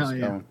I see this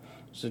going.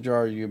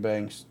 Sijara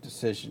Eubanks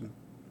decision.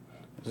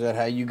 Is that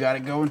how you got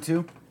it going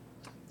too?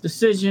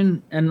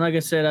 Decision, and like I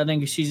said, I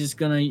think she's just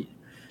going to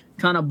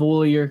kind of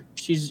bully her.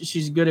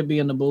 She's good at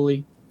being the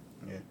bully.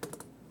 Yeah.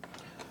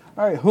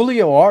 All right,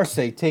 Julio Arce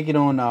taking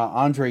on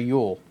Andre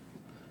Ewell.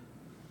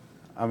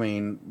 I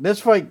mean, this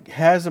fight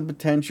has a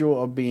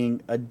potential of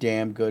being a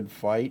damn good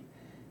fight,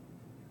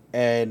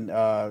 and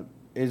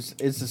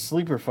it's a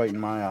sleeper fight in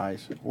my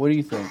eyes. What do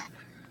you think?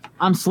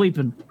 I'm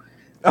sleeping.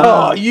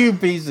 Oh, you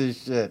piece of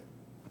shit!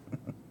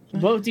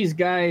 Both these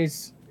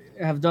guys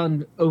have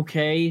done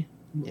okay,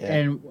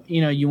 and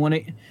you want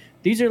to.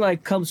 These are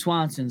like Cub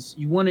Swansons.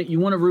 You want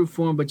to root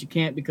for them, but you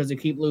can't because they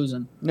keep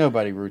losing.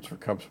 Nobody roots for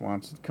Cub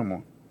Swanson. Come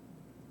on.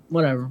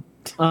 Whatever.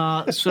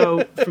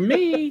 So for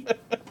me,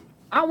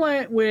 I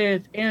went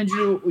with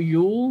Andrew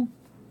Ewell.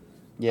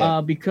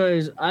 Yeah.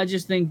 Because I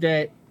just think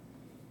that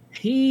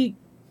he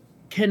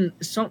can.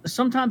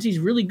 Sometimes he's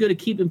really good at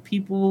keeping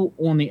people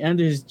on the end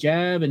of his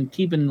jab and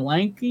keeping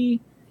lanky.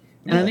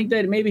 And I think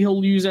that maybe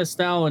he'll use that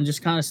style and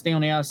just kind of stay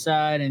on the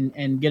outside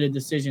and get a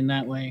decision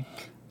that way.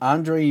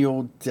 Andre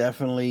Ewell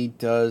definitely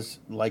does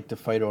like to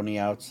fight on the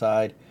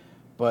outside,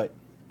 but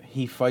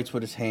he fights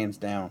with his hands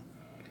down.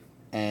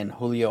 And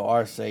Julio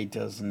Arce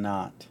does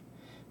not.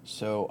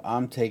 So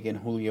I'm taking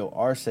Julio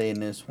Arce in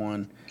this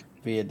one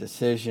via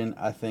decision.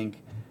 I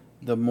think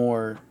the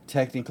more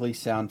technically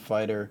sound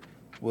fighter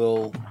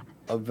will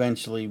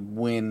eventually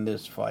win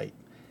this fight.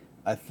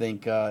 I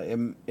think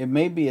it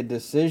may be a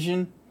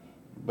decision,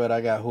 but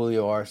I got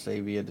Julio Arce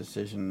via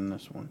decision in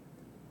this one.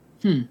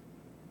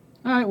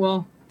 All right,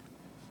 well,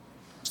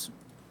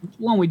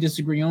 one we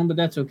disagree on, but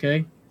that's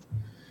okay.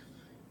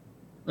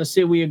 Let's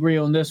see if we agree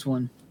on this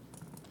one.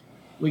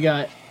 We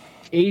got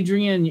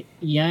Adrian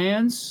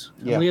Yanez.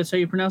 I believe that's how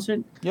you pronounce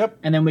it. Yep.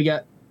 And then we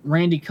got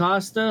Randy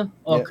Costa,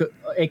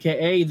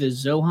 a.k.a. the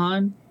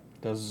Zohan.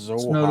 The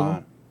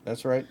Zohan.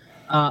 That's right.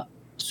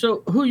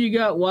 So who you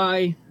got,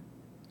 why,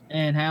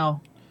 and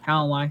how?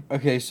 How and why?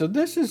 Okay, so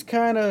this is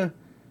kind of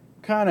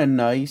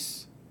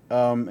nice.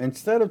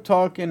 Instead of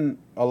talking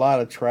a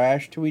lot of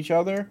trash to each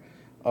other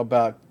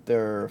about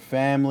their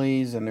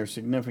families and their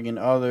significant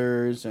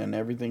others and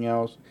everything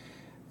else,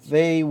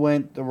 they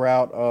went the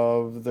route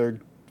of their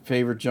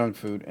favorite junk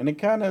food, and it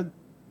kind of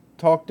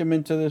talked him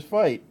into this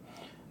fight.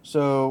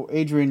 So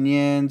Adrian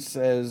Yan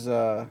says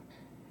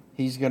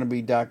he's going to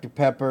be Dr.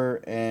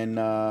 Pepper,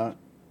 and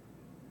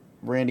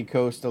Randy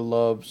Costa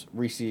loves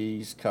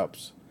Reese's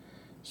Cups.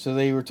 So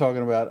they were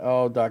talking about,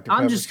 Dr. Pepper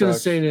I'm just going to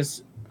sucks. say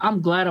this. I'm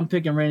glad I'm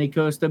picking Randy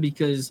Costa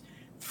because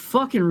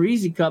fucking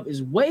Reese Cup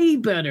is way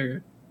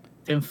better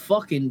than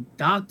fucking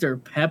Dr.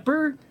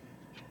 Pepper.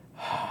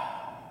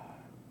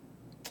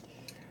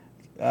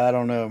 I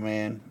don't know,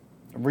 man.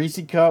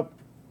 Reese Cup.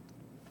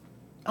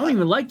 I don't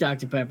even like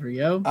Dr. Pepper,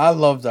 yo. I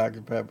love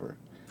Dr. Pepper.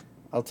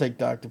 I'll take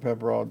Dr.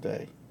 Pepper all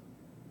day.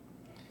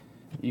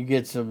 You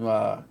get some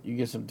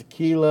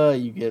tequila,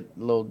 you get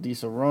little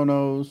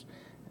Disaronnos,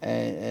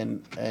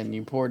 and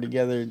you pour it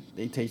together.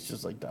 They taste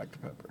just like Dr.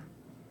 Pepper.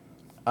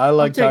 I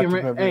like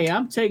Dr. Pepper. Hey,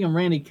 I'm taking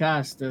Randy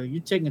Costa.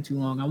 You're taking too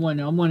long. I want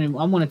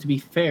it to be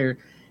fair.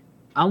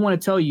 I want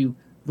to tell you,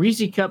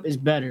 Reese Cup is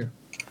better,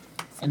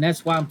 and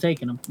that's why I'm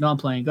taking him. No, I'm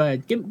playing. Go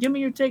ahead. Give me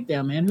your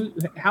takedown, man.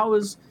 How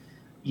is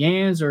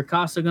Yans or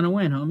Costa gonna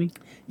win, homie?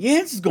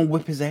 Yans is gonna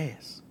whip his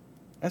ass.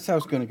 That's how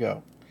it's gonna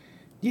go.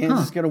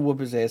 Yans is gonna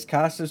whoop his ass.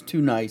 Costa's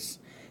too nice.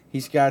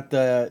 He's got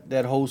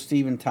that whole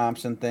Stephen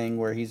Thompson thing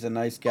where he's a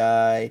nice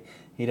guy.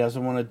 He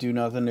doesn't want to do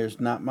nothing. There's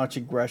not much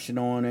aggression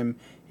on him.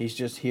 He's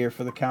just here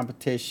for the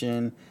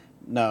competition.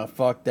 No,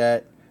 fuck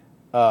that.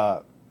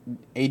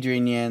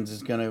 Adrian Yans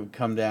is going to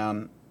come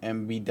down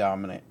and be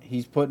dominant.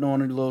 He's putting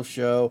on a little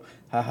show.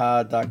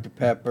 Haha, Dr.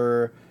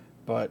 Pepper.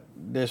 But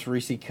this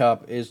Reese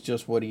Cup is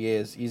just what he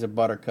is. He's a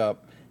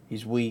buttercup.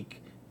 He's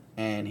weak,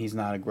 and he's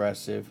not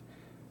aggressive.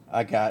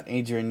 I got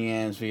Adrian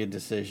Yans via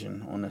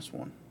decision on this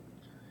one.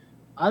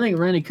 I think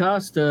Randy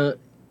Costa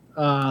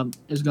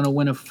is going to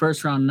win a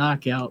first-round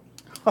knockout.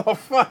 Oh,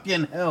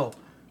 fucking hell.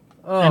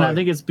 Oh. And I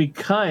think it's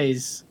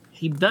because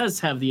he does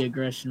have the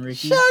aggression,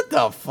 Ricky. Shut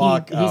the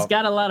fuck up. He's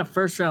got a lot of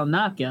first-round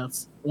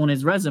knockouts on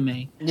his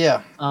resume.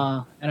 Yeah.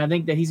 And I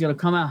think that he's going to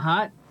come out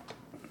hot,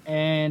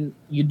 and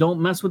you don't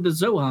mess with the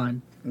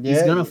Zohan. Yeah.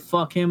 He's going to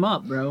fuck him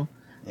up, bro.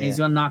 Yeah. He's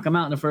going to knock him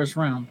out in the first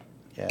round.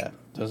 Yeah.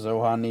 The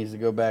Zohan needs to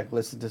go back,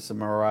 listen to some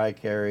Mariah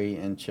Carey,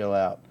 and chill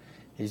out.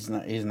 He's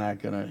not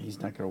gonna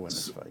win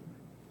this fight.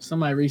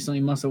 Somebody recently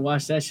must have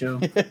watched that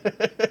show.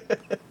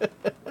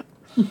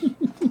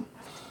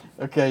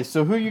 Okay,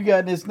 so who you got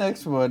in this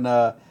next one?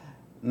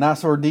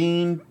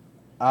 Nasruddin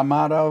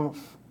Ahmadov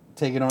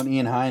taking on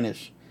Ian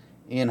Heinisch.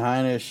 Ian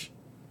Heinisch,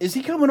 is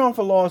he coming off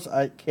a loss?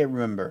 I can't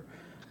remember.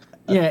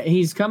 Yeah,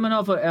 he's coming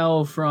off a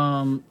L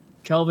from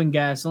Kelvin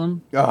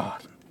Gastelum.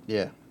 God,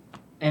 yeah.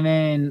 And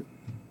then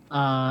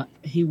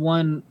he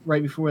won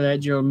right before that,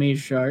 Gerald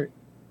Meerschaert.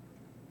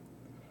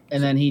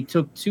 And then he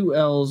took 2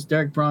 L's,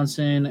 Derek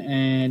Brunson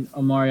and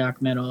Omari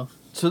Akhmedov.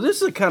 So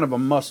this is kind of a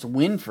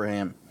must-win for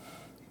him.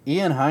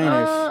 Ian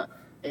Heinisch,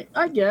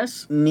 I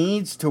guess,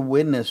 needs to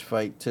win this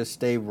fight to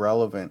stay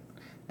relevant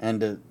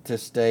and to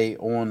stay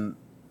on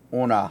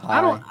a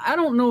high. I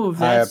don't know if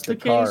that's the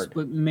case,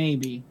 but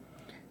maybe.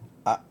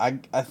 I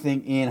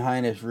think Ian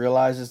Heinisch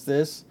realizes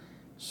this,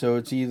 so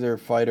it's either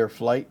fight or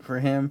flight for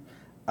him.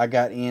 I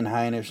got Ian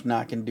Heinisch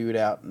knocking dude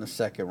out in the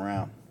second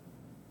round.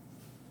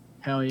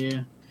 Hell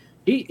yeah.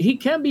 He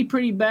can be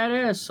pretty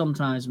badass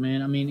sometimes,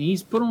 man. I mean,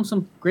 he's put on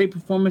some great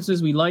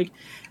performances we like.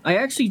 I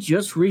actually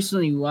just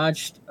recently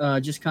watched,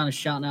 just kind of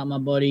shouting out my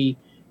buddy,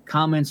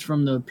 comments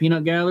from the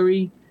Peanut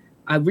Gallery.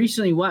 I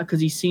recently watched because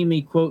he seen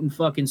me quoting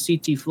fucking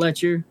C.T.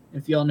 Fletcher.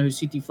 If y'all know who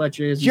C.T.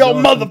 Fletcher is. Yo,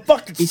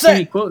 motherfucking he seen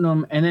me quoting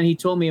him, and then he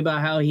told me about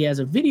how he has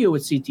a video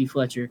with C.T.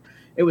 Fletcher.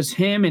 It was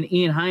him and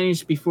Ian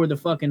Heinisch before the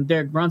fucking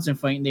Derek Brunson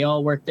fight, and they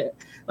all worked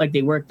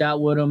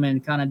out with him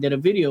and kind of did a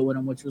video with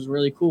him, which was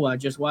really cool. I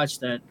just watched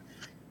that.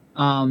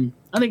 I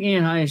think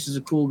Ian Heinisch is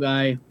a cool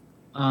guy,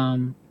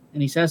 and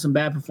he's had some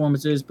bad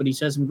performances, but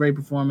he's had some great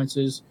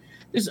performances.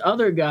 This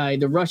other guy,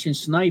 the Russian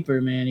sniper,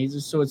 man,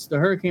 it's the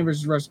Hurricane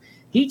versus Rush.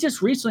 He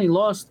just recently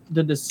lost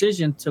the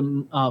decision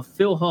to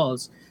Phil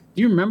Hawes.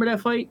 Do you remember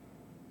that fight?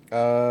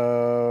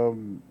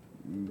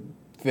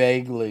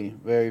 Vaguely,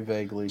 very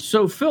vaguely.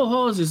 So Phil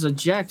Hawes is a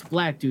jacked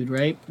black dude,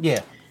 right?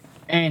 Yeah.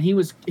 And he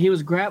was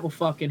grapple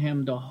fucking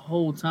him the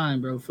whole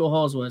time, bro. Phil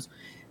Hawes was.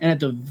 And at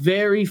the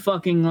very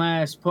fucking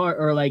last part,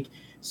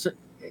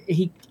 Phil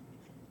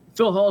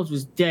Hawes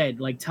was dead,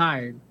 like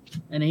tired,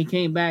 and he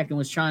came back and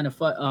was trying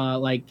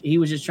to he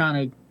was just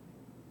trying to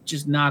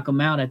just knock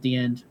him out at the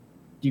end.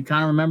 Do you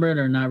kind of remember it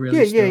or not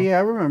really? Yeah.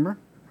 I remember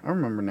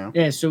now.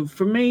 Yeah. So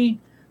for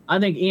me, I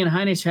think Ian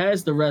Heinisch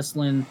has the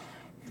wrestling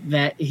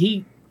that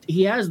he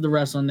has the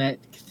wrestling that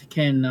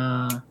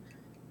can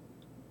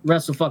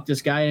wrestle fuck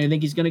this guy, and I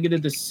think he's gonna get a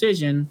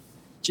decision.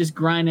 Just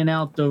grinding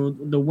out the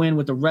win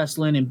with the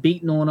wrestling and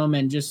beating on him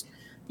and just,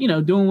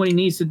 doing what he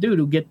needs to do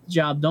to get the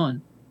job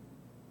done.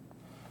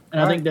 And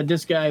I think that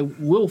this guy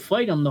will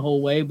fight him the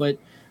whole way, but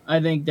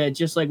I think that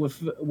just like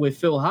with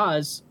Phil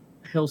Haas,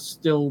 he'll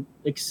still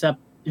accept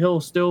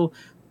the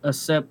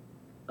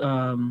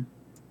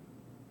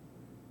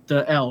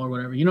L or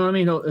whatever. You know what I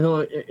mean?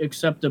 He'll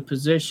accept the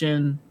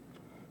position.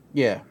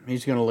 Yeah,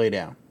 he's gonna lay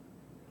down.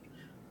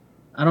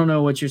 I don't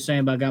know what you're saying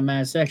about got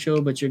mad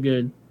sexual, but you're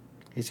good.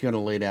 He's going to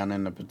lay down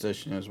in the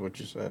position, is what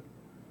you said.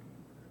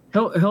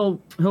 he'll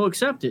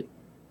accept it.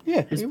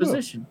 Yeah, His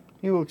position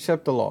He will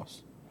accept the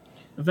loss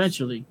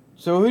eventually.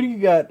 So who do you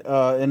got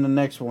in the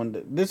next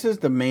one? This is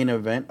the main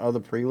event of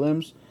the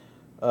prelims.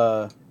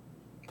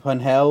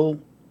 Punhel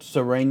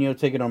Serrano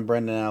taking on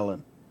Brendan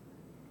Allen.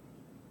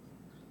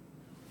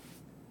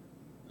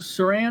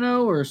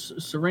 Serrano,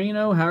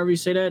 however you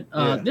say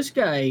that. This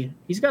guy,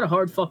 he's got a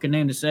hard fucking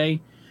name to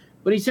say,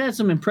 but he's had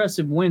some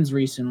impressive wins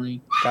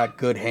recently. Got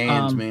good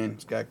hands, man.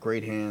 He's got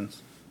great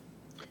hands.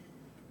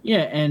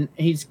 Yeah, and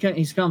he's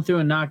come through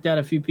and knocked out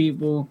a few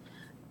people.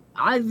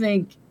 I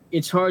think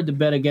it's hard to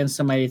bet against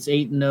somebody that's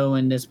 8-0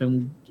 and that's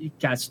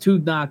got 2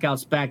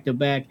 knockouts back to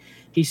back.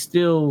 He's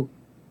still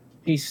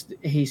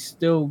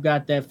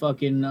got that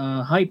fucking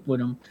hype with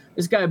him.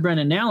 This guy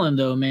Brendan Allen,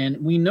 though, man,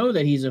 we know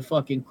that he's a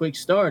fucking quick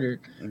starter.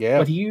 Yeah.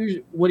 But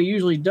what he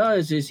usually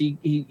does is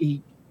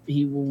he'll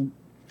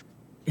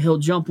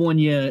jump on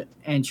you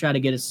and try to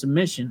get a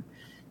submission.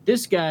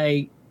 This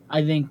guy,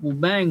 I think, will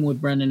bang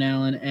with Brendan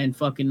Allen and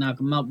fucking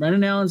knock him out.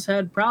 Brendan Allen's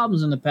had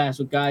problems in the past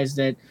with guys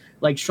that,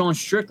 like Sean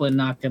Strickland,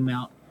 knocked him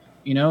out.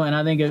 You know, and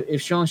I think if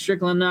Sean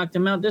Strickland knocked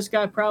him out, this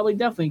guy probably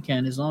definitely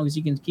can, as long as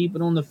he can keep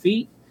it on the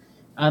feet.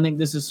 I think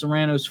this is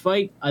Serrano's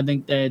fight. I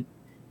think that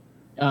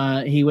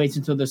he waits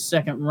until the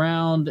second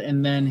round,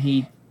 and then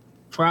he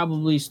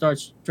probably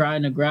starts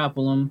trying to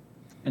grapple him,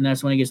 and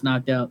that's when he gets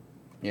knocked out.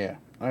 Yeah,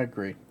 I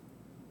agree.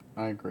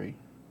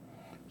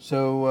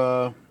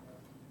 So,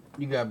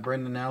 you got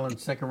Brendan Allen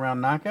second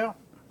round knockout?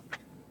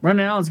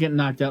 Brendan Allen's getting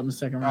knocked out in the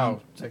second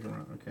round. Oh, second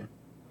round, okay.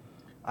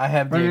 I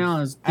have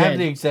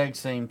the exact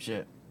same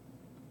shit.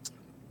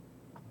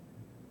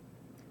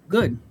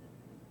 Good.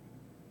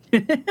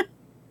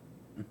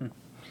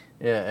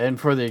 Yeah, and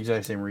for the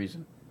exact same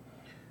reason.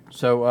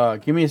 So,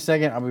 give me a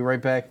second. I'll be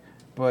right back.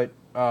 But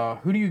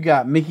who do you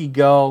got, Mickey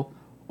Gall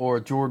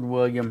or Jordan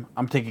Williams?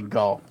 I'm taking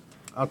Gall.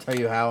 I'll tell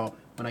you how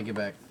when I get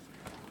back.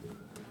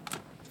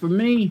 For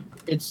me,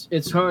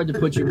 it's hard to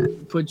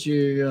put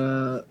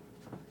your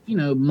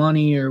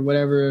money or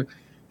whatever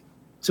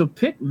to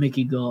pick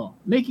Mickey Gall.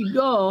 Mickey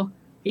Gall,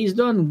 he's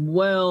done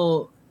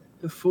well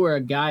for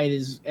a guy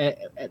that's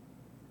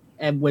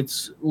at with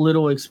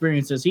little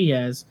experience as he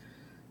has,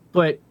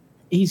 but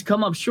he's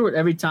come up short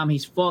every time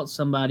he's fought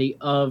somebody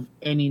of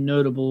any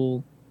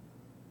notable.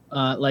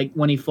 Like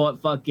when he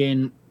fought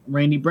fucking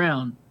Randy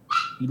Brown,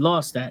 he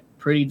lost that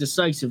pretty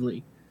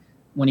decisively.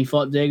 When he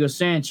fought Diego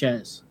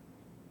Sanchez,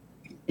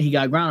 he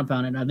got ground and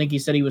pounded. I think he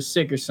said he was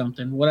sick or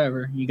something.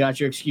 Whatever. You got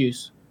your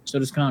excuse. So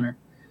does Connor.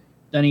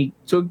 Then he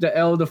took the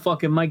L to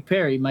fucking Mike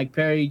Perry. Mike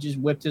Perry just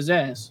whipped his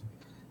ass.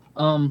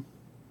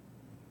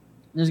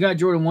 This guy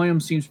Jordan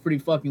Williams seems pretty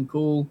fucking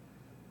cool.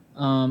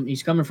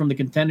 He's coming from the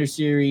Contender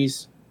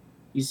Series.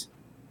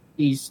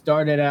 He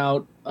started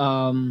out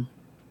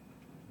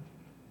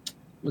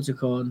what's it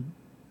called?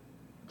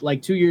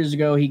 Like 2 years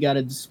ago, he got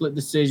a split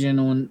decision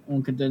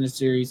on Contender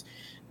Series.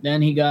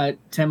 Then he got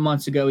 10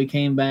 months ago, he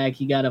came back.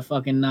 He got a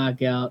fucking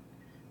knockout.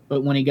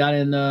 But when he got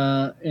in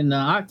the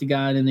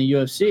octagon in the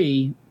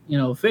UFC,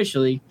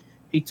 officially,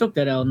 he took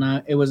that L.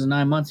 It was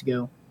 9 months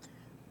ago.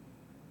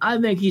 I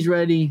think he's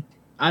ready.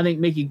 I think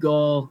Mickey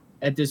Gall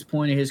at this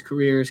point in his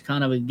career is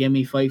kind of a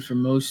gimme fight for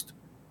most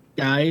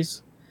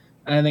guys.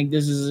 I think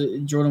this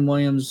is Jordan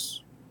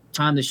Williams'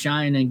 time to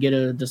shine and get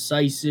a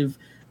decisive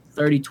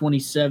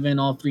 30-27,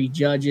 all 3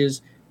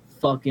 judges,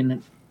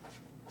 fucking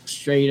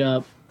straight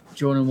up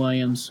Jordan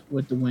Williams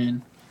with the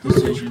win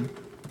decision.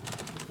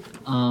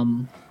 I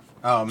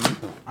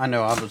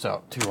know I was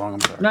out too long.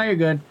 I'm sorry. No, you're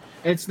good.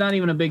 It's not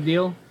even a big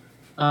deal.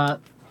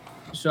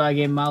 So I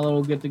gave my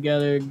little get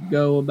together,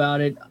 go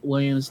about it.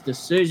 Williams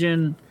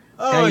decision.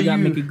 Oh, you got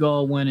Mickey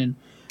Gall winning.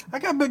 I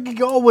got Mickey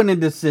Gall winning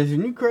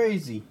decision. You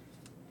crazy?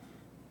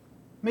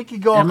 Mickey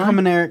Gall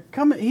coming there.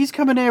 He's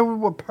coming there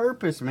with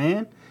purpose,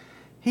 man.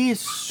 He is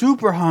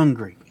super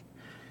hungry.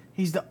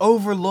 He's the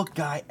overlooked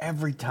guy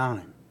every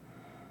time.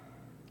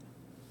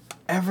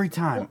 Every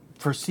time.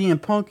 For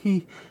CM Punk,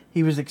 he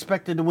was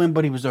expected to win,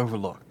 but he was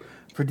overlooked.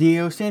 For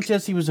Diego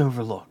Sanchez, he was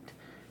overlooked.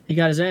 He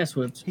got his ass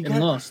whipped and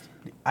lost.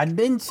 I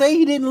didn't say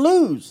he didn't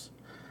lose.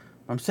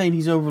 I'm saying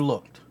he's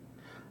overlooked.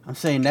 I'm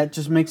saying that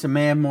just makes a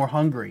man more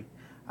hungry.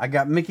 I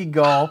got Mickey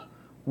Gall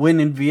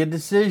winning via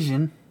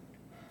decision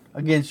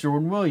against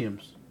Jordan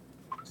Williams.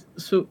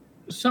 So,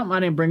 something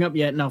I didn't bring up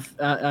yet, and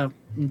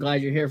I'm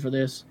glad you're here for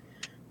this.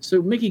 So,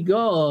 Mickey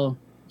Gall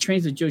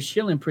trains with Joe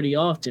Schilling pretty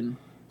often.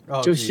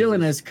 Oh, Joe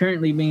Schilling is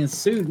currently being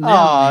sued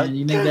now, man.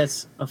 You think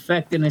that's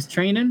affecting his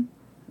training?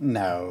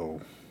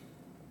 No?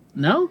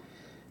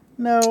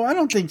 No, I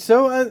don't think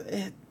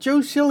so.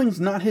 Joe Schilling's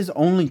not his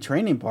only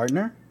training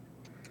partner.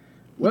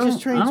 He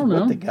just trains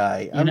with the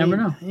guy. You never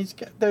know.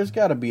 There's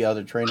got to be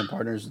other training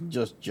partners than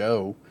just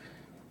Joe.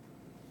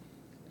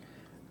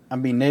 I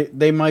mean,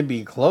 they might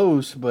be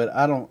close, but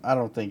I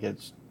don't think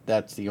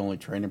that's the only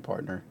training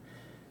partner.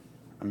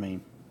 I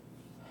mean,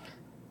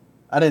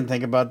 I didn't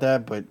think about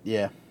that, but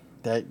yeah,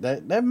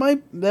 that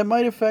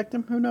might affect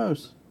him. Who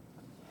knows?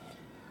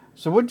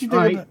 So what did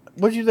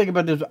you think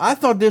about this? I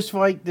thought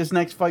this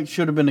next fight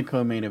should have been a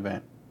co-main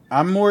event.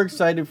 I'm more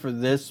excited for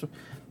this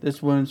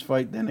this women's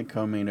fight than a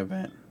co-main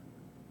event.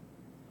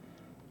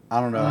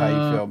 I don't know how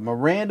you feel.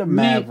 Miranda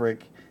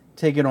Maverick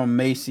taking on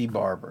Macy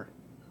Barber.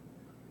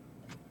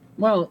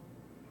 Well,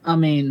 I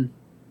mean,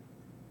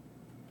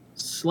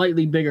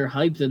 slightly bigger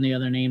hype than the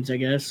other names, I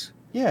guess.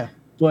 Yeah.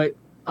 But,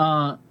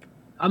 I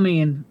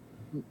mean,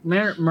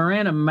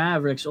 Miranda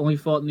Maverick's only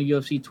fought in the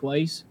UFC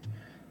twice.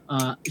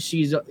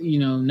 She's,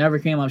 never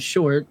came up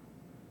short.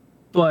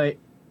 But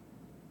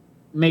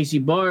Macy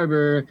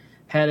Barber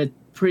had a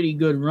pretty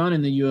good run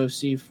in the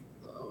UFC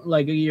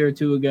like a year or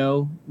two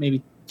ago,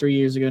 maybe 3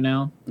 years ago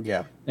now.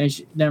 Yeah.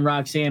 Then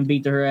Roxanne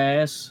beat her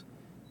ass,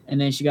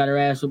 and then she got her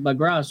ass whipped by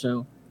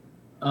Grasso.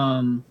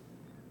 I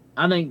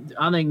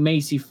think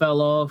Macy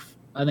fell off.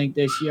 I think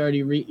that she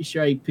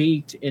already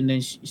peaked, and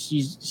then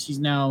she's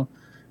now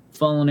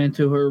fallen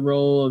into her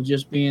role of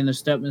just being the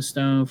stepping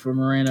stone for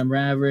Miranda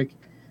Maverick.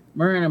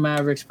 Miranda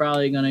Maverick's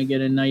probably gonna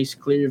get a nice,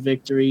 clear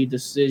victory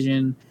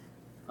decision.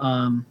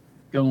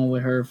 Going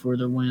with her for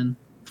the win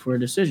for a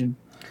decision.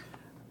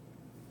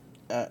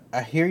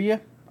 I hear you.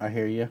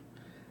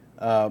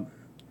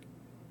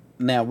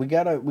 Now we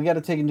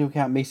gotta take into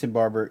account Macy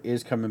Barber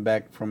is coming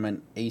back from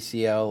an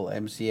ACL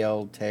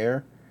MCL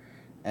tear,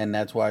 and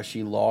that's why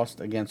she lost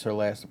against her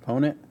last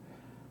opponent.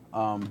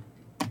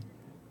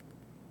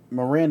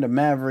 Miranda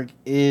Maverick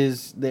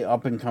is the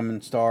up and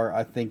coming star.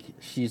 I think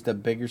she's the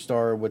bigger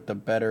star with the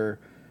better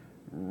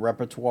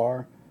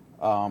repertoire.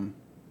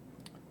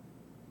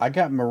 I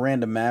got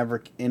Miranda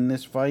Maverick in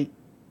this fight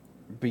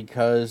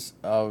because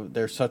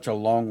there's such a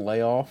long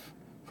layoff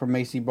for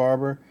Macy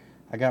Barber.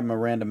 I got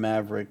Miranda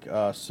Maverick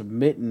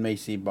submitting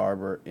Macy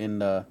Barber in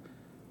the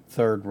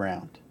third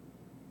round.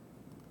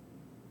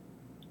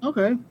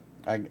 Okay.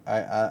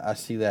 I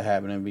see that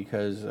happening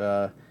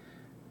because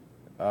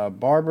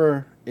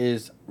Barber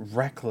is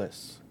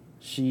reckless.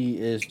 She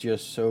is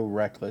just so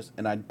reckless,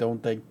 and I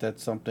don't think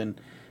that's something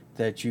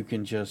that you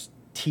can just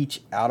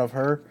teach out of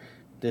her.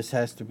 This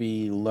has to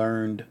be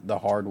learned the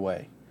hard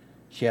way.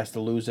 She has to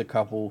lose a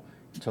couple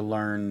to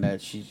learn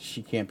that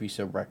she can't be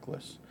so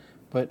reckless.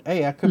 But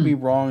hey, I could be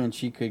wrong, and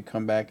she could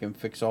come back and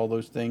fix all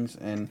those things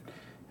and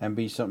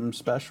be something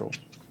special.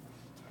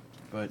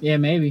 But yeah,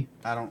 maybe.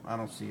 I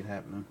don't see it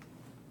happening.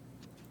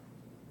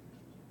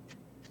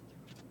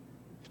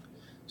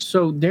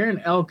 So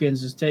Darren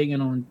Elkins is taking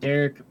on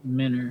Derek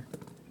Minner.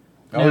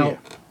 Oh, now, yeah.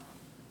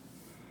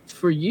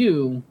 For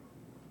you,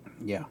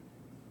 yeah,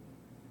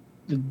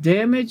 the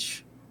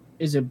Damage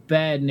is a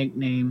bad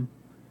nickname.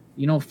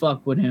 You don't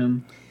fuck with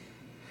him.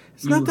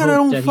 It's not that I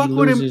don't fuck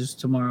with him. He loses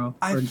tomorrow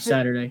or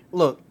Saturday.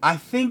 Look, I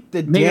think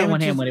the Maybe Damage. I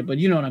went ham with it, but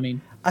you know what I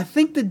mean. I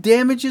think the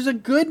Damage is a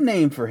good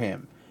name for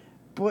him,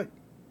 but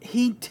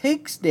he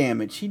takes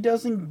damage. He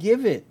doesn't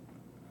give it.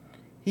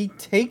 He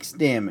takes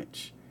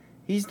damage.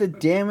 He's the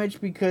Damage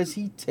because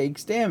he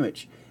takes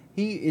damage.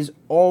 He is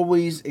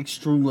always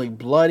extremely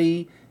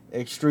bloody,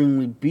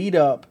 extremely beat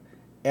up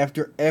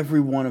after every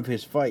one of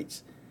his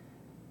fights.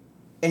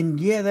 And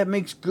yeah, that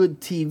makes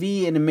good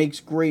TV and it makes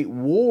great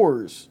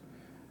wars.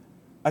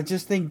 I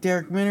just think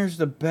Derek Minner's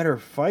the better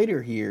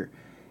fighter here.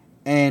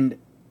 And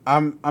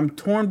I'm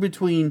torn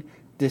between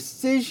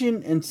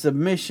decision and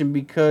submission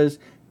because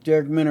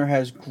Derek Minner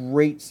has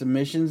great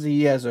submissions.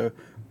 He has a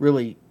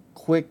really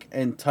quick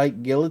and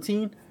tight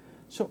guillotine.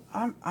 So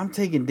I'm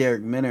taking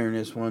Derek Minner in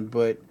this one,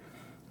 but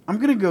I'm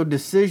gonna go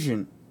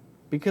decision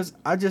because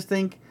I just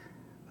think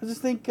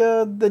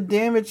the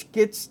Damage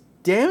gets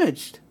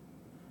damaged.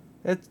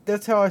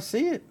 That's how I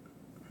see it.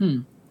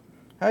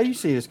 How do you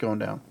see this going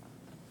down?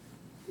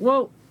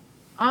 Well,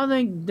 I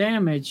think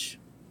Damage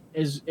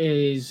is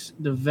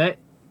the vet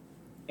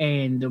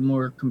and the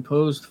more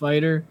composed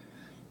fighter.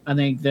 I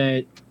think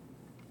that,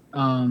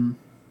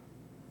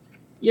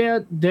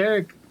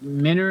 Derek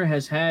Minner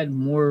has had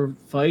more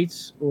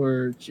fights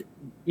more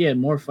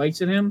fights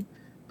than him,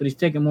 but he's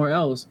taking more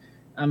L's.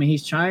 I mean,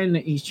 he's trying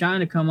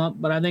to come up,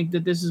 but I think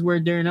that this is where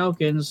Darren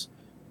Elkins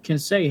can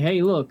say,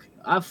 "Hey, look,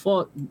 I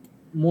fought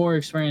more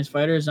experienced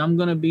fighters. I'm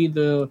gonna be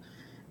the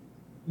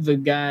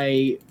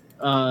guy,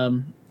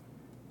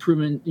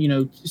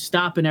 proving,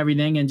 stopping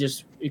everything and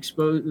just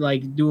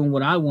doing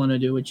what I want to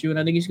do with you." And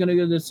I think he's gonna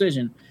get a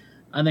decision.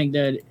 I think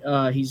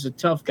that he's a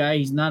tough guy.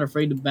 He's not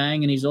afraid to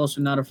bang, and he's also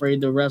not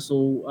afraid to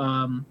wrestle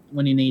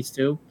when he needs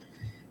to.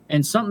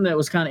 And something that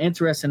was kind of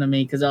interesting to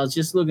me because I was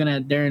just looking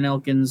at Darren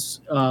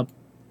Elkins'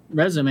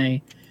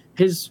 resume.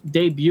 His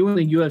debut in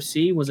the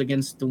UFC was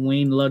against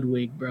Dwayne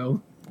Ludwig,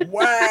 bro.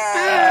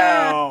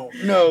 Wow!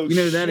 No, you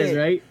know who that is,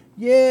 right?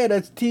 Yeah,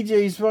 that's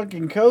TJ's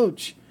fucking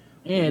coach.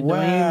 Yeah, wow.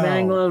 Dwayne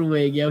Bang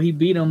Ludwig. Yo, he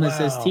beat him with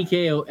his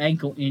TKO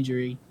ankle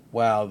injury.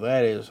 Wow,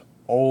 that is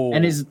old.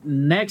 And his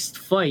next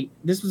fight,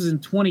 this was in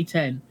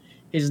 2010.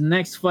 His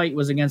next fight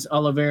was against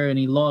Oliveira, and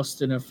he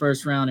lost in the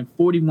first round in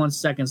 41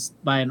 seconds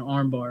by an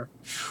armbar.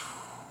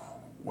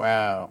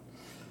 Wow.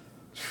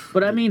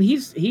 But I mean,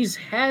 he's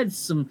had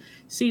some.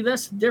 See,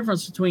 that's the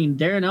difference between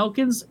Darren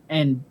Elkins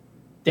and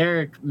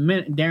Darren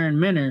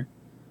Minner,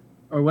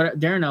 or what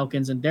Darren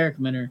Elkins and Derek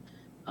Minner,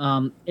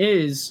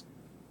 is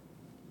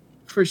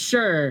for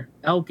sure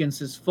Elkins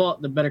has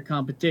fought the better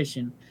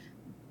competition.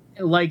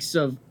 likes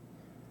of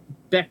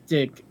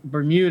Bektik,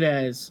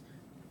 Bermudez,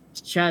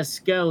 Chaz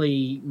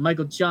Skelly,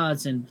 Michael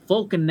Johnson,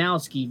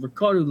 Volkanovski,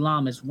 Ricardo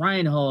Lamas,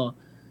 Ryan Hall.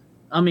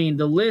 I mean,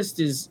 the list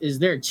is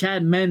there.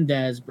 Chad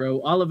Mendez,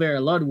 bro. Oliveira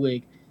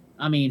Ludwig.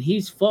 I mean,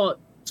 he's fought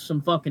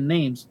some fucking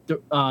names.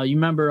 You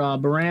remember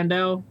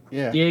Brando?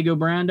 Yeah. Diego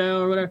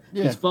Brando or whatever?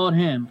 Yeah. He's fought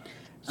him.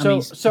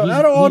 So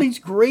out of all these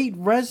great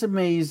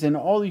resumes and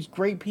all these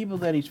great people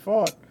that he's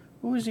fought,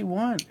 who does he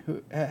want?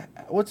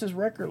 What's his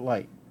record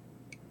like?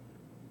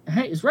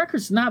 Hey, his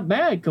record's not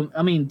bad.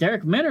 I mean,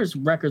 Derek Minner's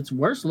record's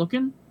worse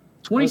looking.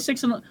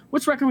 26 and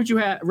which record would you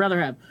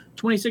rather have?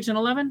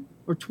 26-11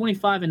 or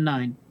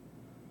 25-9?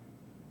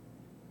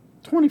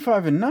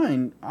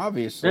 25-9,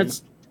 obviously.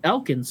 That's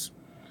Elkins.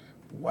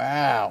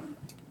 Wow.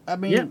 I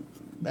mean,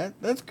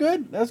 that's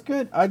good. That's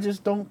good. I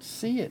just don't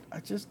see it. I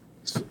just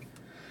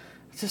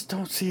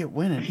don't see it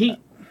winning.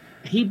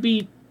 He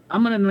beat.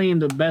 I'm gonna name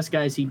the best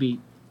guys he beat: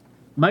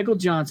 Michael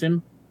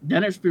Johnson,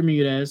 Dennis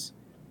Bermudez,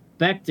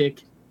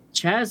 Bektik,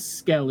 Chaz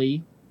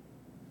Skelly,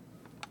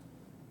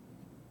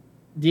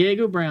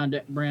 Diego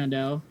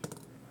Brando.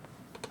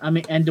 I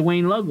mean, and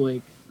Dwayne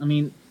Ludwig. I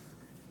mean,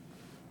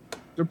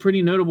 they're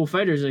pretty notable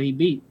fighters that he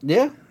beat.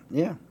 Yeah.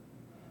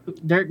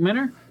 Derek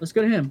Minner. Let's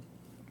go to him.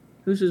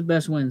 Who's his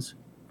best wins?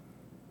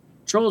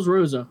 Charles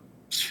Rosa.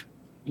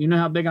 You know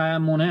how big I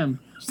am on him.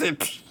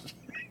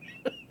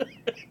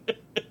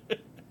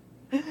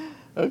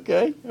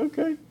 Okay.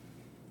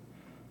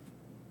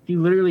 He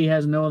literally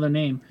has no other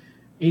name.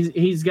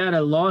 He's got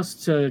a loss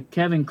to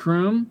Kevin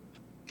Kroom,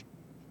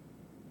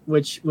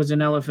 which was an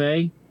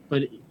LFA,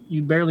 but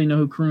you barely know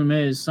who Kroom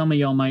is. Some of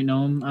y'all might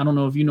know him. I don't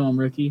know if you know him,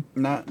 Ricky.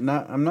 I'm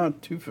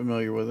not too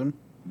familiar with him.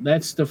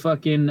 That's the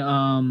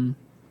fucking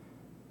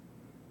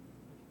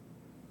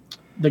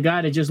the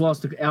guy that just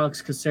lost to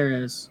Alex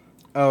Caceres.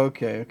 Oh,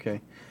 okay.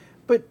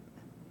 But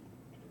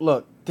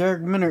look,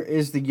 Derek Minner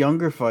is the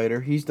younger fighter.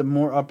 He's the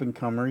more up and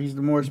comer. He's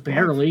the more spry.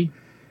 Barely.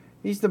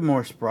 He's the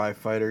more spry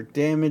fighter.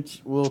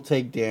 Damage will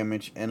take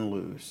damage and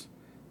lose.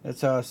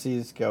 That's how I see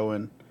this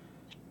going.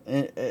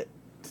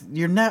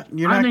 You're not.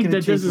 I think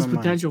that this is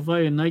potential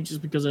fight at night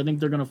just because I think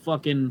they're gonna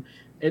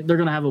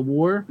have a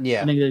war.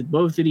 Yeah. I think that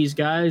both of these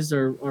guys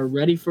are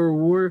ready for a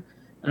war,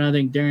 and I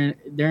think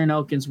Darren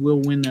Elkins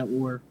will win that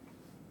war.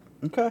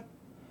 Okay,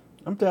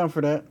 I'm down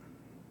for that.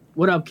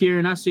 What up,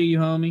 Kieran? I see you,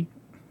 homie.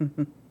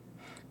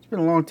 It's been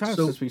a long time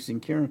since we've seen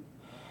Kieran.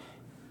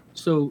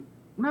 So,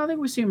 no, I think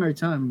we see him every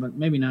time, but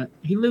maybe not.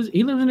 He lives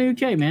in the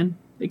UK, man.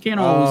 They can't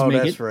always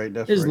make it. That's right.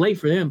 It's late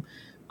for them.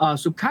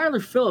 So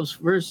Kyler Phillips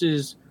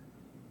versus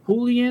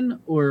Julian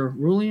or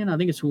Rulian, I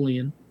think it's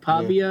Julian.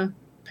 Pavia.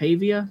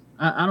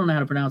 I don't know how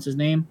to pronounce his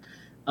name.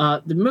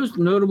 The most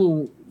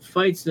notable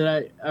fights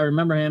that I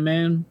remember him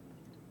in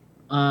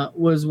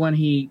was when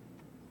he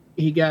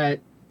got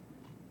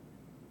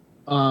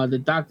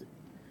the doctor.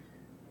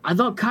 I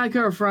thought Kai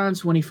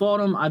Kara-France, when he fought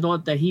him, I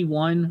thought that he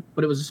won,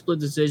 but it was a split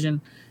decision.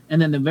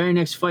 And then the very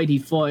next fight he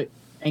fought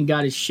and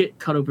got his shit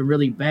cut open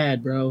really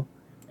bad, bro.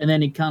 And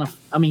then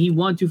he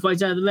won 2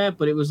 fights after that,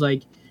 but it was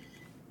like,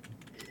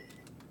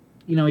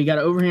 he got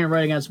an overhand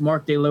right against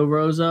Mark De La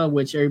Rosa,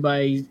 which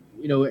everybody,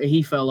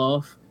 he fell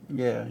off.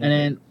 Yeah. And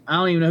then I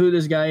don't even know who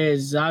this guy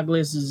is.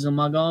 Zaglis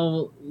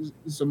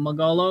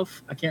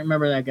Zamagalov. I can't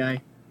remember that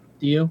guy.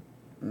 Do you?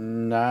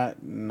 Not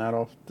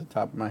off the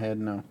top of my head,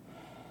 no.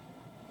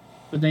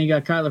 But then you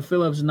got Kyler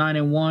Phillips,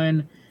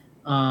 9-1.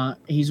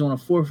 He's on a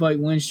 4-fight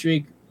win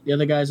streak. The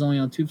other guy's only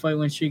on a 2-fight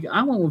win streak.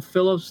 I went with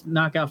Phillips,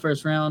 knockout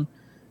first round.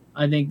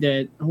 I think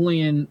that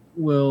Julian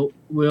will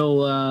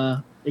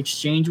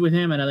exchange with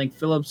him, and I think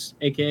Phillips,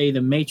 aka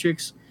the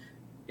Matrix,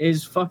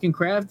 is fucking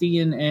crafty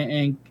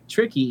and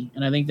tricky,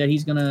 and I think that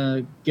he's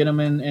gonna get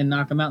him in and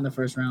knock him out in the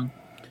first round.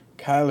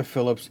 Kyler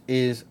Phillips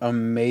is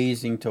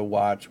amazing to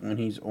watch when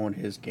he's on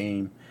his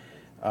game.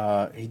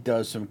 He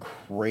does some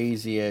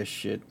crazy ass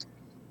shit.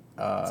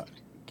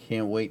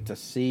 Can't wait to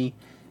see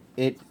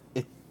it.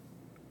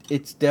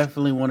 It's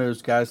definitely one of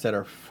those guys that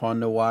are fun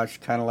to watch,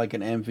 kind of like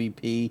an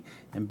MVP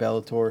in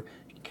Bellator.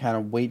 Kind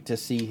of wait to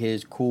see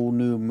his cool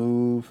new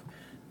move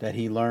that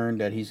he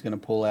learned that he's going to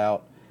pull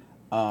out.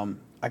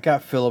 I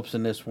got Phillips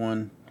in this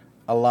one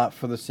a lot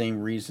for the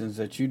same reasons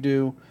that you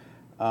do.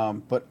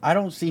 But I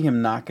don't see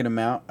him knocking him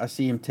out. I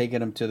see him taking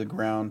him to the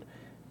ground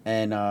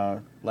and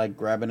like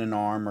grabbing an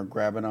arm or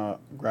grabbing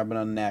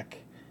a neck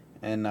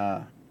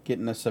and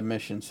getting a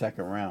submission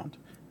second round.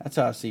 That's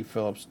how I see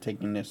Phillips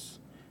taking this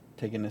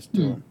to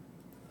him.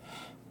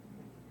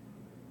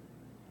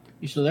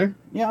 You still there?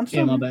 Yeah, I'm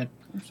still my bad.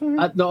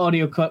 The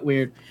audio cut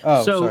weird.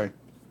 Oh, sorry.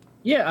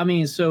 Yeah, I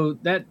mean, so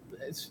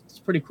it's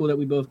pretty cool that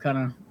we both kind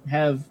of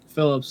have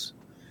Phillips.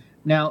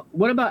 Now,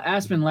 what about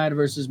Aspen Ladd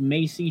versus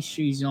Macy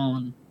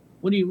Chiasson?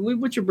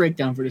 What's your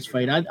breakdown for this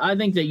fight? I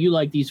think that you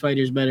like these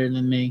fighters better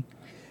than me.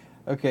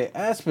 Okay,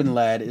 Aspen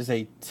Ladd is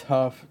a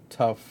tough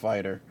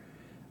fighter.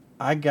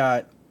 I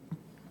got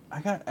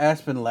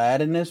Aspen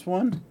Ladd in this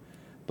one,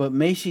 but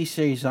Macy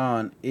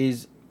Chiasson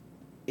is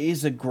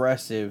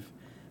aggressive,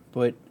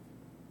 but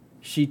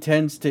she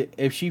tends to,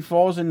 if she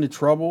falls into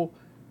trouble,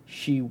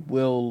 she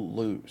will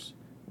lose.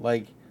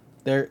 Like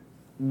There,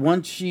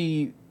 once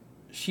she's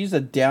a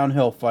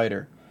downhill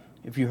fighter.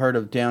 If you heard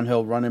of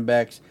downhill running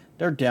backs,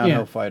 they're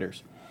downhill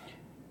fighters.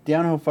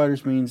 Downhill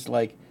fighters means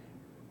like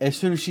as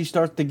soon as she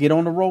starts to get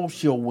on the roll,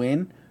 she'll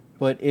win.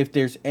 But if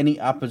there's any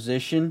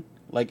opposition,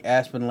 like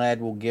Aspen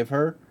Ladd will give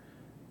her,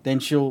 then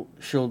she'll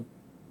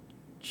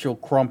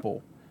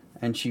crumple,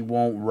 and she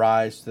won't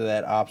rise to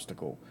that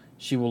obstacle.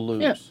 She will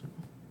lose. Yeah.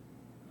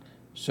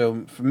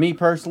 So for me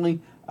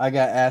personally, I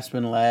got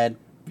Aspen Ladd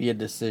via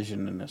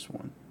decision in this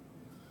one.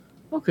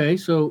 Okay,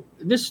 so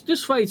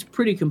this fight's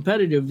pretty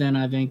competitive then,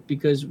 I think,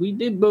 because we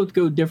did both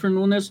go different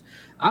on this.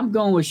 I'm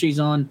going with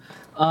Chazon.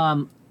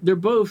 They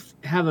both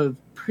have a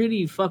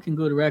pretty fucking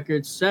good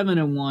record,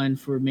 7-1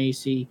 for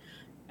Macy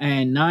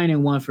and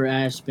 9-1 for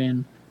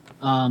Aspen.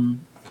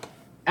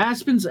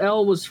 Aspen's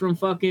L was from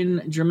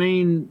fucking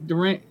Jermaine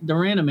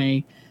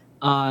Duraname,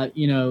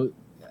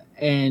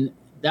 and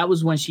that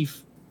was when she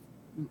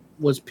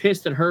was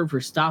pissed at Herb for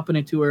stopping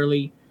it too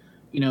early.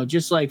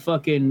 Just like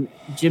fucking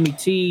Jimmy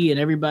T and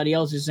everybody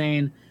else is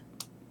saying,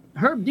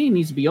 Herb Dean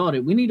needs to be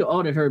audited. We need to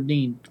audit Herb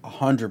Dean.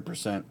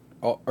 100%.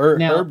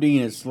 Herb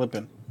Dean is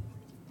slipping.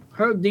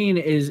 Herb Dean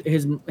is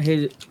his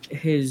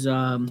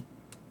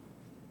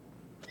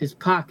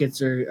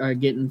pockets are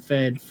getting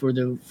fed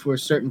for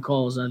certain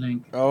calls, I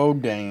think. Oh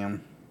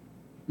damn.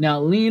 Now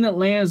Lena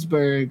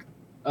Landsberg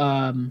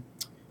got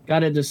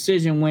a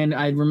decision when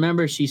I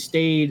remember she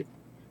stayed,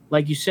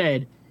 like you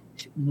said,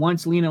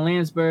 once Lena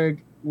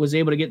Landsberg was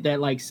able to get that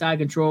like side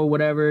control,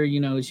 whatever, she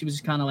was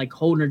just kind of like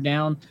holding her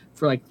down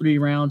for like 3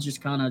 rounds,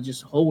 just kind of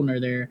just holding her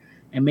there.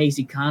 And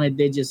Macy kind of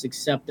did just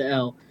accept the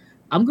L.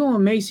 I'm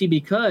going Macy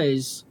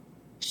because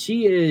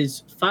she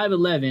is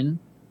 5'11"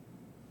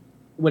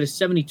 with a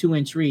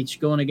 72-inch reach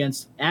going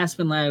against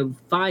Aspen Ladd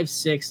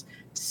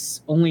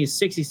 5'6", only a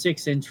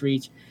 66-inch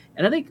reach.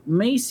 And I think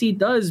Macy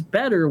does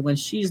better when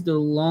she's the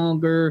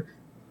longer,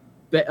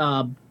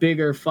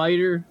 bigger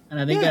fighter, and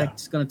I think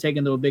that's going to take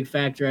into a big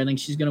factor. I think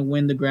she's going to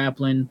win the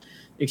grappling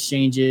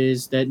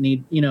exchanges that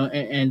need,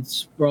 and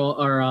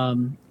sprawl or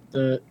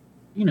I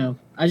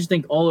just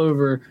think all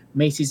over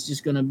Macy's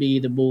just going to be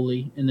the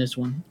bully in this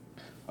one.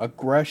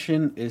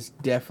 Aggression is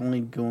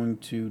definitely going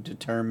to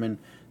determine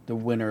the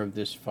winner of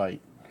this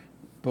fight.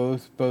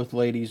 Both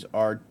ladies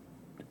are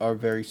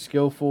very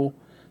skillful.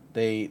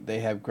 They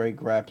have great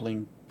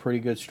grappling, pretty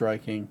good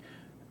striking.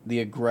 The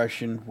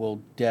aggression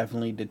will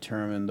definitely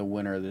determine the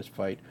winner of this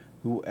fight.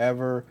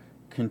 Whoever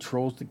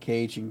controls the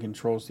cage and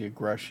controls the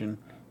aggression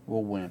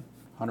will win.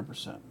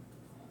 100%.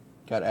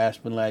 Got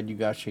Aspen Ladd, you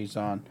got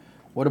Chazon.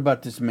 What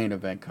about this main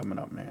event coming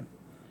up, man?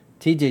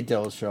 TJ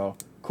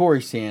Dillashaw, Corey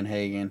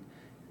Sandhagen.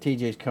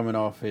 TJ's coming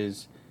off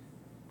his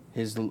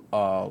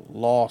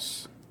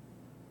loss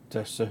to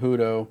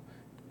Cejudo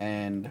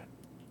and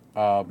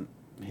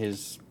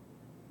his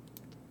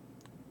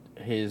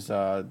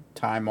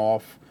time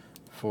off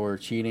for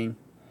cheating,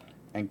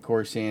 and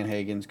Corey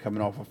Sandhagen's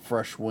coming off a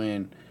fresh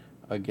win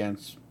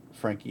against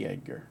Frankie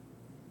Edgar.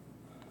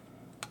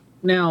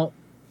 Now,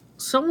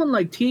 someone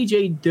like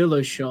TJ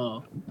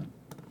Dillashaw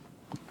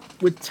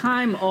with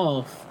time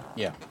off,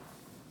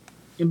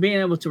 and being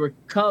able to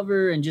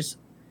recover and just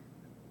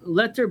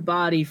let their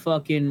body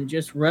fucking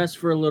just rest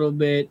for a little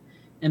bit,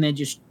 and then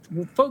just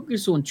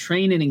focus on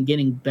training and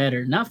getting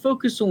better. Not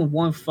focus on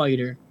one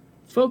fighter.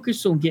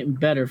 Focus on getting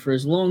better for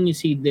as long as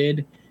he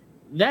did.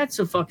 That's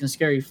a fucking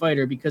scary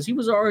fighter because he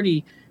was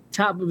already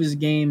top of his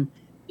game.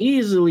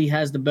 Easily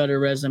has the better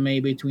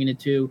resume between the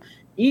two.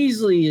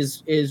 Easily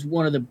is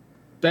one of the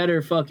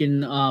better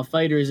fucking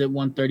fighters at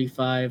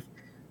 135.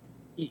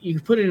 You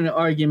can put it in an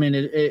argument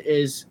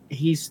is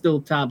he's still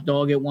top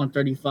dog at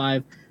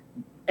 135.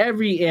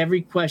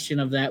 Every question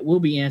of that will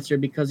be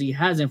answered because he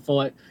hasn't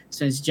fought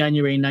since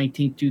January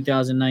 19th,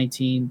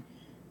 2019.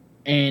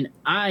 And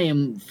I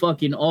am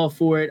fucking all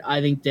for it. I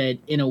think that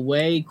in a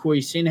way, Corey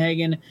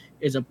Sandhagen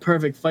is a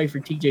perfect fight for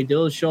TJ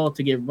Dillashaw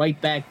to get right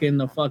back in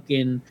the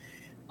fucking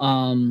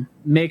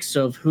mix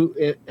of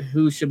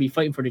who should be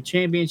fighting for the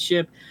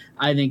championship.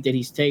 I think that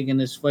he's taking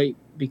this fight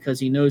because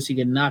he knows he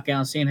can knock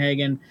out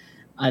Sandhagen.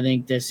 I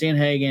think that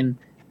Sandhagen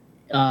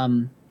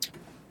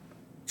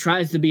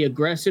tries to be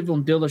aggressive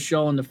on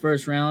Dillashaw in the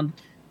first round.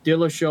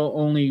 Dillashaw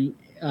only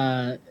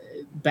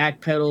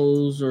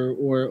backpedals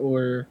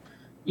or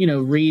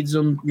reads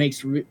them,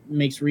 makes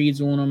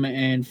reads on them,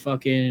 and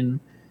fucking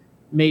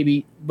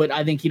maybe. But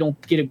I think he don't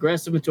get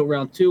aggressive until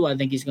round 2. I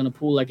think he's gonna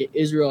pull like an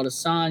Israel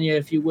Adesanya,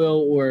 if you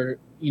will, or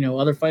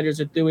other fighters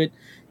that do it.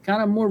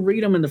 Kind of more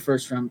read him in the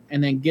first round,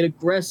 and then get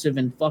aggressive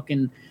and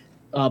fucking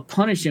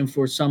punish him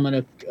for some of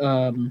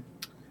the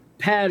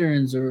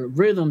patterns or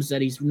rhythms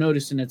that he's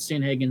noticing that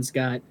Sandhagen's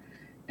got,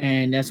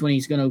 and that's when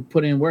he's gonna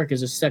put in work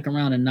as a second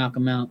round and knock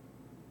him out.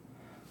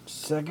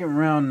 Second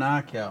round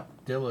knockout,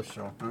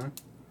 Dillashaw, huh?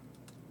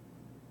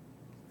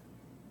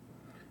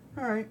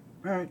 All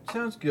right,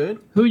 sounds good.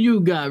 Who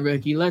you got,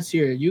 Ricky? Let's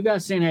hear it. You got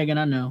Sandhagen,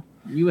 I know.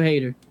 You a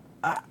hater.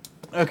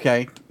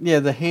 Okay, yeah,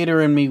 the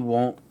hater in me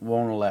won't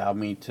allow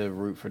me to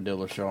root for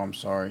Dillashaw. I'm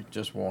sorry,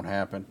 just won't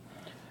happen.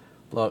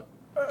 Look,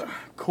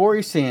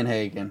 Corey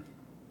Sandhagen.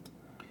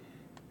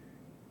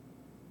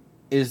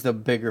 is the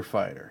bigger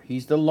fighter.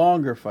 He's the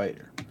longer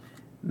fighter.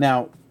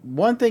 Now,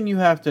 one thing you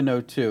have to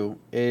know too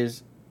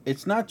is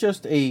it's not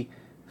just a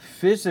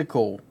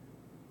physical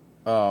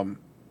time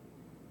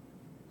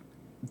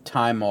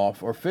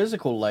off or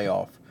physical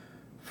layoff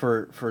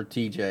for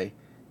TJ.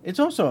 It's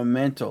also a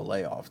mental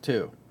layoff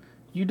too.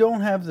 You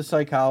don't have the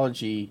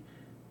psychology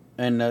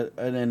and the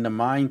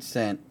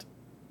mindset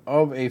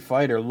of a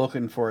fighter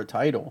looking for a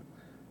title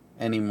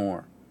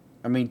anymore.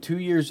 I mean, 2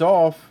 years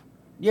off,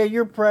 yeah,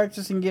 you're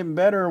practicing getting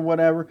better or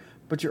whatever,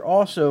 but you're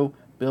also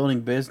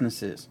building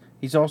businesses.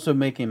 He's also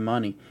making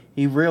money.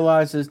 He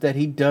realizes that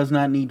he does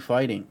not need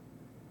fighting.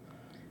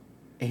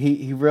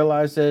 He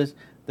realizes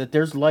that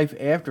there's life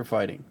after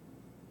fighting.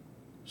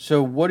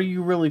 So what are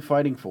you really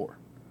fighting for?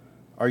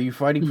 Are you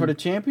fighting for the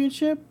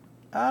championship?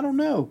 I don't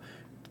know.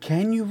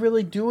 Can you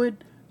really do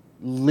it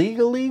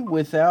legally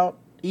without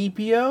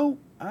EPO?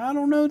 I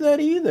don't know that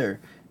either.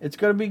 It's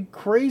going to be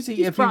crazy.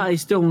 He's probably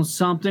still on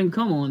something.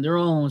 Come on, they're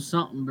all on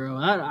something, bro.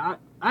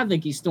 I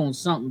think he's still on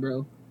something,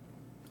 bro.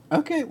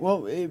 Okay,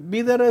 well,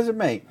 be that as it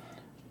may.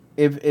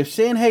 If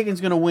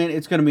Sandhagen's going to win,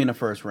 it's going to be in the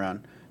first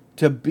round.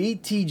 To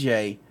beat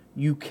TJ,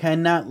 you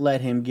cannot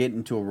let him get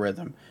into a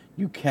rhythm.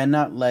 You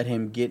cannot let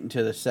him get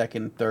into the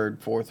second,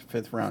 third, fourth,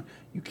 fifth round.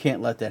 You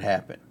can't let that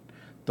happen.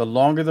 The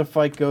longer the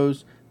fight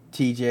goes,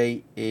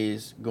 TJ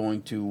is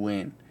going to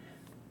win.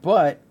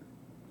 But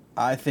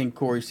I think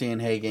Corey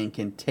Sandhagen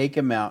can take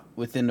him out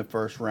within the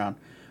first round.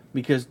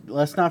 Because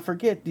let's not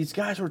forget, these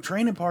guys were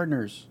training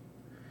partners.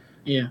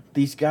 Yeah.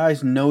 These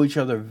guys know each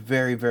other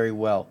very, very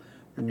well.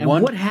 And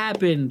what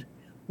happened?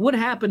 What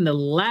happened the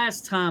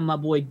last time my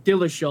boy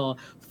Dillashaw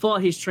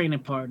fought his training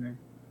partner?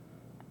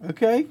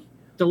 Okay.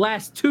 The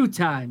last 2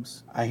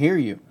 times. I hear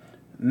you.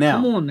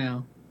 Now. Come on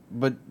now.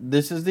 But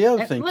this is the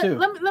other thing too.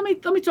 Let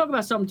me talk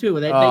about something too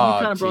that you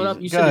kind of brought up.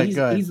 You said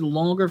he's a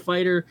longer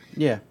fighter.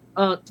 Yeah.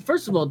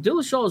 First of all,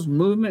 Dillashaw's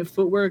movement,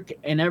 footwork,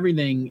 and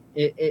everything.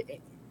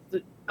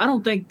 I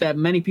don't think that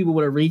many people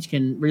with a reach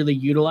can really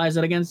utilize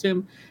that against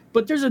him.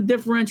 But there's a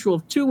differential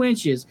of 2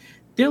 inches.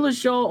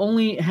 Dillashaw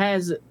only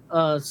has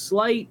a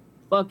slight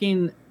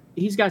fucking.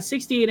 He's got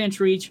 68-inch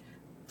reach.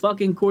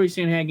 Fucking Corey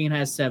Sandhagen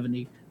has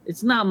 70.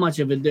 It's not much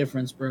of a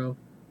difference, bro.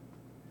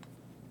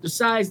 The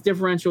size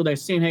differential that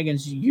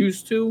Sandhagen's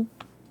used to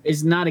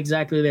is not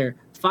exactly there.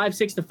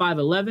 5'6" to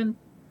 5'11".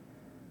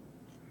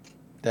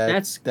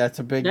 That's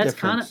a big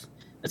difference.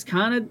 That's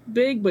kind of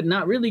big, but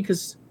not really,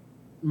 because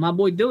my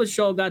boy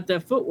Dillashaw got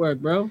that footwork,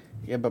 bro.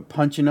 Yeah, but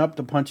punching up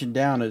to punching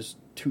down is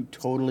 2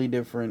 totally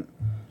different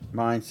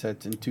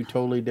mindsets and 2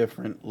 totally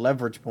different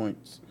leverage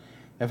points.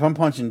 If I'm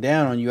punching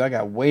down on you, I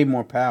got way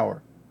more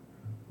power.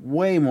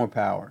 Way more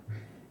power.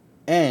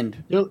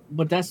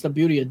 But that's the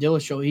beauty of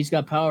Dillashaw. He's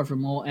got power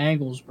from all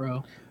angles, bro.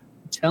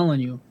 I'm telling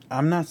you.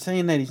 I'm not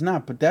saying that he's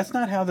not, but that's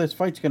not how this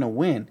fight's going to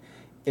win.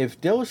 If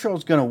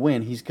Dillashaw's going to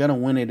win, he's going to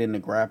win it in the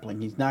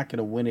grappling. He's not going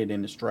to win it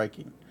in the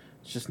striking.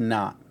 It's just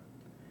not.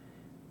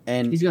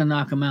 And he's going to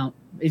knock him out.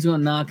 He's going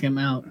to knock him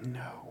out.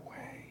 No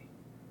way.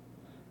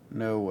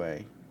 No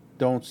way.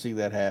 Don't see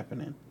that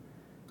happening.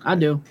 I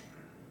do.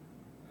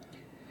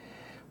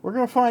 We're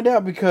going to find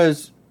out,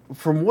 because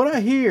from what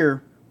I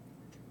hear,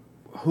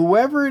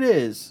 whoever it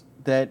is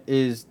that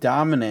is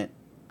dominant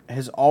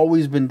has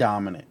always been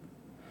dominant.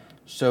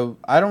 So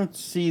I don't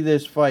see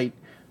this fight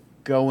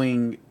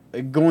going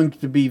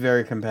to be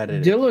very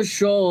competitive.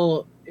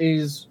 Dillashaw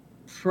is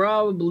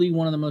probably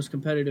one of the most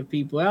competitive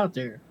people out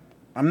there.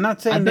 I'm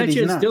not saying that he's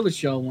not. I bet you it's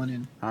Dillashaw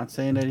winning. I'm not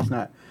saying that he's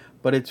not.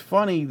 But it's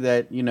funny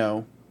that,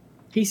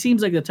 he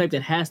seems like the type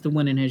that has to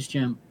win in his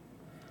gym.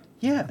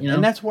 Yeah,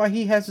 and that's why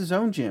he has his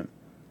own gym.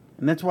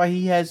 And that's why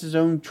he has his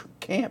own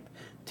camp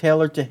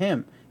tailored to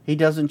him. He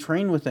doesn't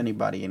train with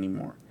anybody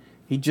anymore.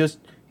 He just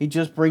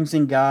brings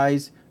in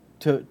guys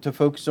to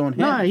focus on him.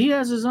 Nah, he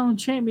has his own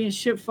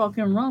championship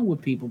fucking run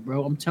with people,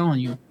 bro. I'm telling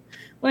you.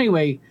 But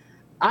anyway,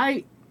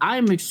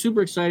 I'm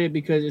super excited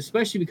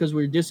especially because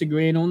we're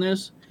disagreeing on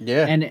this.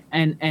 Yeah.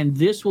 And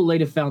this will lay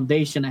the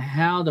foundation of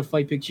how the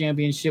Fight Pick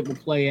Championship will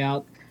play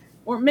out.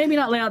 Or maybe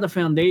not lay out the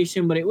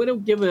foundation, but it will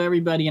give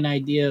everybody an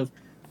idea of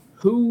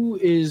who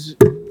is,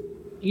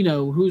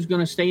 who's going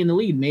to stay in the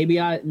lead. Maybe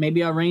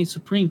I reign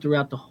supreme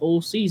throughout the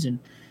whole season.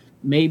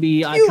 Maybe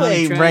you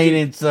ain't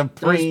reigning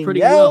supreme, pretty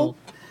well.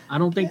 I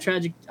don't think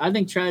I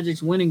think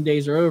Tragic's winning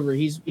days are over.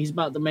 He's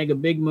about to make a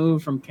big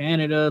move from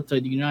Canada to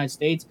the United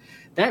States.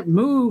 That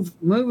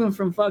moving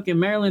from fucking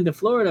Maryland to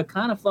Florida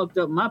kind of fucked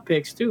up my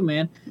picks too,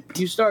 man.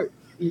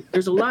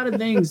 There's a lot of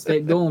things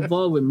that go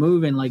involved with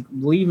moving, like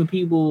leaving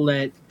people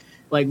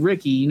like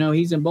Ricky,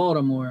 he's in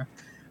Baltimore.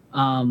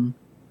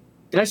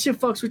 That shit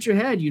fucks with your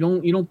head. You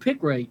don't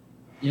pick right.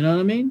 You know what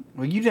I mean?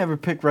 Well, you never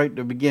pick right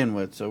to begin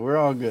with, so we're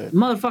all good.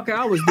 Motherfucker,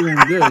 I was doing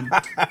good.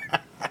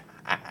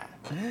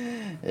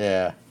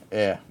 Yeah.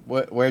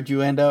 Where'd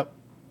you end up?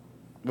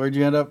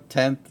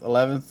 10th,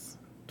 11th,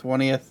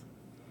 20th?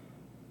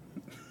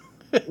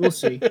 We'll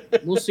see.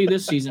 We'll see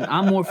this season.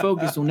 I'm more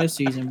focused on this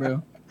season,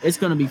 bro. It's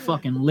going to be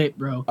fucking lit,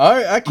 bro. All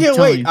right, I can't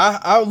wait.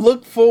 I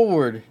look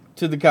forward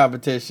to the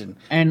competition.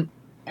 And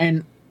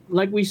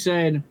like we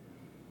said,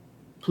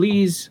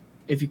 please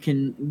if you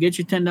can get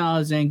your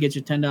 $10 in, get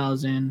your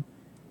 $10 in.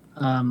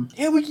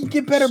 Yeah, we can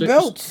get better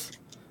belts.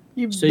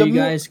 You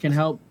guys can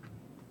help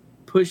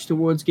push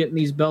towards getting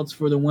these belts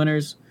for the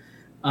winners.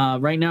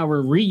 Right now,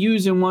 we're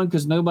reusing one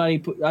because nobody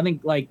put. I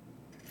think like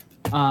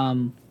our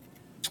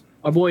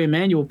boy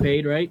Emmanuel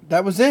paid, right?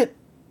 That was it.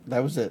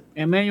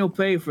 Emmanuel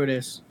paid for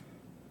this.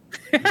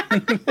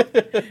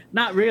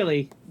 Not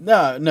really.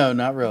 No,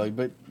 not really.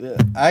 But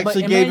I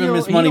actually gave him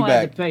his money back.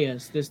 Had to pay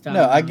us this time.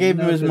 No, I gave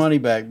him his money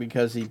back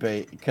because he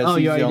paid. Oh,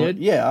 you already did?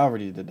 Yeah, I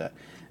already did that.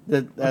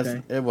 That's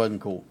okay. It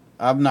wasn't cool.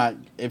 I'm not.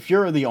 If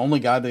you're the only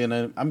guy,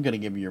 then I'm gonna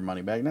give you your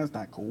money back. That's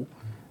not cool.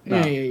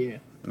 No. Yeah.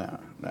 No,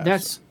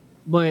 that's.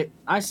 But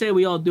I say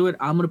we all do it.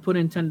 I'm gonna put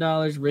in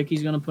 $10.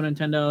 Ricky's gonna put in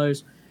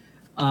 $10.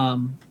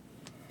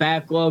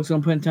 Backlog's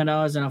gonna put in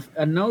 $10,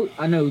 and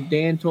I know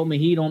Dan told me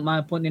he don't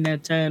mind putting in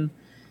that 10.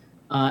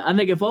 I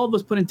think if all of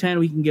us put in 10,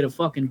 we can get a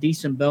fucking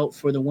decent belt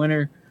for the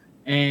winner.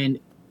 And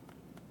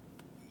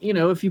you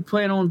know, if you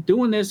plan on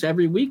doing this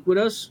every week with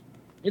us,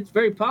 it's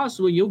very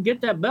possible you'll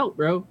get that belt,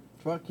 bro.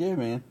 Fuck yeah,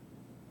 man.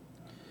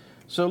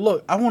 So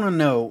look, I want to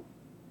know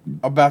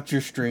about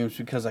your streams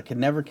because I can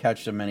never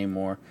catch them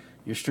anymore.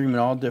 You're streaming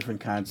all different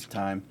kinds of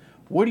time.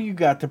 What do you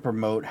got to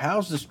promote?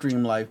 How's the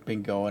stream life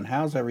been going?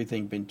 How's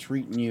everything been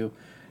treating you?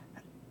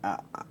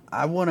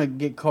 I want to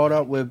get caught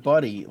up with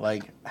Buddy.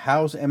 Like,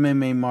 how's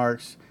MMA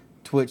Mark's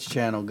Twitch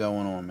channel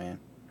going on, man?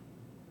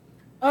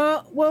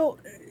 Well,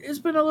 it's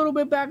been a little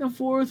bit back and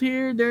forth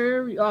here,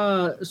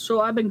 there.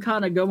 So I've been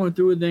kind of going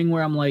through a thing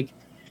where I'm like,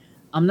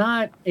 I'm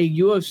not a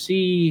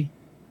UFC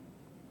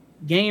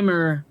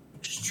gamer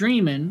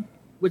streaming,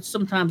 which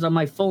sometimes I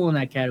might fall in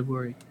that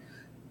category.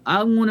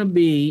 I want to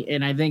be,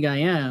 and I think I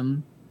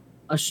am,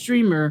 a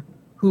streamer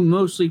who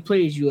mostly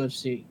plays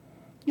UFC.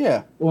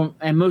 Yeah.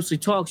 And mostly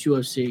talks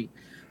UFC.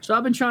 So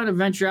I've been trying to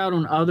venture out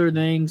on other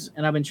things,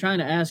 and I've been trying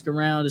to ask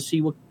around to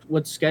see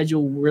what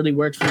schedule really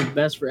works for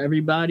best for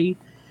everybody.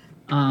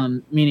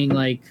 Meaning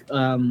like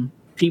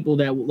people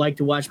that like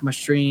to watch my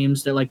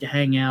streams, that like to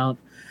hang out.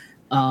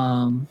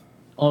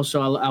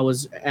 Also, I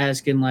was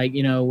asking, like,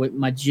 you know, with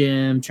my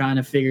gym, trying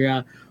to figure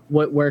out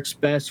what works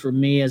best for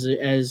me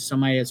as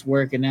somebody that's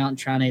working out and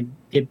trying to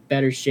get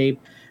better shape,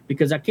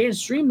 because I can't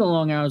stream the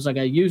long hours like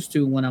I used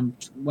to when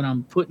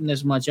I'm putting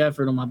this much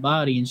effort on my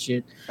body and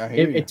shit.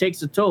 It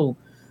takes a toll.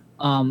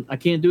 I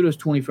can't do those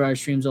 24-hour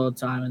streams all the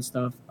time and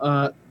stuff.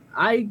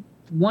 I've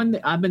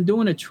been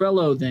doing a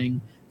Trello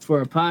thing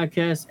for a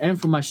podcast and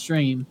for my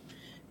stream,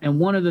 and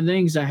one of the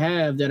things I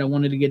have that I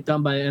wanted to get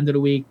done by the end of the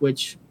week,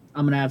 which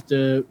I'm gonna have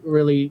to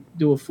really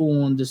do a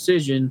full-on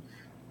decision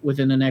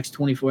within the next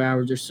 24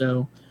 hours or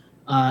so,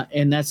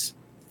 and that's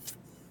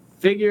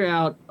figure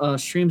out a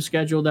stream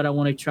schedule that I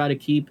want to try to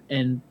keep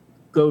and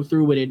go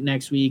through with it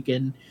next week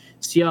and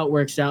see how it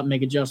works out,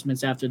 make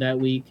adjustments after that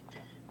week.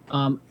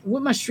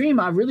 With my stream,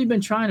 I've really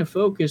been trying to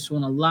focus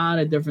on a lot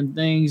of different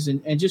things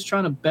and just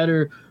trying to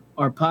better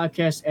our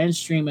podcast and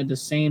stream at the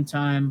same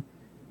time.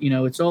 You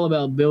know, it's all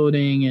about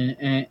building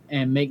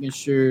and making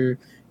sure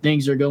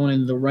things are going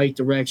in the right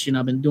direction.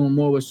 I've been doing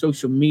more with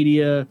social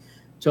media,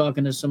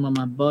 talking to some of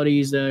my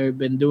buddies that have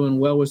been doing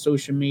well with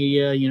social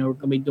media. You know, we're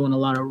going to be doing a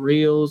lot of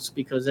reels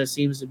because that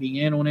seems to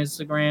be in on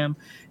Instagram.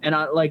 And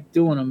I like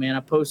doing them, man.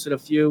 I posted a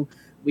few.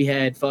 We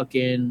had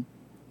fucking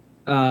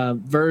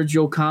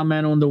Virgil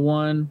comment on the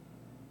one.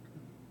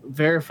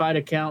 Verified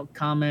account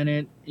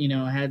commented. You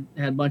know, had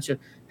a bunch of...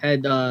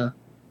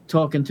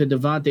 talking to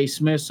Devontae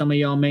Smith. Some of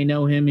y'all may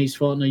know him. He's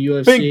fought in the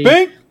UFC.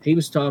 Bing. He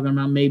was talking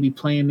about maybe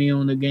playing me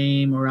on the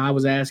game, or I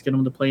was asking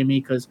him to play me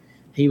because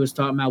he was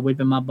talking about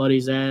whipping my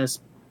buddy's ass.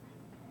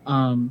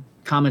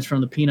 Comments from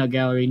the Peanut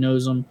Gallery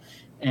knows him,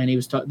 and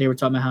they were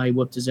talking about how he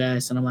whooped his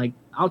ass, and I'm like,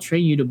 I'll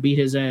train you to beat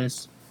his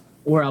ass,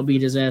 or I'll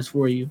beat his ass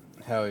for you.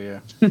 Hell yeah.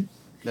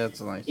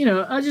 That's nice. You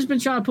know, I've just been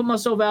trying to put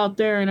myself out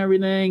there and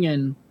everything,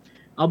 and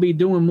I'll be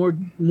doing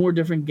more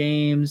different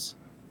games.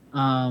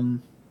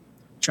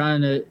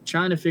 Trying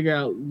to figure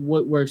out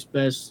what works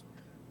best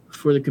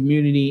for the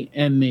community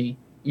and me.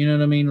 You know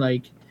what I mean?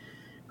 Like,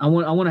 I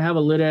want to have a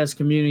lit ass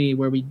community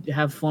where we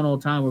have fun all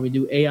the time, where we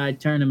do AI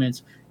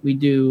tournaments, we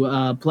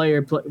do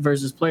player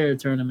versus player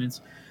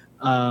tournaments,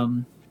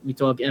 we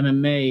talk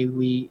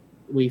MMA,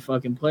 we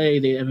fucking play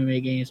the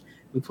MMA games,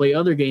 we play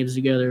other games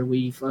together,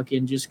 we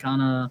fucking just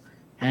kind of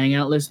hang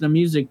out, listen to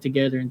music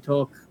together, and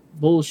talk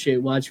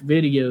bullshit, watch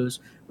videos.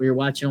 We were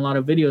watching a lot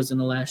of videos in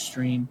the last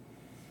stream.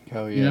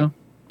 Hell yeah. You know?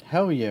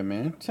 Hell yeah,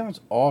 man.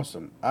 Sounds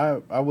awesome.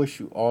 I wish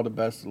you all the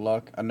best of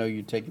luck. I know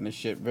you're taking this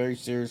shit very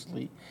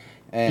seriously.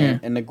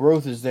 And the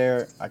growth is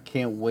there. I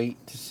can't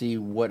wait to see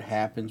what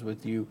happens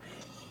with you.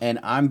 And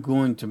I'm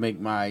going to make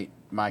my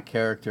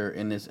character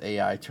in this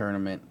AI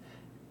tournament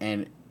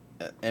and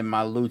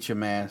my lucha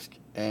mask,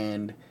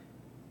 and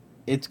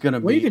it's going to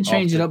be... Well, you can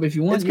change it up if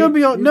you want. It's going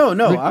to be...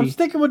 No, I'm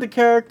sticking with the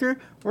character.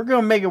 We're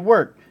going to make it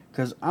work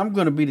because I'm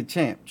going to be the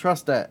champ.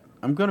 Trust that.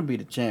 I'm going to be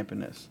the champ in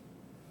this.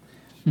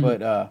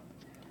 But,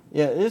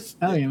 yeah, it's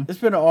been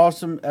an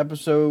awesome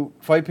episode.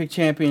 Fight Pick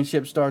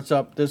Championship starts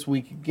up this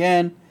week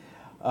again.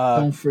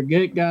 Don't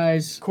forget,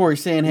 guys. Corey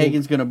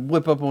Sandhagen's going to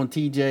whip up on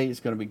TJ. It's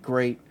going to be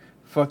great.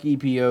 Fuck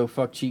EPO.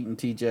 Fuck cheating,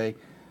 TJ.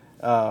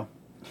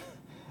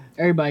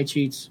 Everybody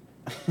cheats.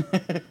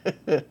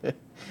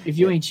 If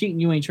you ain't cheating,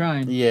 you ain't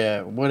trying.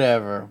 Yeah,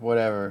 whatever.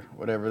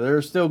 There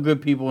are still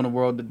good people in the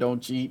world that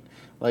don't cheat,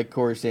 like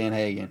Corey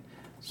Sandhagen.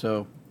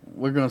 So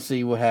we're gonna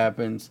see what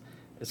happens.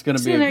 It's gonna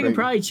be. Sandhagen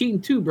probably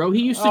cheating too, bro.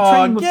 He used to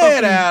train with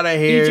get out of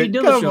here, DJ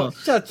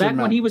Dillashaw back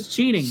when he was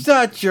cheating.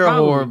 Shut your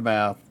whore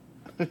mouth.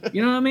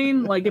 You know what I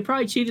mean? Like, they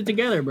probably cheated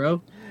together,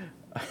 bro.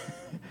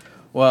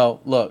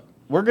 Well, look,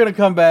 we're gonna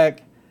come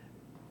back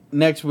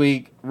next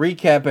week,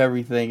 recap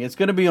everything. It's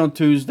gonna be on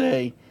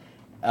Tuesday.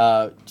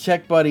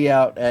 Check Buddy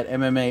out at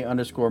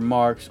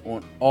MMA_Marks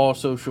on all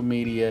social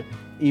media,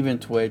 even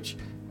Twitch.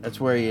 That's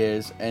where he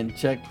is. And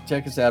check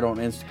us out on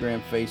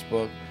Instagram,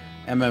 Facebook,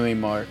 MMA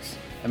Marks,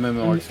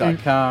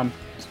 MMAmarks.com.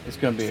 It's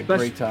going to be a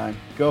great time.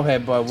 Go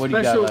ahead, bud. What do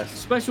you got left?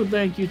 Special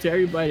thank you to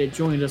everybody that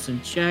joined us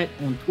in chat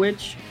on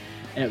Twitch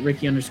at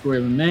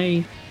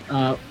Ricky_MMA.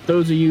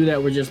 Those of you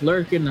that were just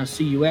lurking, I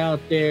see you out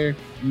there.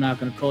 I'm not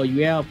going to call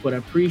you out, but I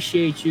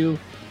appreciate you.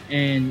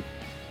 And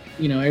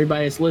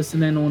everybody that's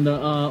listening on the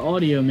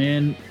audio,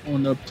 man,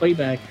 on the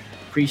playback,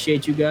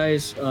 appreciate you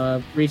guys.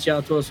 Reach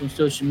out to us on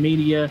social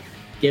media.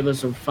 Give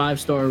us a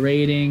 5-star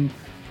rating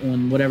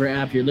on whatever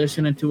app you're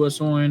listening to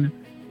us on.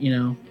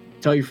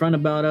 Tell your friend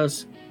about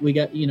us. We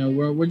got,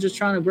 we're just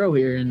trying to grow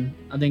here, and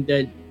I think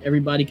that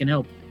everybody can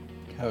help.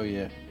 Oh,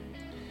 yeah.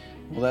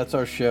 Well, that's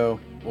our show.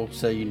 We'll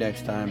see you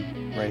next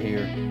time right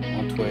here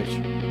on Twitch.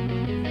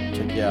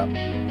 Check you out.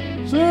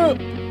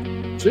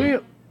 See ya.